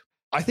joke.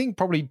 I think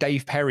probably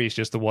Dave Perry is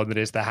just the one that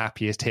is the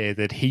happiest here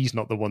that he's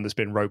not the one that's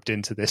been roped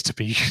into this to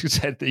be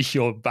said that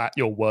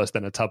you're worse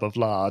than a tub of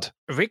lard.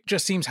 Rick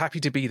just seems happy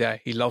to be there.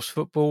 He loves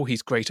football.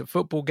 He's great at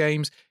football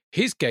games.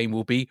 His game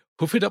will be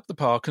hoof it up the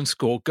park and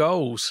score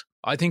goals.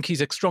 I think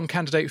he's a strong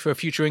candidate for a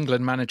future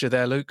England manager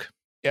there, Luke.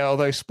 Yeah,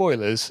 although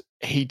spoilers,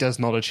 he does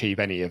not achieve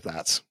any of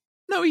that.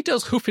 No, he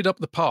does hoof it up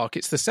the park.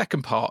 It's the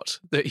second part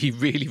that he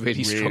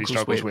really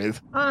struggles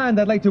with. And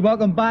I'd like to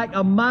welcome back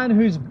a man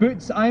whose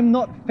boots I'm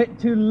not fit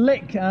to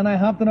lick, and I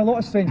have done a lot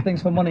of strange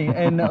things for money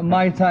in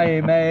my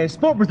time.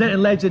 Sport presenting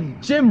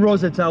legend Jim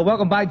Rosenthal.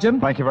 Welcome back,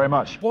 Jim. Thank you very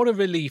much. What a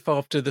relief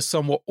after the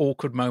somewhat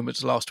awkward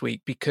moments last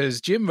week,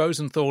 because Jim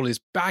Rosenthal is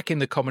back in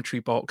the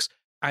commentary box,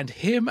 and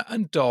him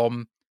and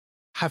Dom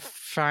have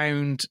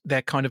found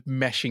their kind of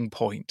meshing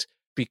point.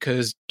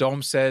 Because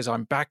Dom says,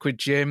 I'm back with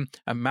Jim,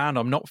 and man,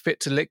 I'm not fit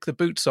to lick the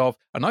boots of,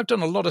 and I've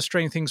done a lot of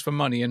strange things for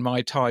money in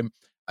my time,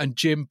 and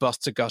Jim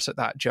busts a gut at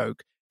that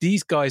joke.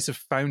 These guys have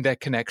found their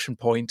connection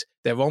point,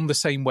 they're on the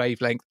same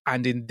wavelength,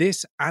 and in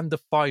this and the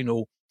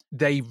final,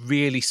 they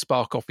really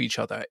spark off each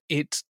other.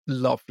 It's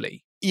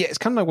lovely. Yeah, it's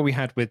kind of like what we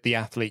had with the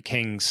Athlete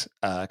Kings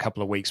a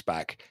couple of weeks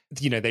back.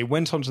 They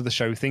went onto the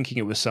show thinking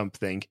it was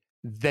something,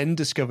 then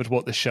discovered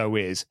what the show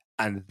is,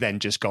 and then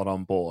just got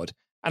on board.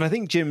 And I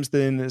think Jim's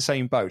in the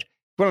same boat.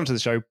 Went onto the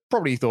show,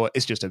 probably thought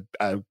it's just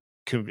a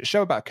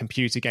show about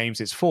computer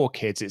games, it's for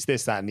kids, it's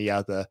this, that, and the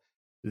other.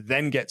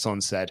 Then gets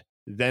on set,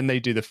 then they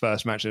do the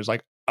first match, and it's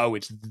like, oh,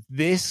 it's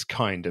this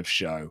kind of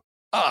show.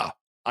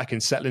 I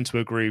can settle into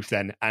a groove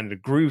then, and the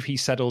groove he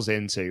settles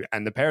into,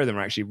 and the pair of them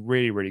are actually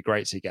really, really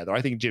great together.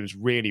 I think Jim's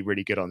really,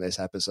 really good on this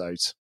episode.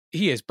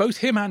 He is. Both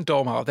him and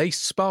Dom are. They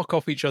spark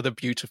off each other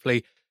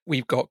beautifully.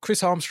 We've got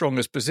Chris Armstrong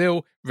as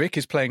Brazil. Rick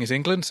is playing as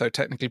England, so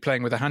technically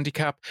playing with a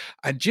handicap.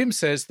 And Jim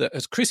says that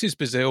as Chris is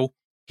Brazil,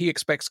 he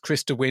expects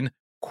Chris to win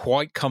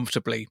quite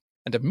comfortably.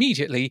 And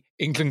immediately,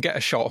 England get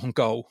a shot on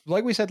goal.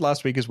 Like we said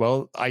last week as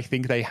well, I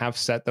think they have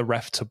set the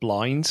ref to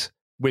blind,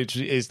 which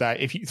is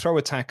that if you throw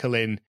a tackle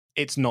in,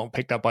 it's not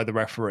picked up by the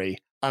referee,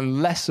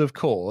 unless, of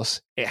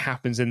course, it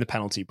happens in the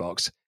penalty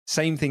box.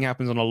 Same thing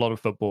happens on a lot of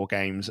football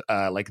games.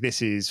 Like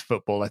This Is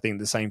Football, I think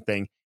the same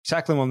thing.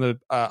 Tackle them on the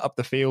up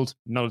the field,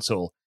 not at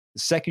all. The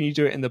second you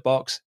do it in the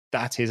box,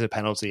 that is a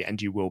penalty and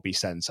you will be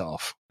sent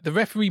off. The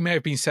referee may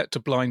have been set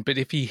to blind, but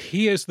if he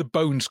hears the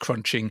bones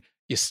crunching,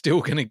 you're still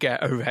going to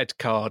get a red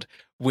card,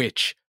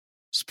 which,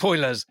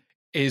 spoilers,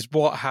 is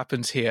what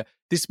happens here.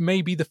 This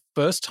may be the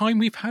first time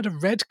we've had a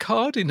red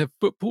card in a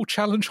football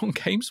challenge on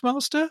Games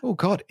Master. Oh,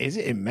 God, is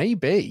it? It may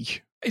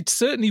be. It's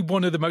certainly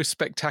one of the most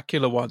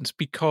spectacular ones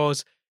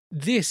because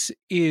this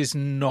is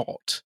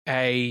not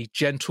a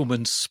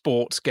gentleman's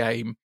sports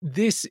game.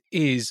 This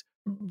is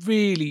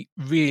really,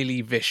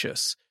 really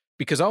vicious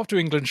because after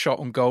England shot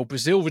on goal,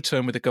 Brazil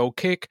return with a goal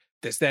kick.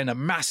 There's then a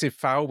massive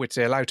foul, which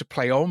they're allowed to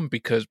play on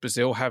because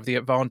Brazil have the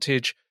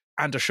advantage,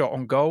 and a shot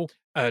on goal.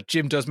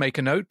 Jim does make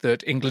a note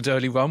that England's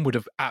early run would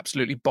have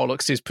absolutely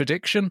bollocks his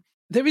prediction.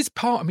 There is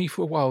part of me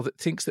for a while that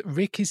thinks that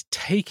Rick is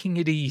taking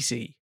it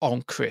easy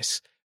on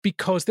Chris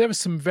because there are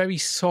some very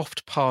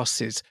soft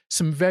passes,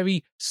 some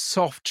very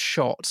soft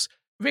shots.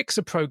 Rick's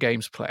a pro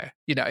games player,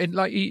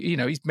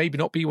 he's maybe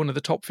not be one of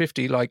the top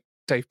 50 like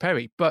Dave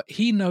Perry, but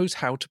he knows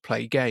how to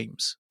play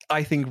games.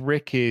 I think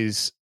Rick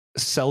is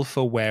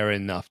self-aware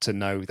enough to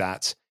know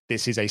that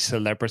this is a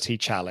celebrity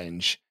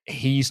challenge.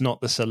 He's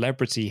not the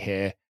celebrity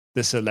here.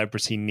 The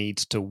celebrity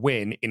needs to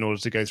win in order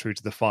to go through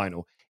to the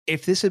final.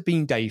 If this had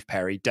been Dave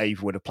Perry,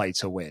 Dave would have played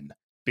to win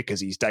because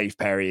he's Dave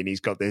Perry and he's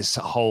got this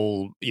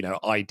whole,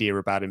 idea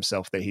about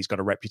himself that he's got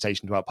a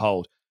reputation to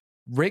uphold.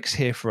 Rick's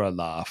here for a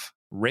laugh.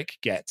 Rick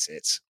gets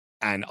it.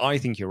 And I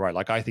think you're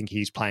right. I think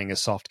he's playing a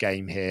soft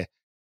game here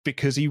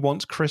because he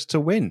wants Chris to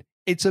win.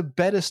 It's a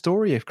better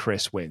story if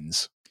Chris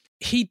wins.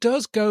 He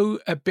does go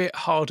a bit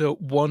harder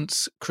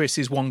once Chris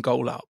is one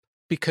goal up.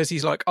 Because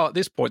he's like, at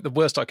this point, the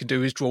worst I can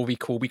do is draw,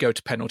 recall, we go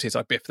to penalties,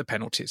 I biff the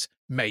penalties.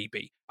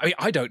 Maybe. I mean,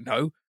 I don't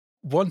know.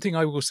 One thing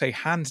I will say,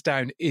 hands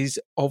down, is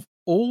of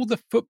all the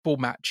football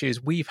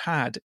matches we've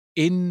had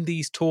in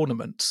these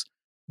tournaments,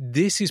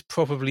 this is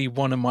probably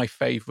one of my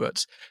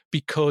favourites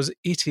because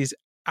it is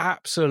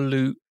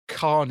absolute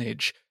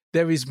carnage.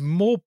 There is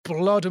more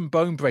blood and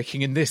bone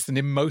breaking in this than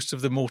in most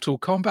of the Mortal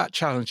Kombat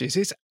challenges.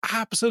 It's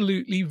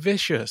absolutely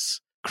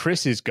vicious.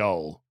 Chris's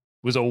goal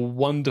was a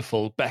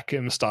wonderful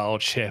Beckham-style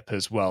chip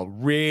as well.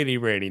 Really,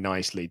 really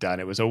nicely done.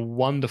 It was a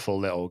wonderful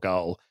little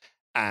goal.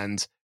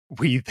 And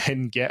we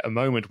then get a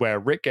moment where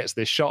Rick gets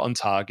this shot on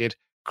target,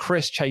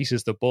 Chris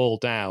chases the ball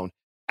down,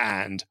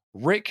 and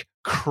Rick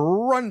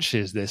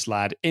crunches this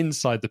lad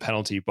inside the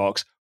penalty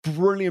box.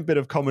 Brilliant bit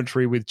of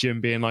commentary with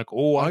Jim being like,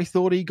 oh, I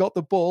thought he got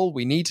the ball.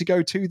 We need to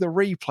go to the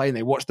replay. And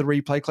they watch the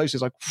replay closely.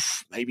 It's like,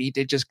 maybe he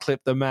did just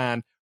clip the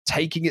man.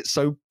 Taking it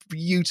so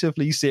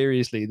beautifully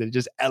seriously that it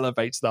just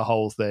elevates the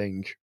whole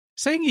thing.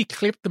 Saying he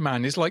clipped the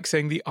man is like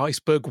saying the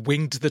iceberg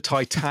winged the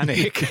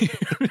Titanic.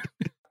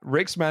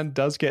 Rick's man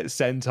does get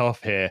sent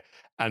off here,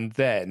 and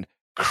then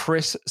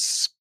Chris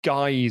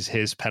skies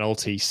his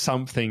penalty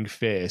something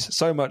fierce.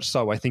 So much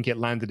so, I think it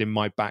landed in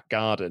my back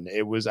garden.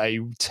 It was a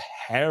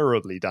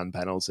terribly done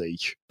penalty.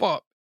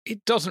 But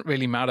it doesn't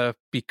really matter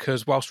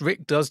because whilst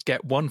Rick does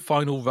get one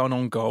final run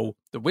on goal,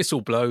 the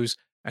whistle blows,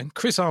 and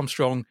Chris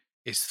Armstrong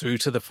is through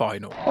to the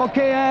final.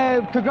 Okay,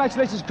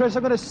 congratulations, Chris.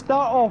 I'm going to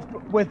start off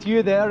with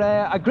you there.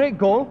 A great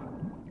goal.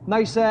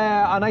 Nice,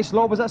 a nice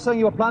lob. Was that something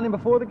you were planning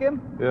before the game?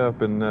 Yeah, I've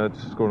been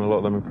scoring a lot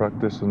of them in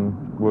practice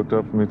and worked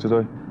out for me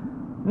today.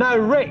 Now,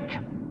 Rick,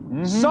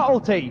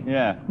 subtlety.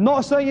 Yeah.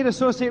 Not something you'd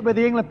associate with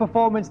the England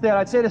performance there.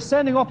 I'd say they're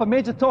sending off a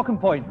major talking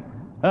point.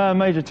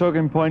 Major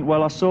talking point.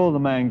 Well, I saw the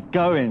man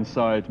go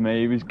inside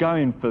me. He was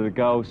going for the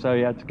goal, so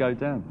he had to go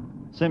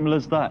down. Simple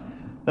as that.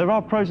 There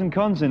are pros and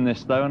cons in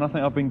this, though, and I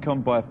think I've been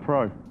conned by a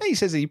pro. He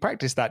says he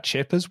practiced that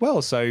chip as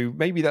well, so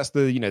maybe that's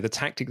the the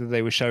tactic that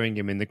they were showing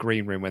him in the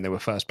green room when they were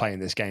first playing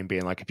this game,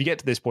 being like, if you get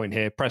to this point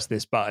here, press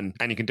this button,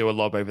 and you can do a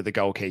lob over the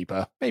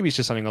goalkeeper. Maybe it's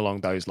just something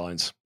along those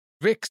lines.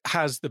 Rick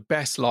has the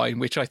best line,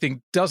 which I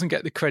think doesn't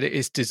get the credit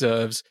it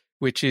deserves,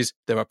 which is,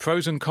 there are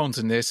pros and cons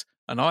in this,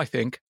 and I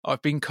think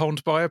I've been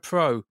conned by a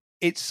pro.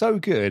 It's so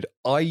good,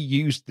 I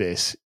used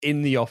this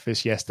in the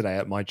office yesterday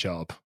at my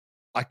job.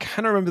 I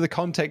cannot remember the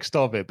context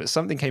of it, but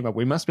something came up.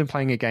 We must have been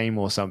playing a game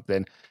or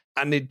something.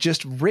 And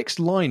Rick's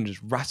line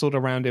just rattled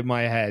around in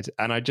my head.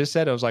 And I just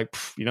said, I was like,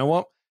 you know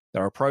what?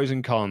 There are pros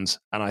and cons.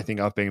 And I think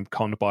I've been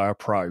conned by a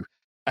pro.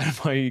 And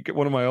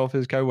one of my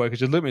office co-workers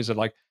just looked at me and said,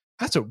 like,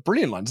 that's a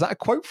brilliant line. Is that a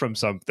quote from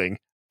something?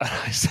 And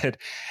I said,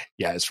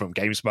 yeah, it's from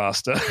Games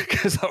Master,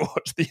 because I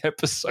watched the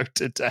episode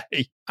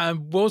today.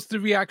 And was the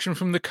reaction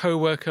from the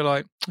co-worker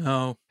like,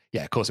 oh?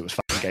 Yeah, of course it was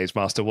fucking Games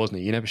Master, wasn't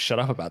it? You never shut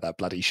up about that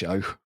bloody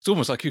show. It's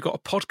almost like you've got a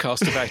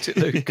podcast about it,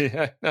 Luke.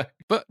 Yeah.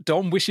 But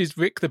Dom wishes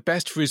Rick the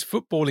best for his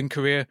footballing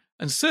career,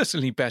 and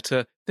certainly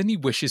better than he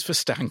wishes for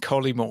Stan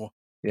Collymore.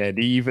 Yeah, and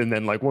even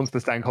then, like, once the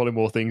Stan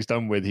Collymore thing's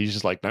done with, he's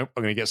just like, nope,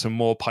 I'm going to get some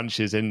more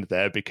punches in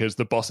there because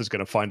the boss is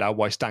going to find out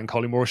why Stan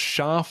Collymore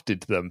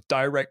shafted them.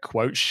 Direct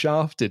quote,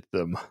 shafted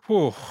them.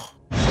 Whew.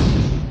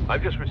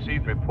 I've just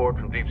received a report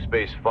from Deep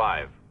Space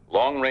 5.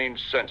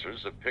 Long-range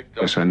sensors have picked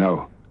up... Yes, I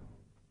know.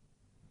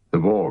 The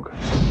Borg.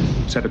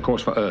 Set a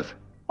course for Earth.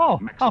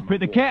 Oh, I'll put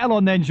the kettle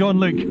on then,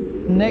 Jean-Luc.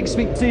 Next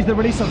week sees the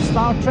release of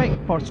Star Trek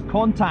First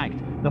Contact,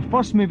 the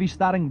first movie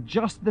starring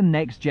just the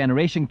Next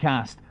Generation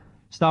cast.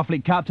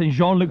 Starfleet Captain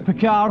Jean-Luc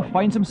Picard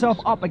finds himself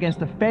up against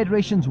the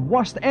Federation's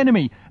worst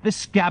enemy, the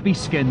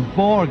scabby-skinned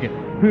Borg,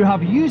 who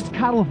have used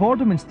Carol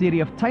Vorderman's theory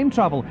of time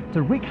travel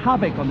to wreak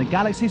havoc on the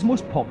galaxy's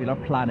most popular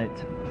planet.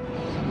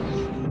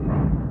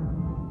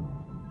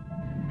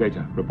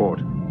 Data,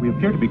 report. We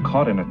appear to be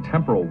caught in a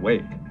temporal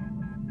wake.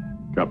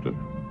 Captain,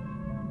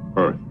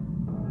 Earth.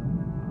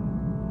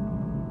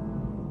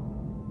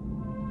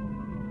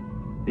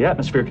 The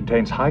atmosphere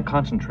contains high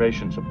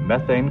concentrations of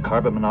methane,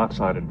 carbon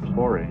monoxide, and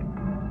fluorine.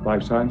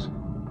 Life signs?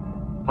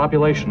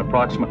 Population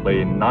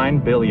approximately 9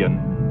 billion.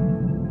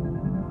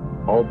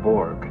 All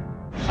Borg.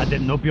 I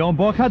didn't know Bjorn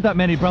Borg had that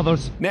many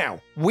brothers.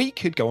 Now, we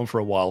could go on for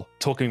a while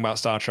talking about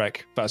Star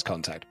Trek First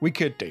Contact. We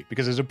could do,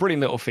 because there's a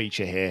brilliant little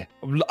feature here.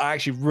 I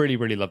actually really,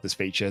 really love this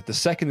feature. The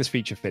second this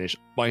feature finished,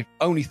 my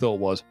only thought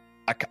was,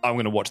 I'm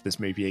going to watch this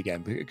movie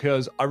again,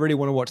 because I really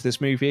want to watch this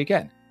movie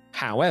again.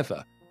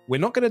 However, we're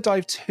not going to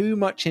dive too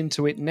much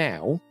into it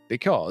now,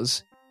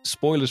 because...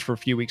 spoilers for a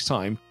few weeks'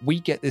 time, we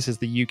get this as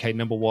the UK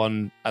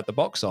 #1 at the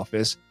box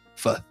office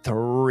for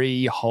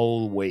 3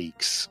 whole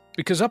weeks.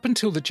 Because up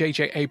until the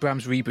J.J.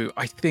 Abrams reboot,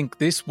 I think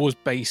this was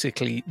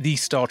basically the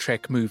Star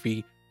Trek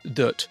movie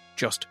that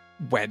just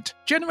went.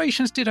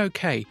 Generations did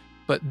okay,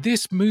 but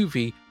this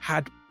movie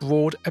had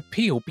broad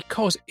appeal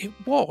because it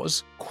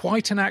was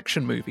quite an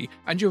action movie.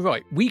 And you're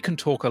right, we can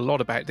talk a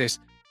lot about this.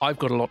 I've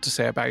got a lot to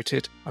say about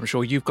it. I'm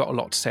sure you've got a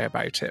lot to say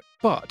about it.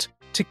 But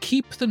to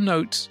keep the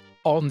notes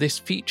on this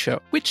feature,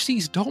 which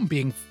sees Dom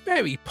being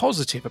very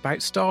positive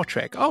about Star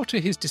Trek after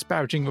his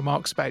disparaging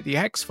remarks about the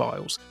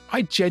X-Files.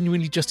 I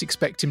genuinely just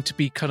expect him to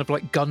be kind of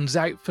like guns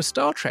out for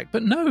Star Trek,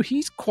 but no,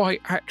 he's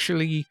quite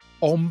actually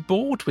on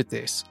board with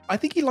this. I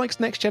think he likes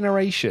Next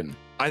Generation.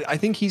 I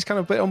think he's kind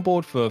of a bit on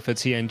board for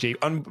TNG,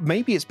 and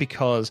maybe it's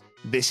because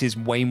this is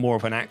way more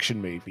of an action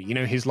movie. You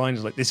know, his line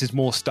is like, this is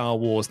more Star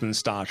Wars than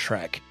Star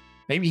Trek.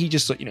 Maybe he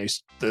just, you know,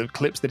 the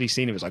clips that he's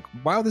seen, it was like,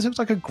 wow, this looks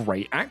like a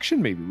great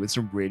action movie with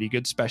some really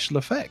good special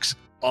effects.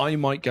 I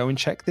might go and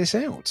check this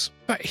out.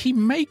 But he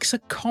makes a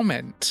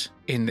comment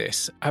in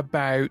this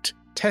about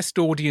test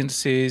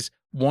audiences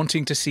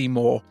wanting to see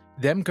more,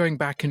 them going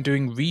back and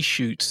doing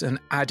reshoots and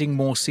adding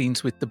more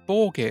scenes with the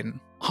Borg in.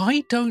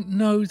 I don't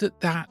know that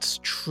that's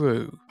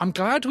true. I'm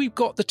glad we've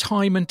got the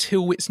time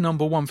until it's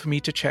 #1 for me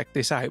to check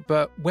this out,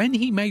 but when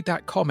he made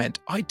that comment,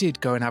 I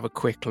did go and have a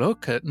quick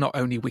look at not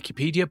only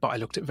Wikipedia, but I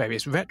looked at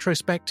various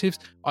retrospectives.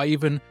 I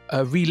even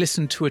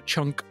re-listened to a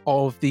chunk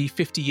of the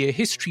 50-year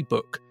history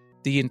book,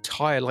 the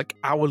entire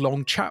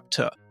hour-long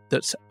chapter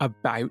that's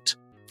about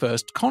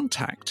First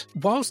Contact.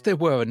 Whilst there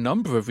were a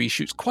number of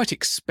reshoots, quite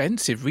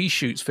expensive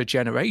reshoots for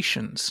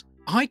Generations,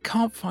 I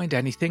can't find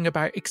anything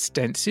about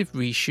extensive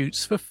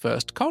reshoots for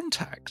First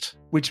Contact.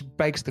 Which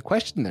begs the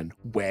question then,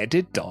 where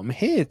did Dom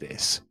hear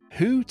this?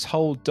 Who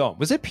told Dom?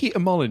 Was it Peter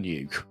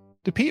Molyneux?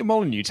 Did Peter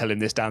Molyneux tell him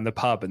this down the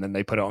pub and then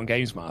they put it on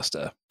Games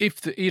Master?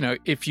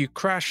 If you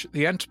crash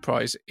the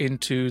Enterprise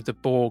into the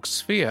Borg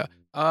sphere,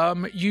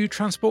 you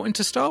transport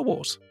into Star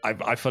Wars.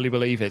 I fully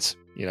believe it.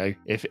 You know,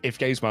 if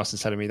Games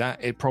Master's telling me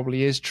that, it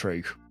probably is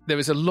true. There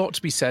is a lot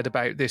to be said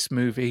about this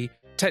movie.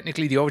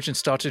 Technically, the origin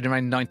started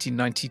around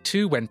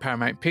 1992 when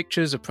Paramount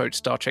Pictures approached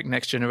Star Trek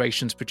Next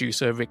Generation's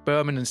producer Rick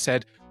Berman and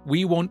said,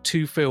 we want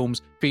 2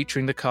 films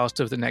featuring the cast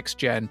of the Next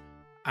Gen.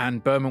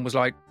 And Berman was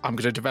like, I'm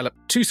going to develop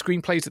 2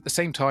 screenplays at the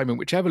same time, and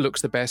whichever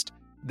looks the best,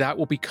 that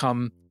will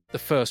become the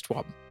first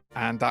one.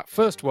 And that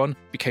first one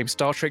became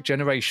Star Trek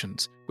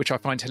Generations, which I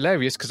find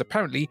hilarious because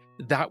apparently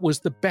that was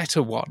the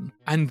better one.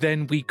 And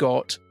then we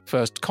got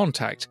First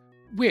Contact,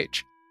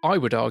 which I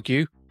would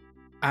argue,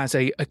 as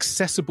a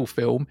accessible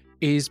film,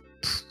 is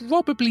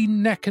probably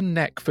neck and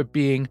neck for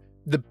being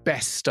the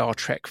best Star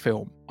Trek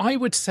film. I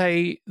would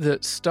say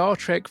that Star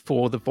Trek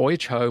IV: The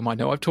Voyage Home, I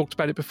know I've talked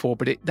about it before,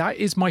 but that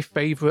is my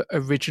favourite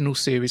original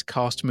series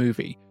cast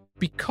movie.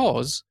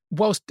 Because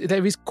whilst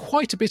there is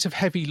quite a bit of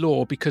heavy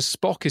lore, because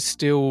Spock is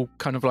still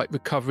kind of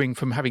recovering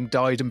from having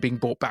died and being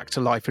brought back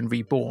to life and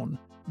reborn,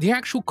 The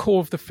actual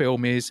core of the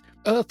film is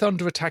Earth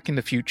under attack in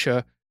the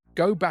future,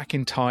 go back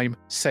in time,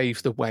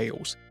 save the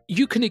whales.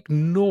 You can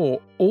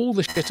ignore all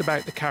the shit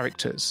about the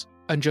characters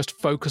and just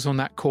focus on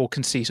that core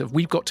conceit of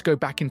we've got to go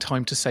back in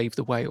time to save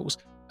the whales.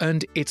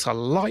 And it's a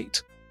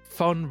light,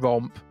 fun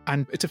romp,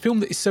 and it's a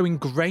film that is so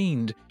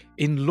ingrained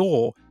in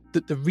lore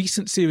that the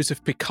recent series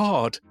of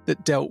Picard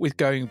that dealt with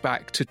going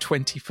back to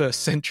 21st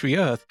century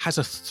Earth has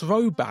a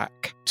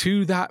throwback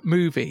to that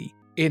movie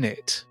in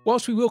it.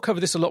 Whilst we will cover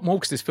this a lot more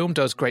because this film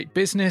does great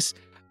business,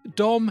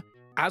 Dom,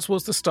 as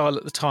was the style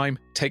at the time,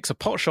 takes a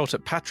pot shot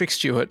at Patrick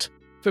Stewart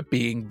for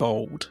being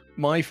bold.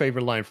 My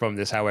favourite line from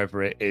this,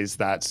 however, is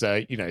that,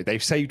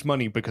 they've saved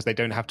money because they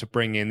don't have to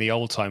bring in the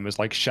old-timers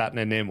like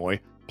Shatner and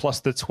Nimoy, plus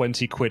the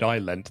 20 quid I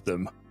lent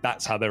them.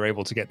 That's how they're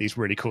able to get these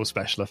really cool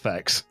special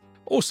effects.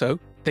 Also,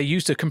 they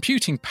used a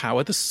computing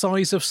power the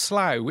size of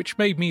Slough, which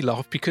made me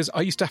laugh because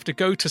I used to have to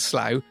go to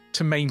Slough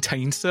to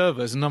maintain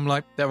servers, and I'm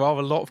like, there are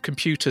a lot of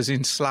computers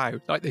in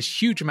Slough. Like,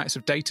 there's huge amounts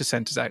of data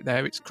centres out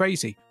there. It's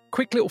crazy.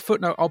 Quick little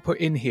footnote I'll put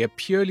in here,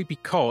 purely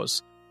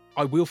because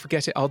I will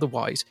forget it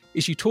otherwise,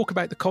 is you talk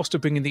about the cost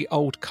of bringing the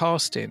old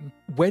cast in.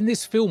 When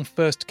this film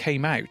first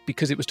came out,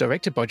 because it was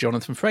directed by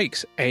Jonathan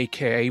Frakes,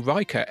 a.k.a.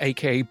 Riker,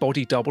 a.k.a.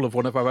 body double of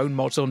one of our own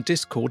mods on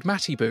Discord,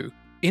 Matty Boo,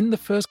 in the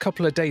first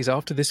couple of days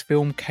after this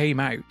film came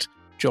out,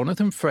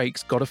 Jonathan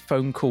Frakes got a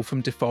phone call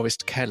from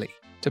DeForest Kelley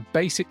to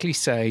basically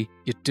say,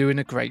 you're doing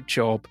a great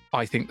job,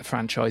 I think the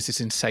franchise is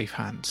in safe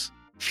hands.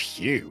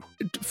 Phew.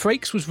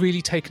 Frakes was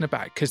really taken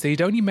aback because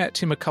they'd only met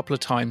him a couple of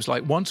times,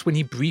 like once when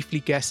he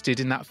briefly guested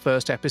in that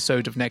first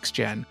episode of Next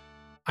Gen,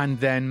 and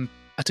then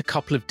at a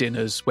couple of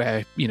dinners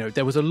where,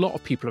 there was a lot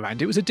of people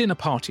around. It was a dinner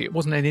party. It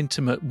wasn't an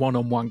intimate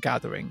one-on-one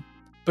gathering.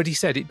 But he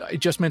said it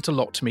just meant a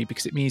lot to me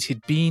because it means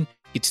he'd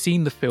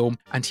seen the film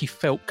and he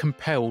felt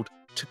compelled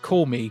to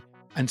call me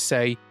and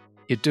say,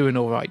 you're doing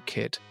all right,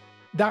 kid.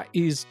 That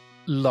is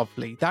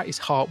lovely. That is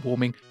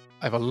heartwarming.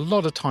 I have a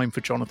lot of time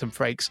for Jonathan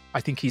Frakes. I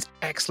think he's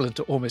excellent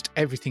at almost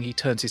everything he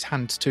turns his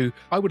hands to.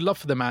 I would love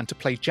for the man to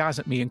play jazz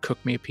at me and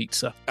cook me a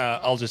pizza.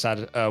 I'll just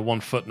add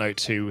one footnote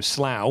to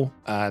Slough.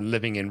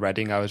 Living in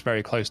Reading, I was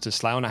very close to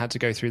Slough and I had to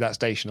go through that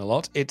station a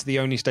lot. It's the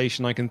only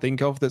station I can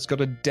think of that's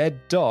got a dead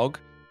dog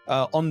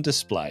on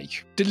display.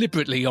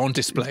 Deliberately on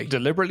display.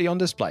 Deliberately on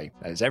display.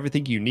 That is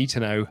everything you need to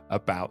know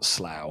about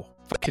Slough.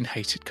 Fucking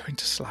hated going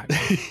to Slough.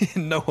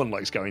 No one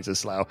likes going to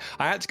Slough.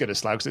 I had to go to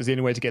Slough because it's the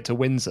only way to get to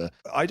Windsor.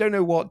 I don't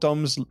know what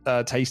Dom's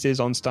taste is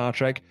on Star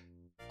Trek.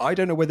 I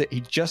don't know whether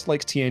he just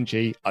likes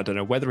TNG. I don't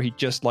know whether he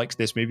just likes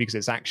this movie because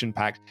it's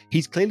action-packed.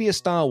 He's clearly a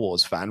Star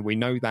Wars fan. We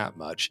know that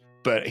much.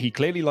 But he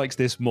clearly likes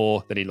this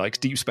more than he likes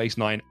Deep Space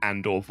Nine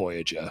and or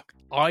Voyager.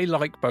 I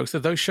like both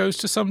of those shows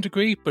to some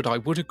degree, but I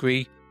would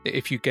agree that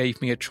if you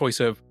gave me a choice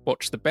of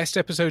watch the best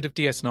episode of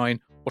DS9,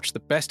 watch the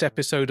best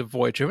episode of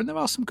Voyager, and there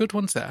are some good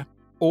ones there,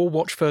 or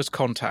watch First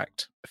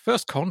Contact.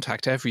 First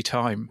Contact every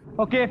time.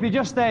 Okay, if you're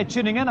just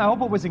tuning in, I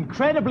hope it was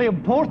incredibly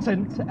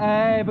important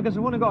because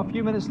we've only got a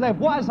few minutes left.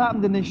 What has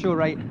happened in this show,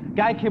 right?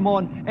 Guy came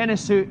on in a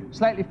suit,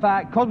 slightly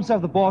fat, calls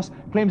himself the boss,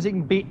 claims he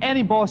can beat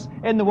any boss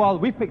in the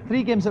world. We picked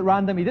 3 games at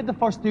random. He did the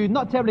first 2,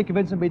 not terribly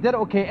convincing, but he did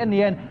it okay in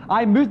the end.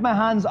 I moved my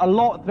hands a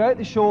lot throughout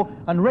the show,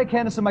 and Rick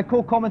Henderson, my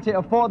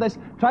co-commentator for this,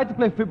 tried to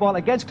play football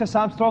against Chris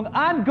Armstrong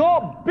and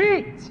got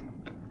beat!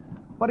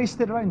 But he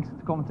stayed around to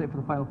commentate for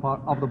the final part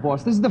of the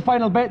boss. This is the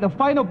final bit, the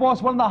final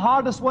boss, one of the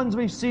hardest ones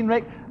we've seen,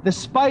 Rick. The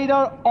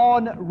spider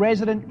on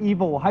Resident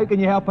Evil. How can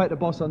you help out the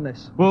boss on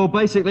this? Well,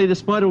 basically, the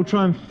spider will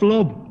try and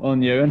flob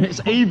on you, and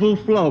it's evil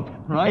flob,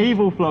 right?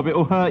 Evil flob,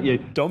 it'll hurt you.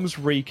 Dom's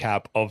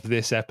recap of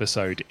this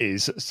episode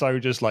is so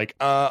just like,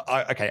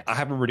 I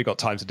haven't really got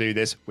time to do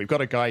this. We've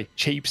got a guy,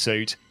 cheap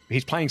suit.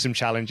 He's playing some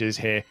challenges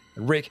here.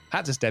 And Rick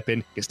had to step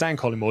in because Stan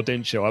Collymore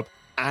didn't show up,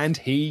 and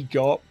he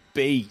got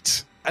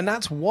beat. And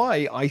that's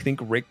why I think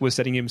Rick was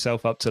setting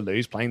himself up to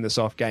lose, playing the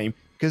soft game,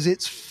 because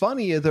it's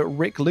funnier that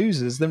Rick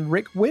loses than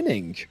Rick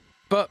winning.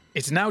 But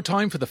it's now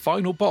time for the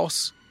final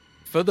boss,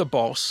 for the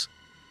boss,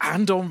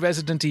 and on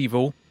Resident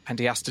Evil, and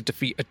he has to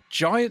defeat a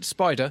giant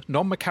spider,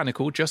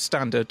 non-mechanical, just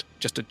standard,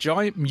 just a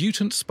giant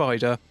mutant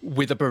spider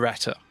with a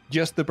Beretta.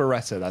 Just the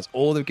Beretta, that's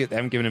all they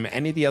haven't given him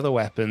any of the other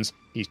weapons.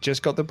 He's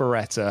just got the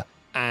Beretta,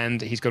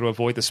 and he's got to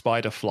avoid the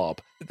spider flob.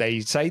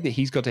 They say that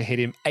he's got to hit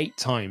him 8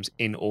 times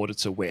in order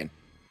to win.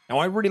 Now,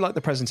 I really like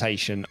the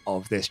presentation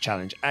of this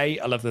challenge. I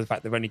love the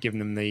fact they've only given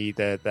them the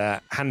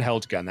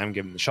handheld gun. They haven't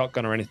given them the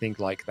shotgun or anything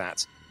like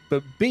that.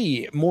 But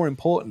B, more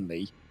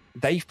importantly,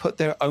 they've put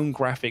their own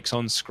graphics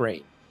on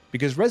screen.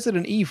 Because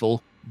Resident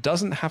Evil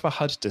doesn't have a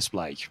HUD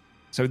display.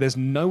 So there's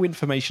no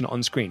information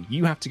on screen.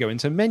 You have to go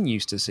into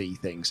menus to see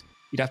things.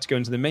 You'd have to go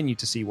into the menu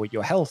to see what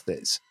your health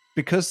is.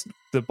 Because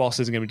the boss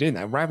isn't going to be doing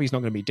that, Ravi's not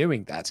going to be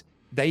doing that,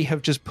 they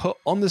have just put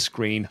on the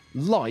screen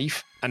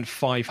life and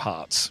 5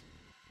 hearts.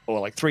 Or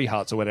like 3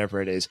 hearts or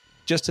whatever it is,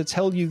 just to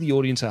tell you, the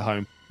audience at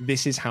home,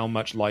 this is how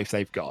much life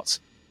they've got.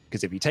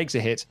 Because if he takes a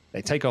hit,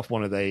 they take off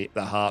one of the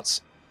hearts,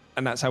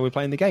 and that's how we're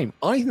playing the game.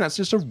 I think that's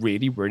just a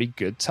really, really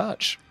good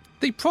touch.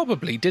 They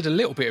probably did a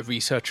little bit of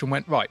research and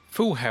went, right,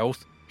 full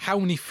health, how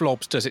many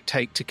flobs does it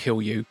take to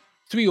kill you?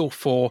 3 or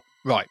 4,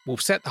 right, we'll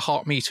set the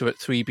heart meter at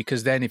 3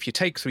 because then if you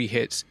take 3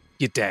 hits,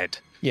 you're dead.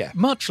 Yeah.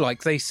 Much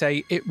like they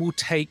say it will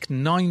take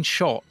 9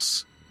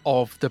 shots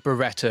of the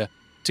Beretta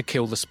to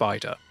kill the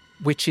spider,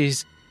 which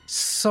is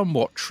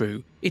somewhat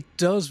true. It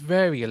does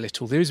vary a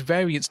little. There is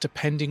variance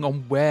depending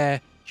on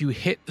where you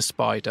hit the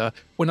spider.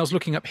 When I was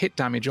looking up hit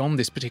damage on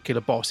this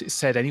particular boss, it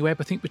said anywhere,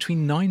 I think,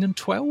 between 9 and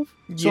 12.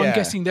 So I'm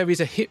guessing there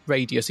is a hit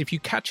radius. If you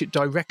catch it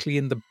directly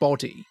in the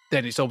body,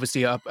 then it's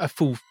obviously a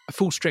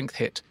full strength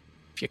hit.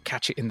 If you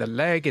catch it in the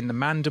leg, in the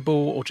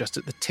mandible, or just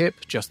at the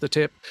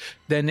tip,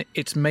 then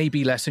it's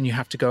maybe less and you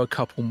have to go a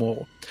couple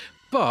more.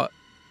 But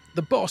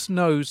the boss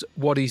knows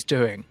what he's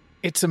doing.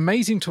 It's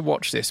amazing to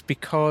watch this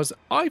because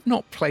I've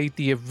not played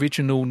the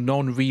original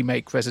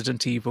non-remake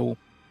Resident Evil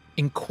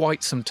in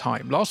quite some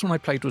time. Last one I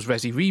played was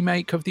Resi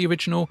Remake of the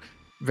original.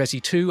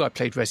 Resi 2, I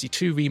played Resi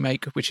 2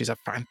 Remake, which is a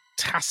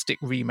fantastic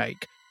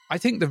remake. I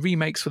think the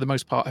remakes for the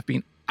most part have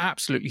been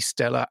absolutely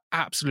stellar,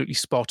 absolutely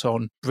spot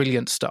on,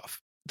 brilliant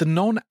stuff. The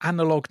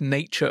non-analog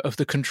nature of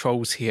the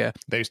controls here.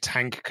 Those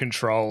tank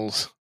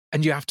controls.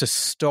 And you have to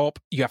stop,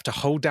 you have to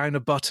hold down a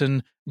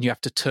button, and you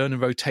have to turn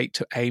and rotate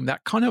to aim.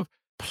 That kind of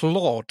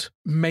plod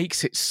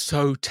makes it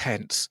so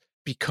tense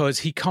because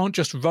he can't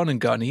just run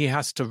and gun. He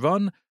has to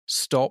run,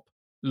 stop,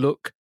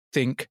 look,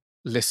 think,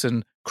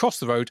 listen, cross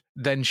the road,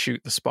 then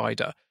shoot the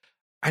spider.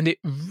 And it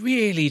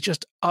really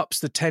just ups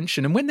the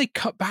tension. And when they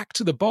cut back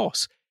to the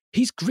boss,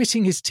 he's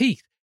gritting his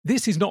teeth.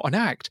 This is not an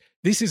act.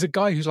 This is a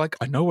guy who's like,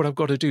 I know what I've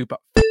got to do, but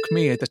fuck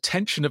me, the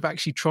tension of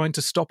actually trying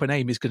to stop an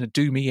aim is going to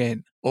do me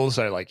in.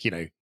 Also,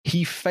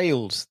 he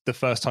failed the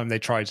first time they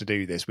tried to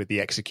do this with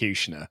the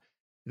Executioner.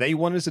 They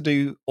wanted to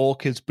do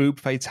Orchid's boob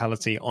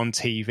fatality on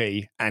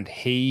TV, and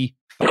he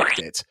fucked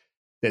it.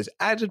 There's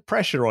added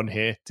pressure on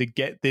here to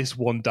get this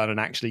one done and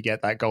actually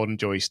get that golden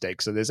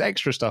joystick. So there's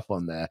extra stuff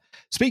on there.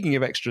 Speaking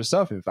of extra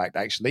stuff, in fact,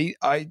 actually,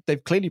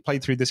 they've clearly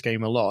played through this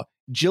game a lot.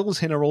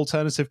 Jill's in her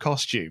alternative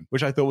costume,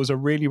 which I thought was a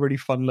really, really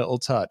fun little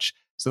touch.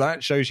 So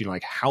that shows you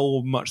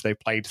how much they've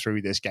played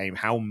through this game,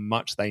 how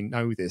much they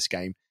know this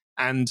game,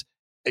 and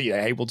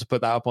able to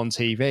put that up on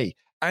TV.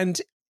 And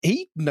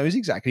he knows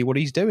exactly what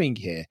he's doing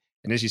here.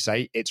 And as you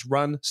say, it's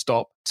run,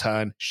 stop,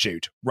 turn,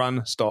 shoot.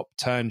 Run, stop,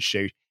 turn,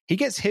 shoot. He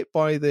gets hit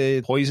by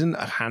the poison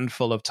a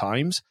handful of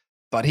times,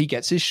 but he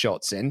gets his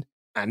shots in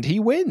and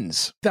he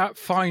wins. That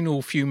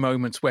final few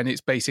moments when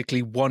it's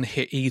basically one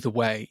hit either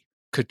way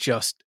could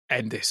just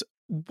end this.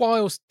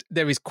 Whilst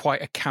there is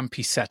quite a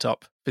campy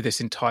setup for this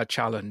entire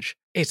challenge,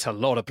 it's a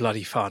lot of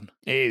bloody fun.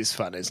 It is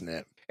fun, isn't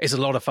it? It's a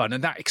lot of fun.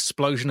 And that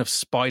explosion of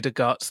spider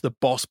guts, the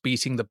boss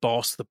beating the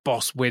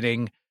boss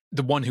winning,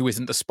 the one who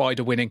isn't the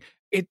spider winning,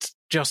 it's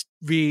just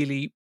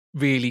really,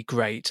 really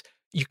great.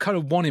 You kind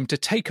of want him to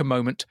take a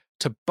moment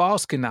to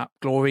bask in that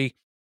glory,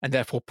 and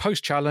therefore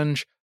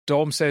post-challenge,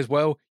 Dom says,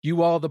 well,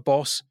 you are the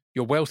boss,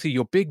 you're wealthy,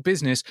 you're big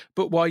business,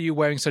 but why are you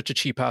wearing such a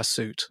cheap-ass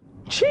suit?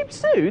 Cheap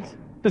suit?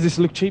 Does this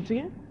look cheap to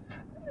you?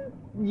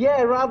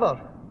 Yeah, rather.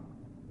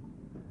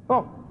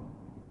 Well,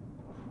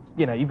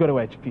 you've got to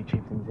wear a few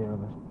cheap things here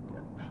on this.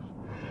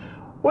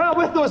 Well,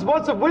 with those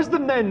words of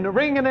wisdom then,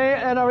 ringing in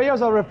our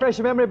ears, I'll refresh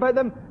your memory about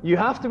them. You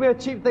have to wear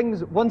cheap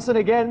things once and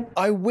again.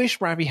 I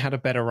wish Ravi had a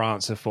better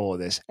answer for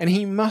this, and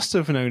he must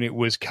have known it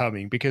was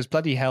coming, because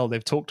bloody hell,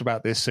 they've talked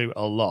about this suit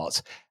a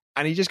lot.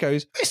 And he just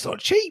goes, it's not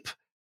cheap.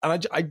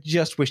 And I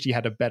just wish he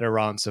had a better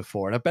answer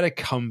for it, a better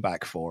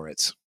comeback for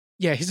it.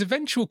 Yeah, his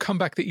eventual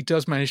comeback that he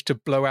does manage to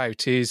blow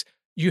out is,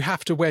 you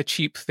have to wear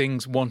cheap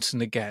things once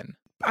and again.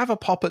 Have a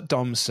pop at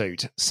Dom's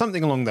suit,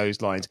 something along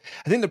those lines.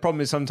 I think the problem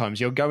is sometimes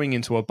you're going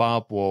into a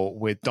barbed war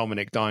with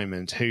Dominic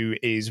Diamond, who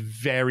is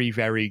very,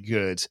 very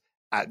good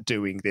at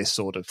doing this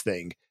sort of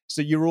thing.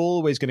 So you're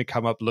always going to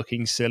come up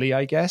looking silly,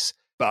 I guess.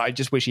 But I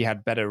just wish he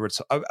had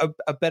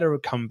a better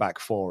comeback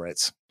for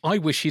it. I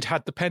wish he'd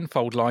had the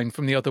Penfold line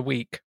from the other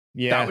week.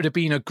 Yeah. That would have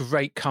been a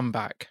great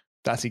comeback.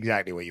 That's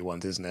exactly what you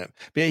want, isn't it?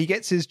 But yeah, he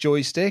gets his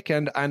joystick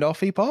and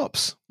off he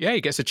pops. Yeah, he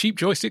gets a cheap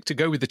joystick to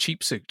go with the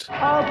cheap suit.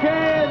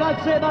 Okay,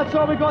 that's it. That's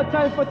all we got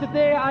time for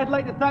today. I'd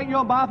like to thank you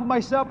on behalf of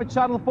myself at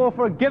Channel 4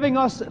 for giving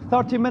us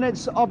 30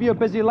 minutes of your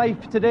busy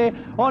life today.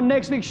 On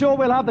next week's show,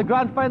 we'll have the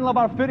grand final of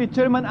our footy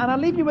tournament, and I'll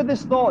leave you with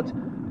this thought.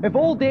 If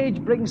old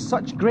age brings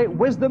such great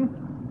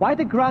wisdom, why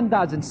do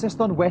granddads insist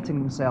on wetting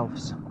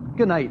themselves?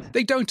 Good night.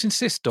 They don't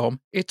insist, Dom.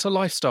 It's a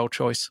lifestyle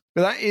choice.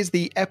 But that is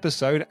the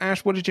episode.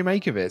 Ash, what did you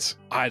make of it?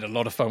 I had a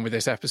lot of fun with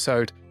this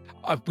episode.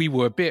 We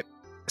were a bit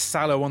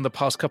sallow on the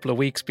past couple of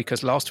weeks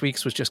because last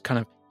week's was just kind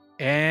of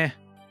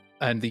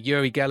and the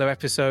Uri Geller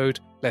episode,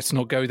 let's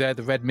not go there,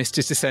 the red mist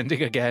is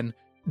descending again.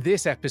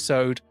 This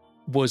episode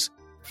was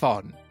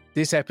fun.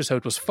 This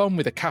episode was fun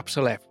with a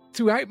capital F.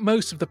 Throughout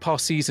most of the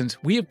past seasons,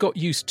 we have got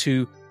used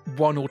to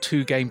 1 or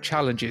 2 game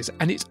challenges,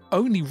 and it's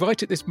only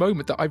right at this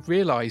moment that I've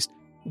realised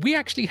we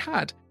actually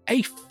had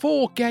a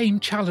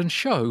 4-game challenge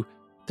show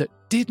that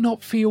did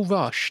not feel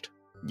rushed.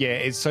 Yeah,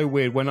 it's so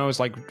weird. When I was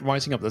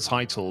writing up the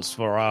titles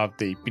for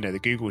the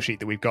Google sheet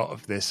that we've got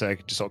of this,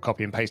 just sort of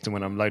copy and pasting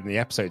when I'm loading the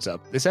episodes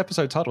up, this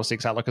episode title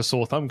sticks out like a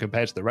sore thumb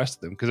compared to the rest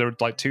of them because there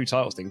are 2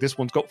 titles things. This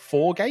one's got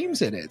 4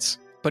 games in it.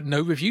 but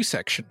no review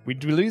section. We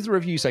lose the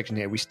review section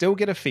here. We still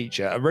get a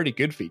feature, a really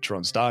good feature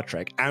on Star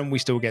Trek, and we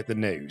still get the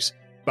news.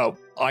 But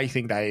I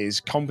think that is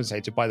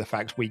compensated by the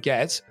fact we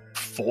get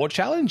 4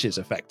 challenges,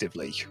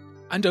 effectively.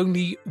 And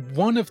only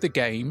one of the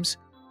games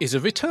is a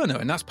returner,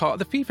 and that's part of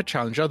the FIFA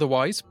challenge.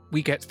 Otherwise,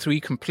 we get 3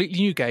 completely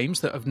new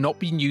games that have not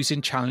been used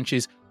in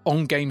challenges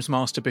on Games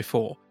Master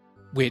before,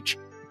 which,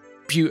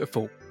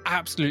 beautiful.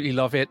 Absolutely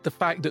love it. The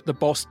fact that the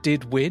boss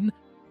did win,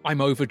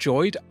 I'm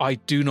overjoyed. I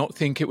do not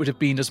think it would have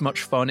been as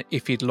much fun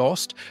if he'd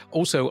lost.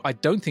 Also, I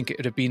don't think it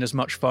would have been as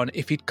much fun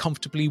if he'd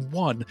comfortably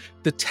won.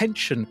 The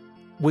tension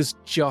was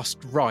just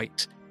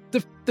right.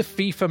 The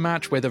FIFA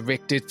match, whether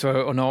Rick did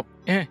throw it or not,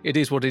 it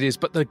is what it is.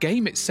 But the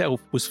game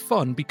itself was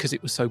fun because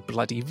it was so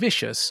bloody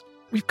vicious.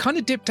 We've kind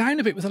of dipped down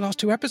a bit with the last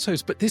 2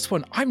 episodes, but this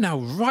one, I'm now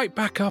right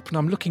back up and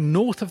I'm looking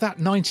north of that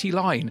 90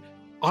 line.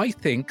 I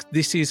think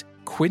this is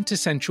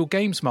quintessential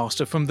Games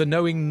Master, from the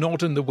knowing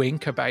nod and the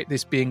wink about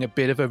this being a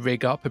bit of a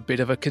rig up, a bit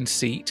of a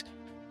conceit,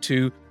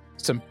 to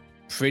some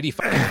pretty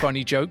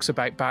funny jokes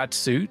about bad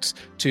suits,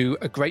 to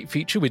a great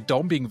feature with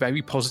Dom being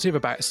very positive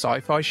about a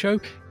sci-fi show,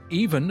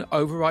 even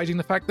overriding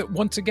the fact that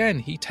once again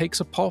he takes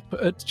a pop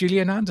at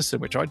Gillian Anderson,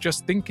 which I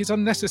just think is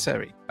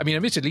unnecessary. I mean,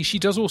 admittedly, she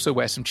does also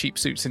wear some cheap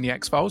suits in the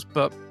X-Files,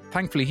 but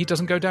thankfully he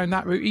doesn't go down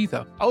that route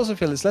either. I also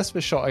feel it's less of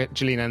a shot at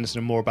Gillian Anderson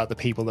and more about the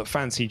people that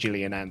fancy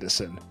Gillian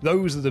Anderson.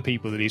 Those are the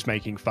people that he's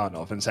making fun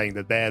of and saying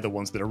that they're the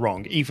ones that are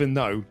wrong, even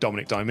though,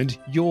 Dominic Diamond,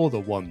 you're the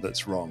one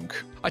that's wrong.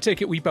 I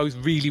take it we both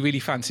really, really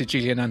fancied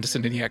Gillian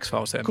Anderson in the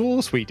X-Files then. Of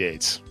course we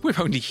did. We're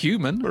only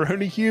human. We're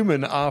only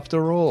human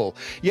after all.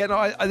 Yeah,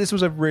 no, this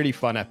was a really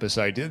fun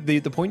episode.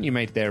 The point you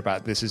made there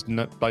about this is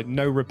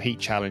no repeat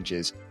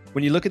challenges.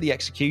 When you look at the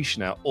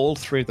Executioner, all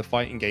 3 of the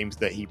fighting games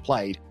that he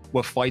played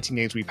were fighting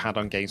games we've had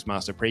on Games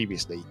Master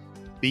previously.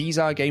 These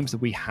are games that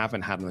we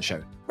haven't had on the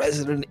show.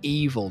 Resident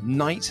Evil,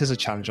 Knights has a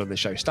challenge on the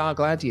show, Star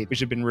Gladiator, which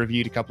had been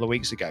reviewed a couple of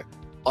weeks ago.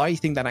 I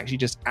think that actually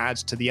just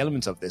adds to the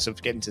element of this,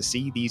 of getting to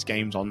see these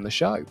games on the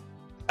show.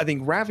 I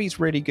think Ravi's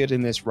really good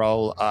in this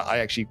role. I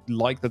actually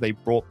like that they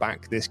brought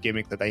back this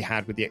gimmick that they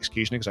had with the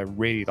Executioner, because I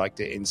really liked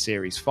it in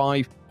Series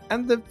 5.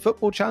 And the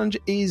football challenge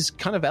is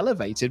kind of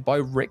elevated by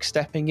Rick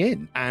stepping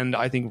in. And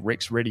I think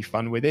Rick's really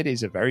fun with it.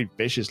 It's a very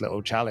vicious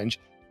little challenge.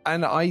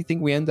 And I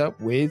think we end up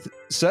with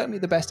certainly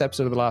the best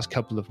episode of the last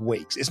couple of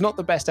weeks. It's not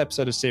the best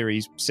episode of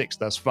Series 6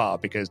 thus far,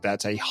 because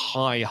that's a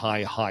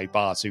high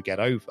bar to get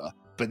over.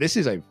 But this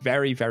is a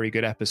very, very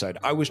good episode.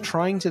 I was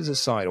trying to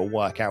decide or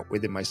work out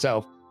within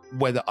myself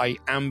whether I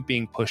am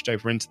being pushed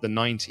over into the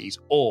 90s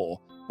or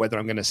whether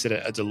I'm going to sit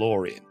at a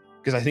DeLorean.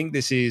 Because I think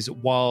this is,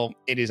 while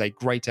it is a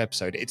great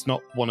episode, it's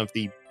not one of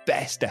the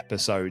best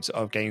episodes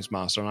of Games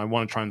Master. And I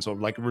want to try and sort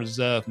of like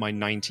reserve my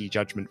 90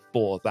 judgment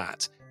for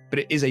that. But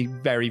it is a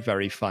very,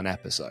 very fun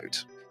episode.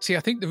 See, I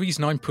think the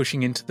reason I'm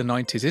pushing into the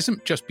 90s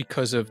isn't just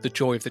because of the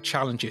joy of the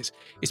challenges.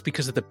 It's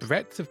because of the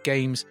breadth of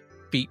games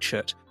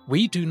featured.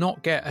 We do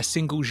not get a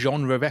single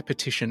genre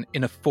repetition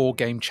in a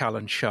 4-game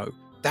challenge show.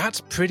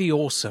 That's pretty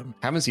awesome.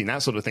 Haven't seen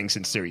that sort of thing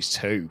since Series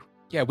 2.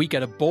 Yeah, we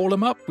get a ball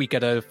 'em up, we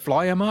get a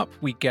fly 'em up,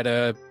 we get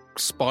a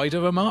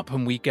spider 'em up,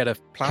 and we get a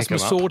plasma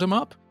sword 'em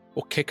up,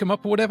 or kick 'em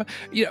up, or whatever.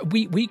 You know,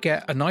 we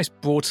get a nice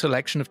broad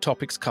selection of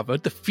topics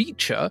covered. The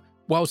feature,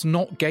 whilst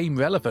not game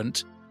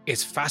relevant,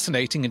 is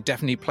fascinating and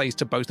definitely plays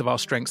to both of our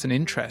strengths and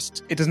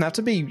interests. It doesn't have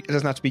to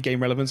be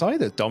game relevance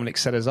either. Dominic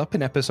set us up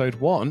in episode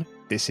 1.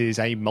 This is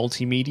a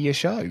multimedia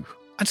show.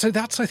 And so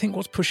that's, I think,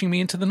 what's pushing me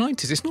into the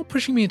 90s. It's not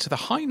pushing me into the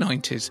high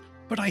 90s,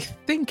 but I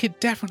think it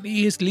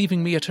definitely is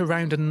leaving me at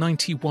around a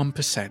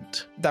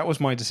 91%. That was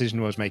my decision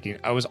I was making.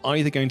 I was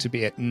either going to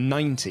be at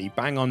 90,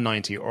 bang on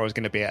 90, or I was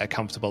going to be at a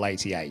comfortable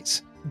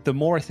 88. The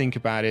more I think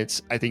about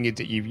it, I think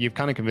you've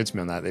kind of convinced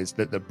me on that, is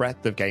that the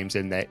breadth of games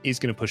in there is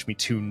going to push me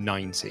to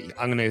 90.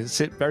 I'm going to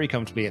sit very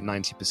comfortably at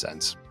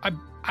 90%.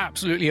 I'm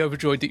absolutely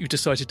overjoyed that you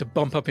decided to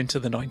bump up into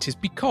the 90s,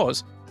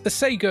 because the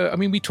Sega, I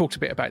mean, we talked a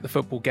bit about the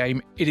football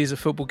game. It is a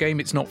football game.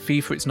 It's not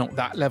FIFA. It's not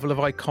that level of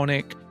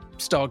iconic.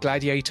 Star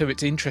Gladiator,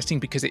 it's interesting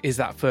because it is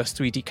that first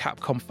 3D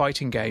Capcom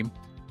fighting game.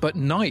 But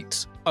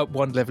Knights at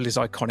one level is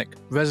iconic.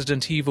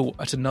 Resident Evil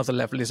at another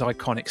level is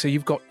iconic. So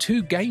you've got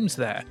 2 games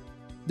there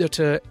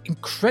that are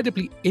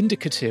incredibly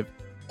indicative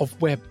of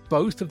where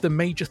both of the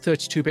major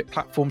 32-bit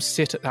platforms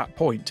sit at that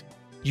point.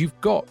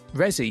 You've got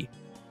Resi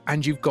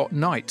and you've got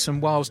Knights,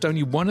 and whilst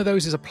only one of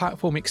those is a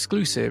platform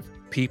exclusive,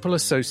 people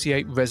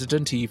associate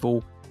Resident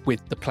Evil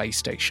with the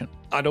PlayStation.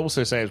 I'd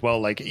also say as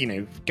well, like, you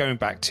know, going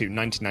back to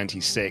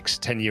 1996,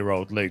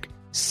 10-year-old Luke,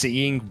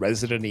 seeing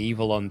Resident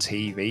Evil on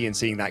TV and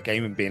seeing that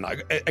game and being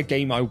like, a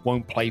game I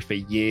won't play for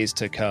years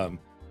to come,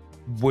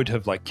 would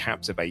have like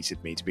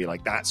captivated me to be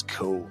like, that's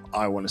cool,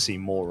 I want to see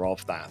more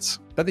of that.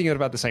 I think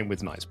about the same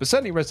with Knights, but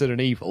certainly Resident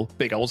Evil,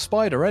 big old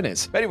spider in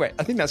it. But anyway,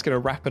 I think that's going to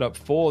wrap it up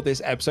for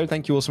this episode.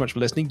 Thank you all so much for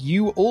listening.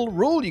 You all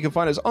rule. You can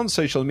find us on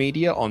social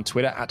media, on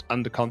Twitter at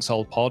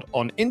UnderConsolePod,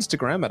 on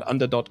Instagram at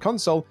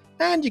under.console,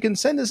 and you can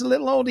send us a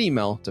little old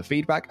email to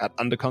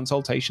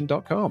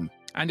feedback@underconsultation.com.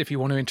 And if you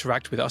want to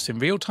interact with us in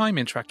real time,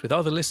 interact with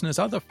other listeners,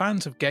 other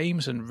fans of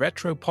games and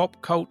retro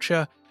pop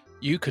culture,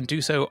 you can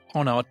do so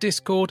on our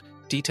Discord.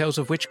 details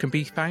of which can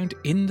be found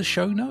in the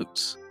show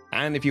notes.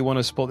 And if you want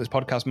to support this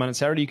podcast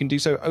monetarily, you can do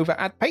so over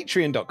at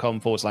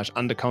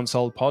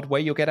patreon.com/underconsolepod,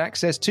 where you'll get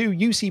access to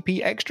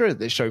UCP Extra,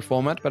 this show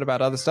format, but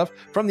about other stuff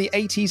from the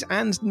 80s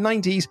and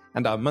 90s,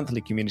 and our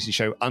monthly community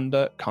show,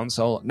 Under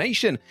Console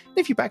Nation. And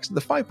if you back to the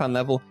 £5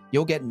 level,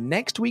 you'll get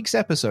next week's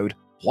episode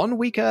 1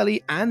 week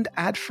early and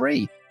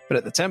ad-free. But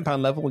at the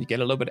 £10 level, you get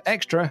a little bit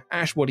extra.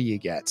 Ash, what do you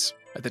get?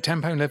 At the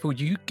 £10 level,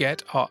 you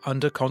get our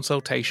Under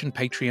Consultation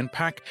Patreon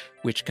pack,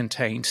 which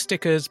contains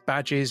stickers,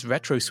 badges,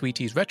 retro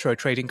sweeties, retro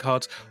trading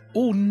cards,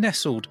 all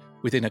nestled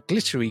within a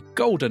glittery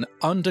golden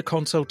Under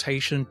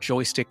Consultation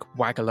joystick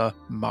waggler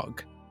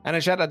mug. And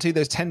a shout out to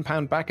those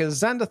 £10 backers: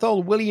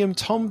 Xanderthal, William,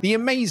 Tom, The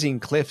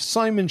Amazing Cliff,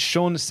 Simon,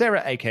 Sean,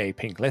 Sarah aka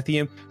Pink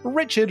Lithium,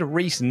 Richard,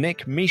 Reese,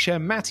 Nick, Misha,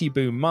 Matty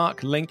Boo,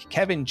 Mark, Link,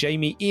 Kevin,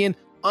 Jamie, Ian,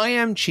 I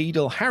Am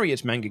Cheadle,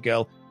 Harriet Manga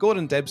Girl,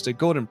 Gordon Debster,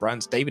 Gordon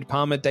Brandt, David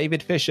Palmer,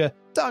 David Fisher,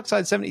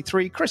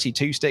 Darkside73, Chrissy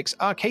Two Sticks,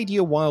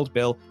 Arcadia Wild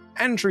Bill,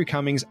 Andrew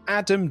Cummings,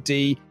 Adam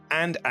D,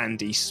 and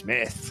Andy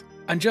Smith.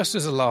 And just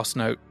as a last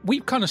note,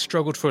 we've kind of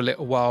struggled for a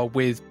little while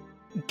with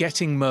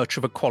getting merch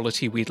of a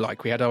quality we'd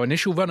like. We had our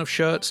initial run of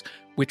shirts,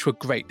 which were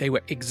great. They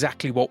were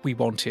exactly what we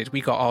wanted. We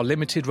got our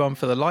limited run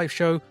for the live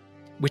show,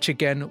 which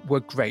again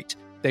were great.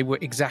 They were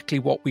exactly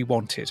what we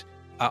wanted.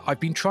 I've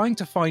been trying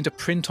to find a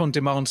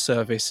print-on-demand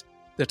service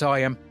that I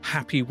am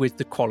happy with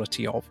the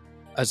quality of.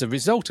 As a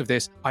result of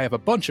this, I have a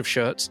bunch of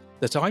shirts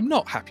that I'm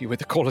not happy with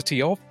the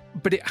quality of,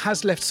 but it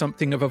has left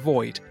something of a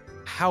void.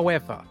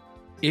 However,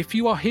 if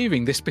you are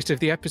hearing this bit of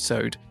the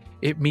episode,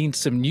 it means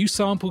some new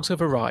samples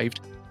have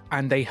arrived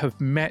and they have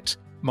met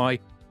my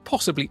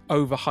possibly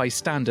over-high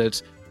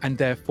standards, and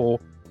therefore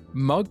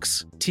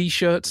mugs,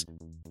 t-shirts,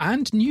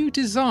 and new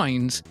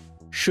designs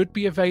should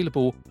be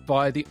available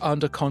via the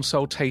Under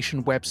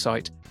Consultation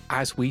website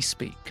as we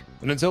speak.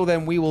 And until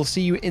then, we will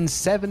see you in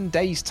 7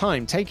 days'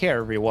 time. Take care,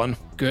 everyone.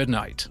 Good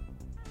night.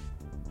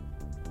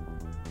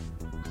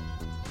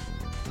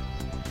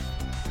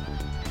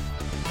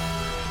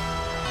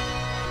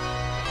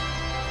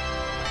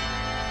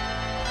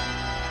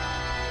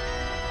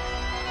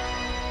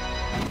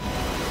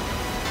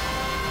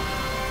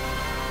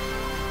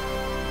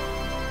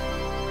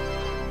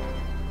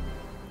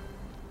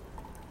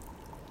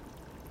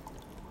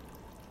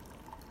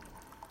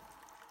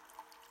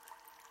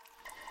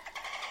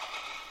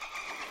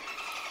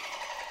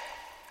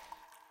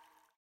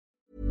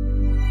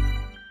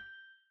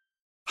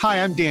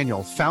 Hi, I'm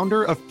Daniel,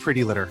 founder of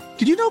Pretty Litter.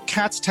 Did you know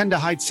cats tend to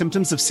hide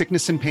symptoms of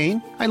sickness and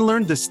pain? I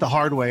learned this the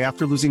hard way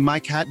after losing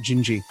my cat,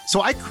 Gingy.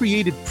 So I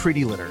created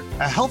Pretty Litter,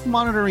 a health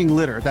monitoring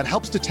litter that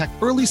helps detect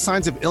early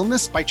signs of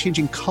illness by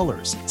changing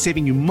colors,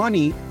 saving you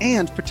money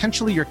and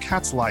potentially your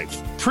cat's life.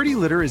 Pretty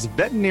Litter is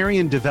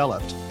veterinarian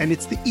developed, and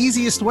it's the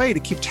easiest way to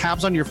keep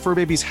tabs on your fur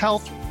baby's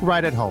health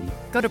right at home.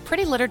 Go to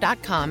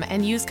prettylitter.com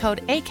and use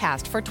code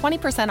ACAST for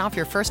 20% off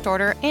your first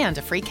order and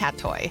a free cat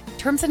toy.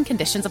 Terms and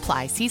conditions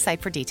apply. See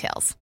site for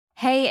details.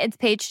 Hey, it's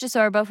Paige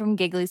DeSorbo from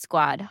Giggly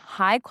Squad.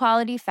 High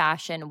quality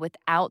fashion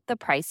without the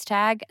price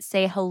tag.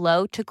 Say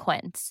hello to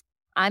Quince.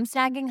 I'm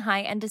snagging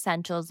high-end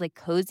essentials like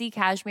cozy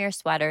cashmere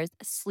sweaters,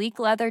 sleek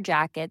leather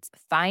jackets,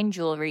 fine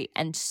jewelry,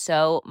 and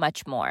so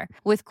much more.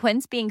 With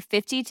Quince being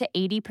 50 to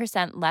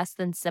 80% less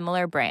than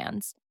similar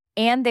brands.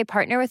 And they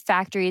partner with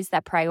factories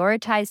that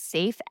prioritize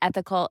safe,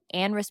 ethical,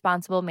 and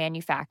responsible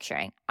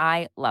manufacturing.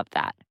 I love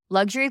that.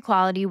 Luxury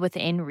quality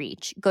within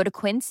reach. Go to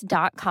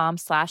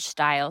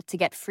quince.com/style to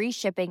get free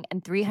shipping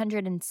and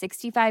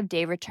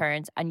 365-day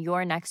returns on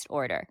your next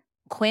order.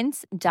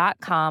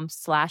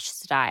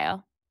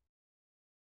 Quince.com/style.